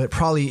 right? But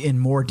probably in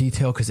more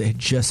detail, because it had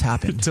just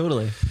happened.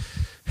 Totally.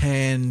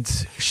 And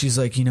she's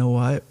like, you know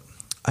what?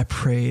 I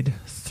prayed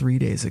 3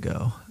 days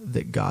ago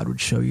that God would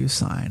show you a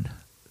sign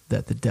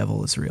that the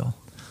devil is real.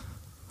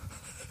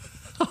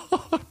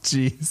 Oh,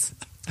 jeez.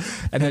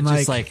 And it's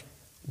just like,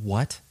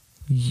 what?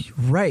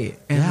 Right.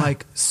 And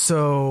like,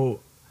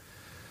 so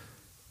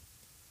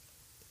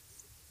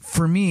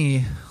for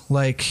me,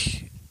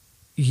 like,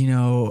 you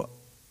know,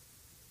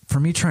 for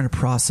me trying to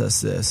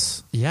process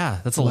this. Yeah,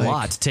 that's a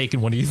lot to take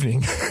in one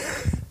evening.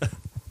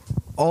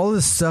 All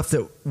the stuff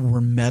that we're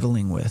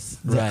meddling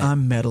with, that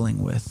I'm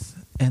meddling with.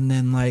 And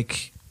then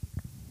like,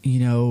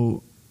 you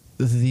know,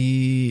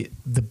 the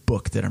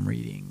book that I'm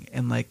reading,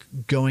 and like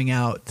going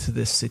out to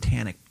this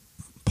satanic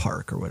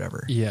park or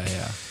whatever.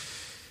 Yeah.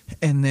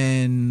 And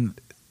then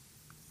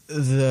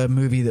the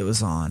movie that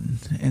was on,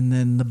 and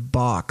then the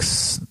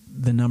box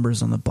the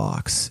numbers on the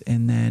box.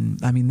 And then,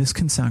 I mean, this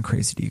can sound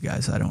crazy to you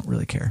guys. I don't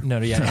really care. No,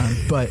 yeah.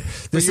 But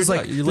this is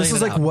like,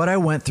 what I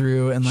went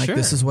through, and like, Sure.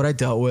 this is what I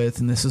dealt with.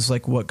 And this is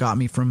like what got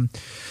me from,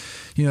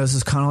 this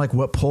is kind of like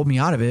what pulled me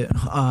out of it.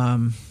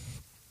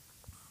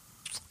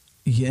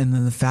 Yeah, and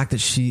then the fact that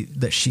she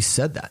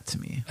said that to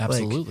me,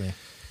 Absolutely.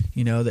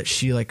 Like, that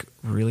she like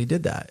really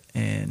did that.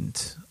 And,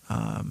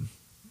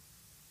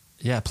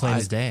 plain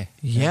as day.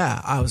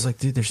 Yeah. I was like,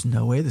 dude, there's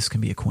no way this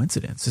can be a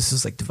coincidence. This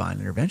is like divine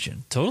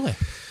intervention. Totally.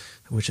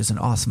 Which is an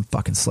awesome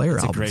fucking Slayer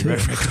It's album, a great too.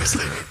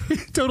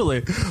 reference.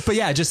 Totally. But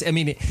yeah, just, I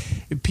mean,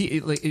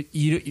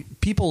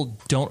 people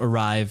don't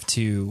arrive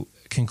to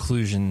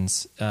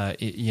conclusions,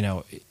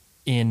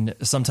 in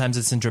sometimes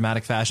it's in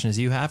dramatic fashion as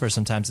you have, or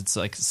sometimes it's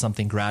like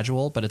something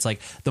gradual, but it's like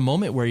the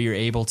moment where you're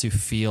able to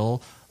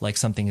feel like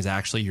something is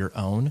actually your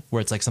own, where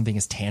it's like something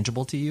is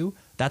tangible to you.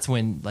 That's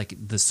when like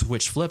the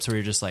switch flips, where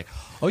you're just like,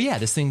 oh yeah,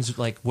 this thing's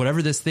like,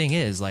 whatever this thing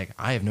is, like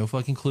I have no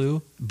fucking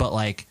clue, but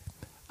like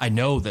I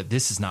know that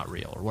this is not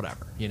real or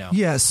whatever,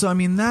 Yeah. So, I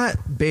mean,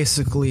 that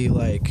basically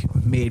like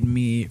made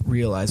me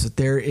realize that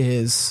there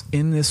is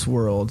in this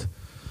world,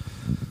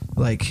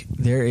 like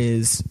there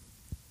is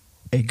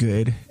a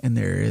good and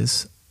there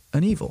is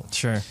an evil.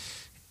 Sure.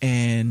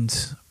 And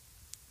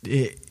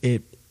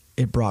it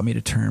brought me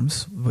to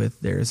terms with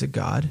there is a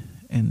God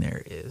and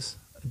there is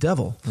a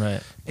devil.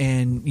 Right.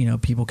 And,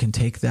 people can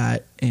take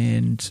that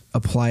and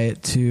apply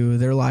it to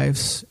their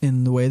lives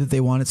in the way that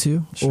they want it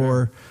to, Sure.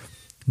 or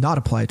not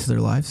apply it to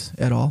their lives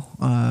at all.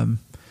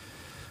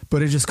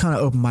 But it just kind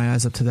of opened my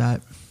eyes up to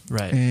that.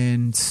 Right.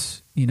 And,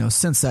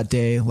 since that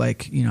day,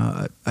 like,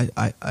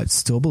 I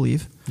still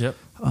believe. Yep.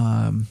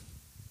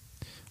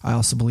 I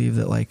also believe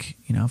that, like,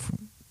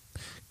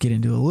 get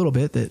into a little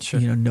bit that, Sure.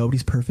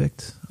 Nobody's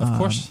perfect. Of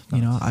course.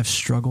 I've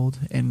struggled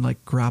and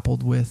like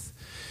grappled with,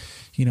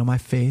 my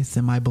faith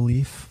and my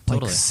belief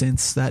Totally. like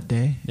since that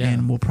day, Yeah.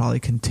 and will probably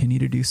continue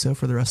to do so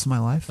for the rest of my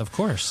life. Of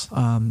course.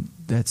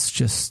 That's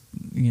just,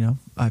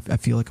 I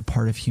feel like a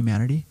part of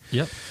humanity.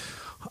 Yep.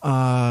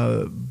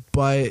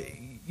 But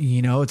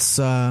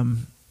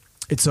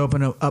it's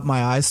opened up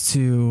my eyes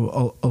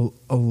to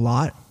a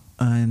lot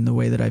in the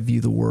way that I view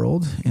the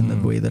world and the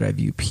way that I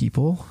view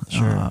people.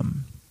 Sure.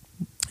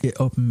 It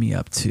opened me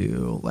up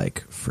to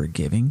like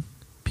forgiving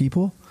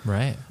people,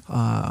 Right.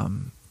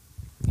 and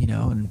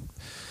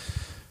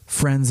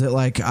friends that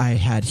like I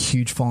had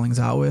huge fallings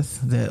out with,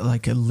 that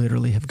like I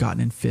literally have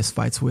gotten in fist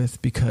fights with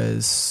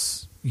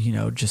because,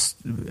 just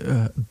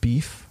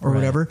beef or Right.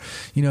 whatever,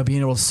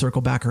 being able to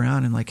circle back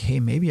around and like, hey,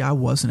 maybe I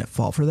wasn't at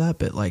fault for that,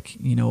 but like,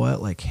 you know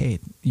what, like, hey,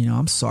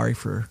 I'm sorry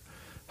for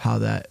how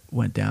that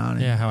went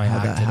down and how I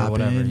acted or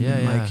whatever. Yeah,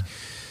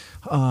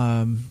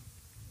 and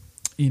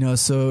like,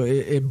 so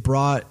it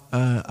brought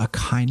a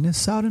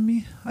kindness out of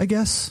me, I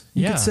guess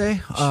you Yeah, could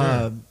say,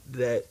 sure.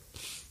 that,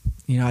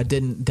 I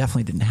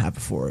definitely didn't have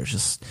before. It's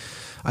just,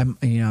 I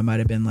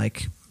might've been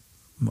like,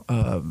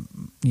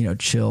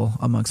 chill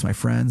amongst my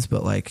friends,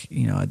 but like,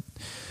 I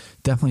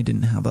definitely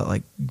didn't have that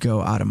like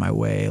go out of my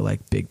way,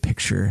 like big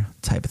picture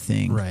type of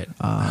thing. Right.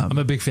 I'm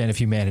a big fan of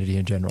humanity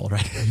in general,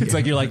 right? It's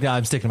like, you're like, nah,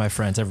 I'm sticking to my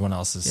friends. Everyone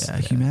else is. Yeah.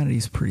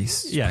 Humanity's pretty.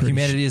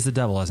 Humanity is the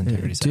devil, as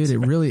Integrity says. Dude, it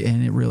really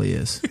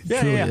is.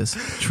 Yeah, Truly yeah. is.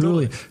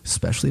 Truly,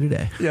 especially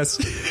today. Yes.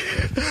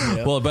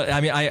 Well, but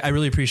I mean, I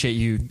really appreciate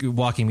you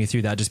walking me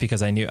through that, just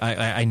because I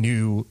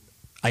knew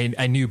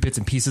bits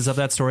and pieces of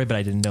that story, but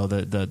I didn't know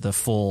the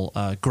full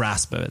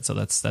grasp of it. So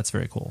that's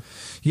very cool.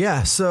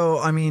 Yeah. So,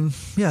 I mean,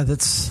 yeah,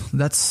 that's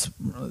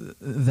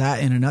that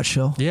in a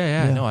nutshell.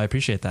 Yeah. No, I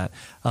appreciate that.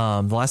 The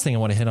last thing I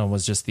want to hit on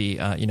was just the,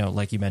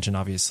 like you mentioned,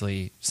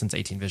 obviously, since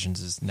 18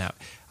 Visions is now,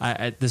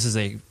 this is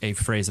a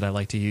phrase that I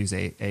like to use,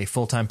 a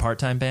full-time,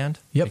 part-time band.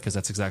 Yep. Because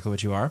that's exactly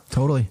what you are.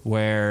 Totally.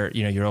 Where,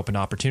 you're open to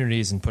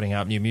opportunities and putting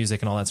out new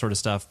music and all that sort of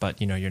stuff, but,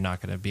 you're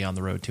not going to be on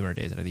the road 200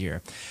 days out of the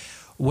year.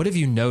 What have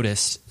you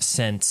noticed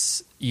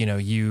since,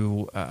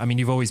 you've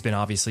always been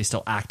obviously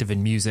still active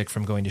in music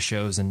from going to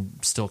shows and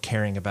still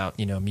caring about,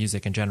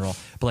 music in general.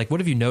 But like, what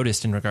have you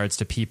noticed in regards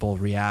to people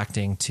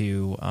reacting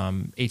to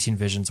 18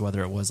 Visions,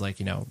 whether it was like,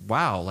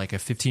 wow, like a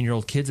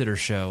 15-year-old kid's at her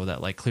show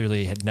that like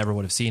clearly had never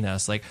would have seen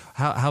us. Like,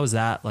 how is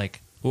that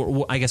like,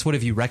 or I guess, what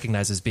have you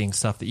recognized as being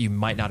stuff that you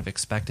might not have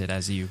expected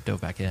as you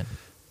dove back in?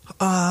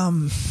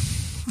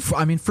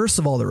 I mean, first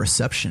of all, the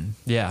reception,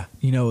 Yeah.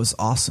 it was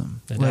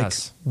awesome. It like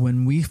has.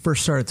 when we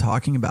first started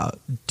talking about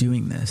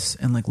doing this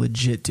and like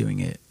legit doing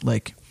it,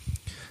 like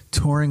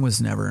touring was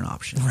never an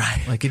option.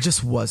 Right. Like it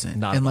just wasn't.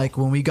 Not And at like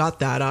when we got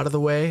that out of the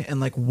way and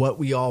like what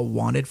we all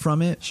wanted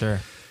from it, Sure.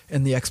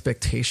 and the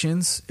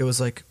expectations, it was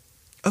like,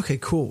 okay,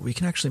 cool. We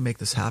can actually make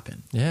this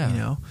happen.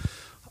 Yeah.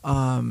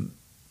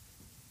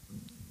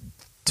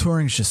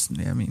 Touring's just,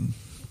 I mean,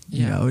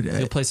 You know,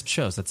 you'll play some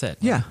shows. That's it.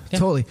 Yeah,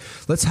 totally.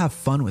 Let's have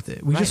fun with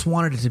it. We just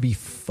wanted it to be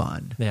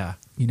fun. Yeah.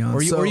 You know,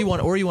 or you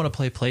want to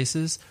play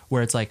places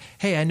where it's like,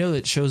 hey, I know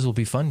that shows will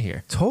be fun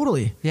here.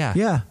 Totally. Yeah.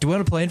 Yeah. Do we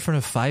want to play in front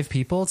of 5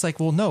 people? It's like,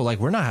 well, no, like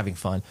we're not having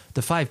fun.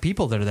 The 5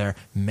 people that are there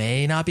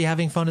may not be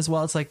having fun as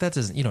well. It's like,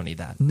 you don't need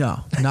that. No,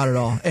 not at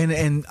all.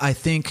 And I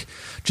think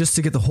just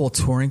to get the whole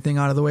touring thing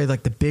out of the way,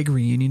 like the big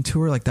reunion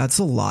tour, like that's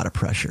a lot of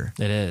pressure.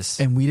 It is.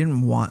 And we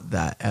didn't want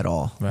that at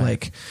all. Right.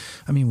 Like,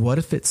 I mean, what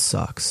if it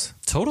sucks?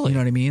 Totally. You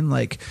know what I mean?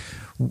 Like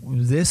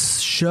this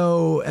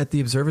show at the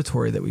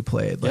observatory that we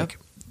played, like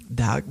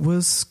that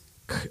was,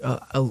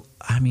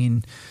 I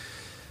mean,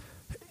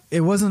 it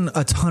wasn't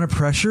a ton of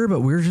pressure, but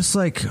we were just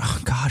like,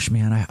 oh, gosh,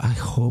 man, I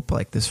hope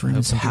like this room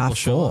is half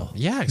full.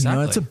 Yeah, exactly.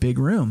 You know, it's a big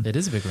room. It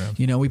is a big room.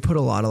 You know, we put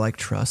a lot of like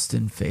trust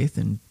and faith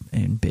in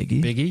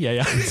Biggie.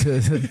 Yeah.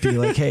 To be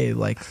like, hey,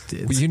 like,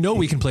 you know,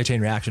 we can play Chain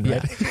Reaction,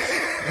 right?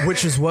 Yeah.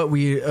 Which is what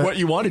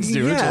you wanted to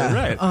do,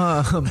 right?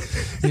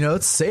 You know,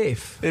 it's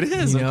safe. It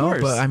is, you know, of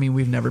course. But I mean,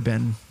 we've never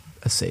been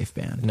a safe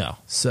band. No.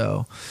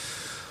 So,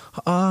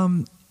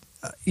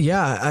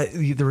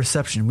 the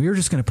reception, we were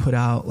just going to put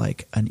out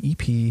like an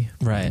EP,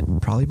 right?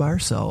 Probably by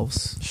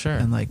ourselves. Sure.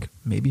 And like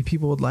maybe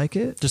people would like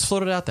it. Just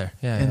float it out there.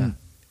 Yeah. And,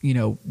 you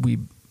know, we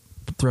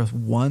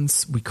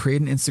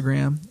create an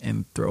Instagram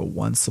and throw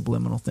one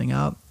subliminal thing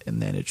out.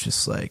 And then it's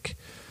just like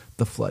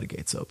the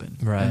floodgates open.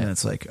 Right. And then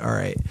it's like, all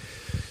right,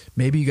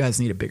 maybe you guys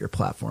need a bigger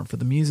platform for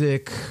the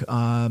music.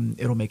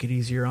 It'll make it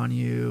easier on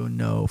you.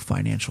 No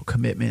financial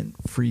commitment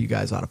for you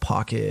guys out of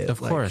pocket. Of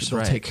course.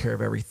 They'll take care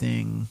of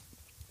everything.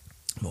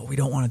 Well, we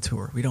don't want to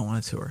tour.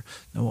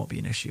 No, it won't be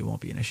an issue. It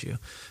won't be an issue.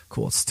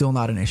 Cool. It's still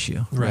not an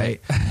issue. Right.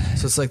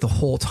 So it's like the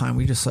whole time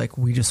we just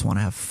want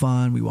to have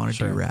fun. We want to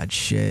do rad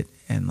shit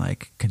and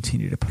like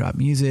continue to put out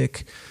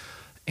music.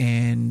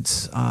 And,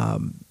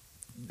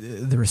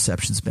 the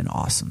reception's been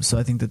awesome. So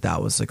I think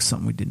that was like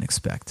something we didn't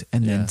expect.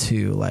 And then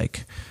to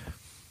like,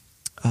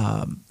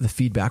 the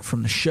feedback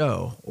from the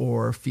show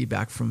or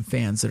feedback from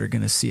fans that are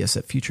going to see us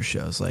at future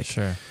shows. Like,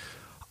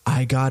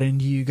 I got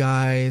into you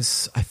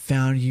guys. I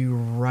found you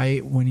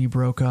right when you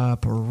broke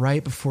up or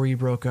right before you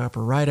broke up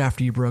or right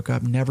after you broke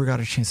up. Never got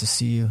a chance to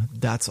see you.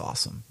 That's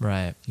awesome.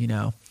 Right. You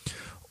know,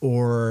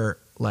 or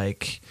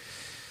like,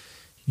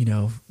 you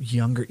know,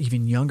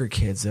 even younger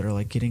kids that are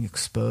like getting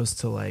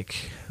exposed to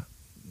like,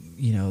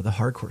 you know, the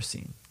hardcore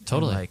scene.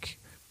 Totally. And like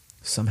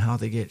somehow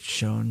they get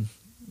shown,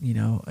 you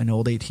know, an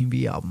old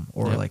 18V album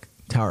or like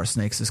Tower of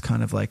Snakes is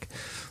kind of like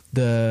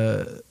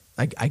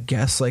I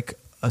guess like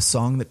a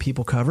song that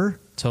people cover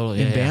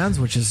in bands,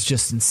 which is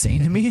just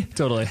insane to me.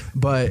 Totally.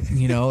 But,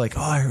 you know, like,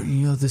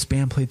 this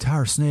band played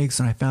Tower of Snakes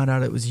and I found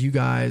out it was you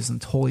guys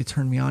and totally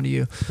turned me on to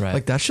you. Right.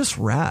 Like, that's just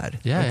rad.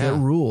 Yeah. Like, it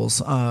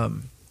rules.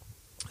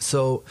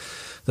 So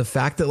the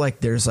fact that like,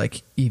 there's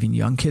like even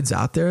young kids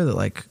out there that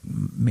like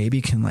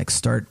maybe can like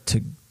start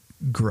to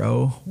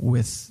grow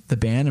with the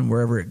band and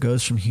wherever it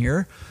goes from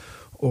here,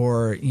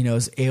 or, you know,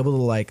 is able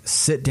to like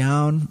sit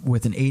down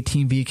with an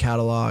 18V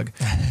catalog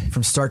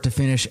from start to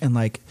finish and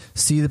like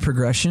see the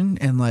progression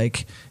and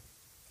like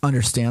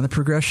understand the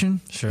progression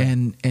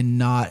and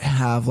not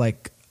have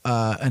like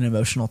an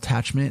emotional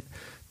attachment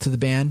to the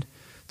band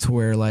to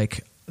where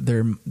like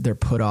they're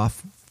put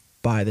off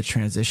by the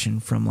transition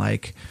from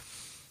like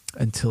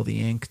Until the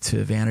Ink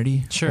to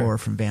Vanity or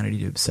from Vanity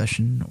to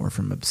Obsession or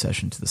from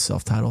Obsession to the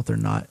self-titled. They're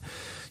not,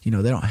 you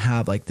know, they don't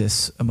have like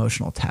this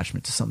emotional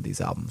attachment to some of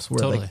these albums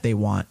where like they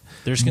want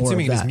they're just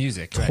consuming it as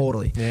music. Right?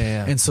 Totally.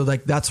 Yeah. And so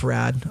like that's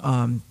rad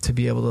to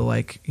be able to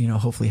like, you know,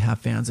 hopefully have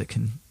fans that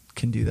can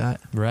do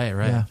that. Right.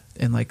 Yeah.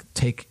 And like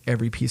take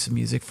every piece of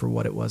music for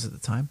what it was at the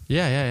time.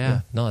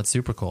 Yeah. No, that's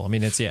super cool. I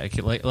mean, it's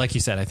like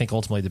you said, I think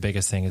ultimately the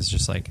biggest thing is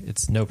just like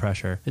it's no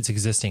pressure. It's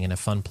existing in a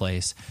fun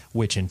place,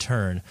 which in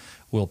turn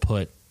will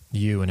put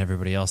you and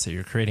everybody else that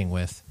you're creating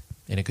with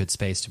in a good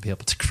space to be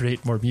able to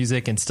create more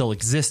music and still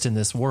exist in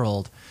this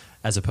world,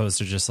 as opposed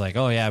to just like,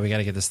 oh yeah, we got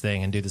to get this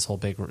thing and do this whole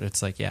big.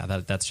 It's like, yeah,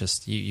 that's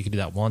just you can do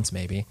that once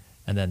maybe,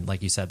 and then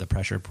like you said, the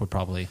pressure would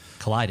probably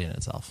collide in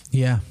itself.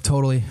 Yeah,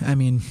 totally. I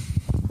mean,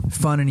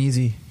 fun and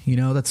easy. You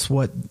know, that's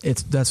what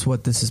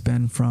this has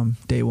been from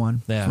day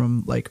one. Yeah.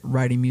 From like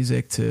writing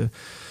music to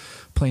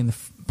playing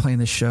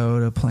the show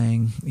to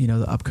playing, you know,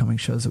 the upcoming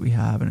shows that we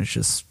have, and it's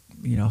just,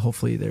 you know,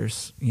 hopefully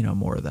there's, you know,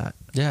 more of that.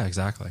 Yeah,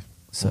 exactly.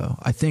 So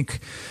I think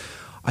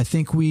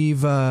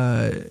we've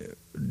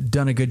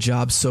done a good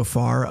job so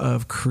far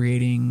of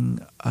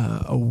creating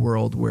a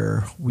world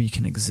where we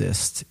can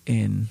exist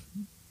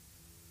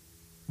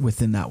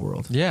within that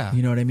world. Yeah.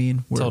 You know what I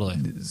mean? Totally.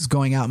 It's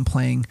going out and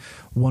playing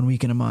 1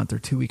 weekend a month or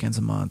 2 weekends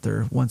a month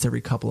or once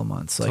every couple of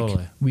months. Like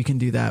totally. We can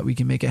do that. We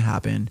can make it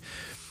happen.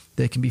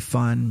 They can be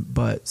fun,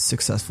 but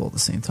successful at the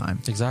same time.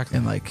 Exactly.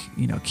 And like,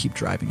 you know, keep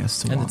driving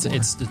us to want more.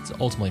 It's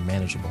ultimately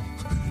manageable.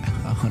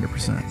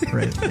 100%.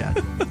 Right. Yeah.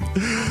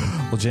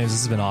 Well, James, this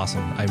has been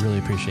awesome. I really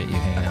appreciate you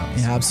hanging out.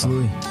 Yeah,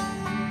 absolutely.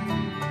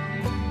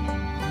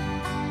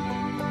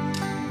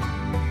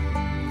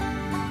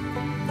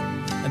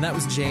 And that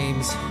was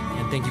James.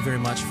 And thank you very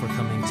much for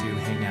coming to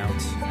hang out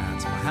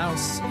at my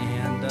house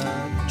and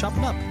chop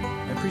it up.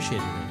 I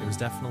appreciated it. It was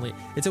definitely,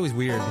 it's always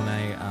weird when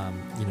I,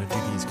 do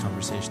these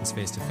conversations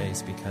face to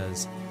face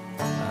because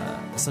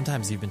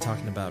sometimes you've been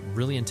talking about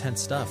really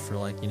intense stuff for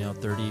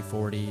 30,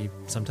 40,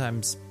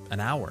 sometimes an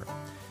hour.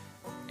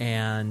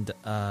 And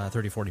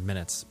 30, 40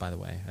 minutes, by the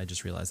way. I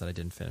just realized that I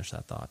didn't finish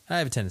that thought. I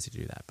have a tendency to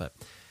do that. But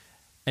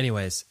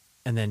anyways,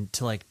 and then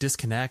to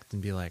disconnect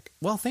and be like,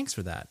 well, thanks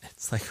for that.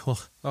 It's like,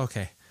 well,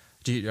 okay.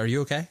 Are you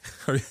okay?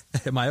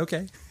 Am I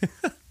okay?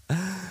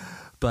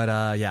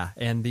 But yeah,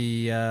 and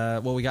the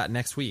what we got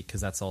next week, because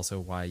that's also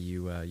why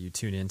you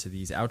tune into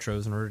these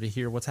outros in order to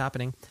hear what's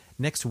happening.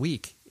 Next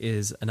week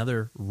is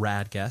another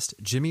rad guest,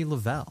 Jimmy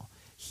Lavelle.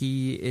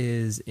 He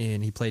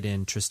played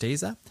in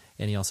Tristeza,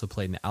 and he also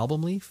played in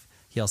Album Leaf.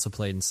 He also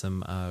played in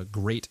some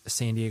great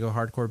San Diego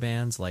hardcore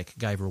bands like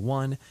Guyver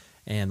One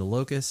and The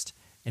Locust.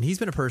 And he's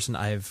been a person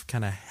I've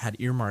kind of had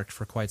earmarked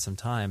for quite some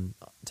time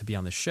to be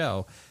on the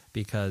show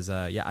because,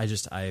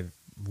 I've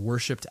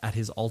worshipped at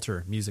his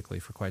altar musically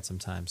for quite some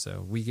time.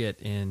 So we get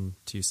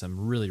into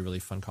some really, really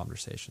fun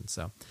conversations.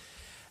 So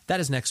that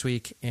is next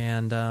week.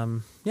 And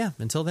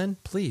until then,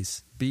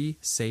 please be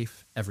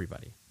safe,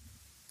 everybody.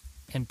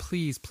 And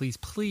please, please,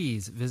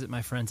 please visit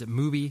my friends at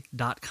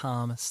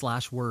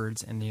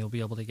Mubi.com/words, and you'll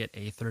be able to get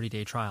a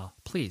 30-day trial.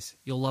 Please,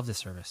 you'll love this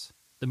service.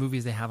 The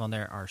movies they have on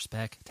there are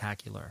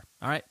spectacular.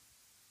 All right,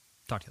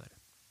 talk to you later.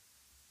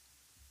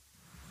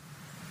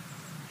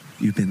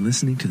 You've been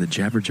listening to the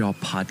Jabberjaw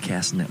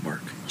Podcast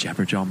Network,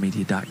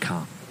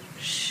 jabberjawmedia.com.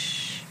 Shh.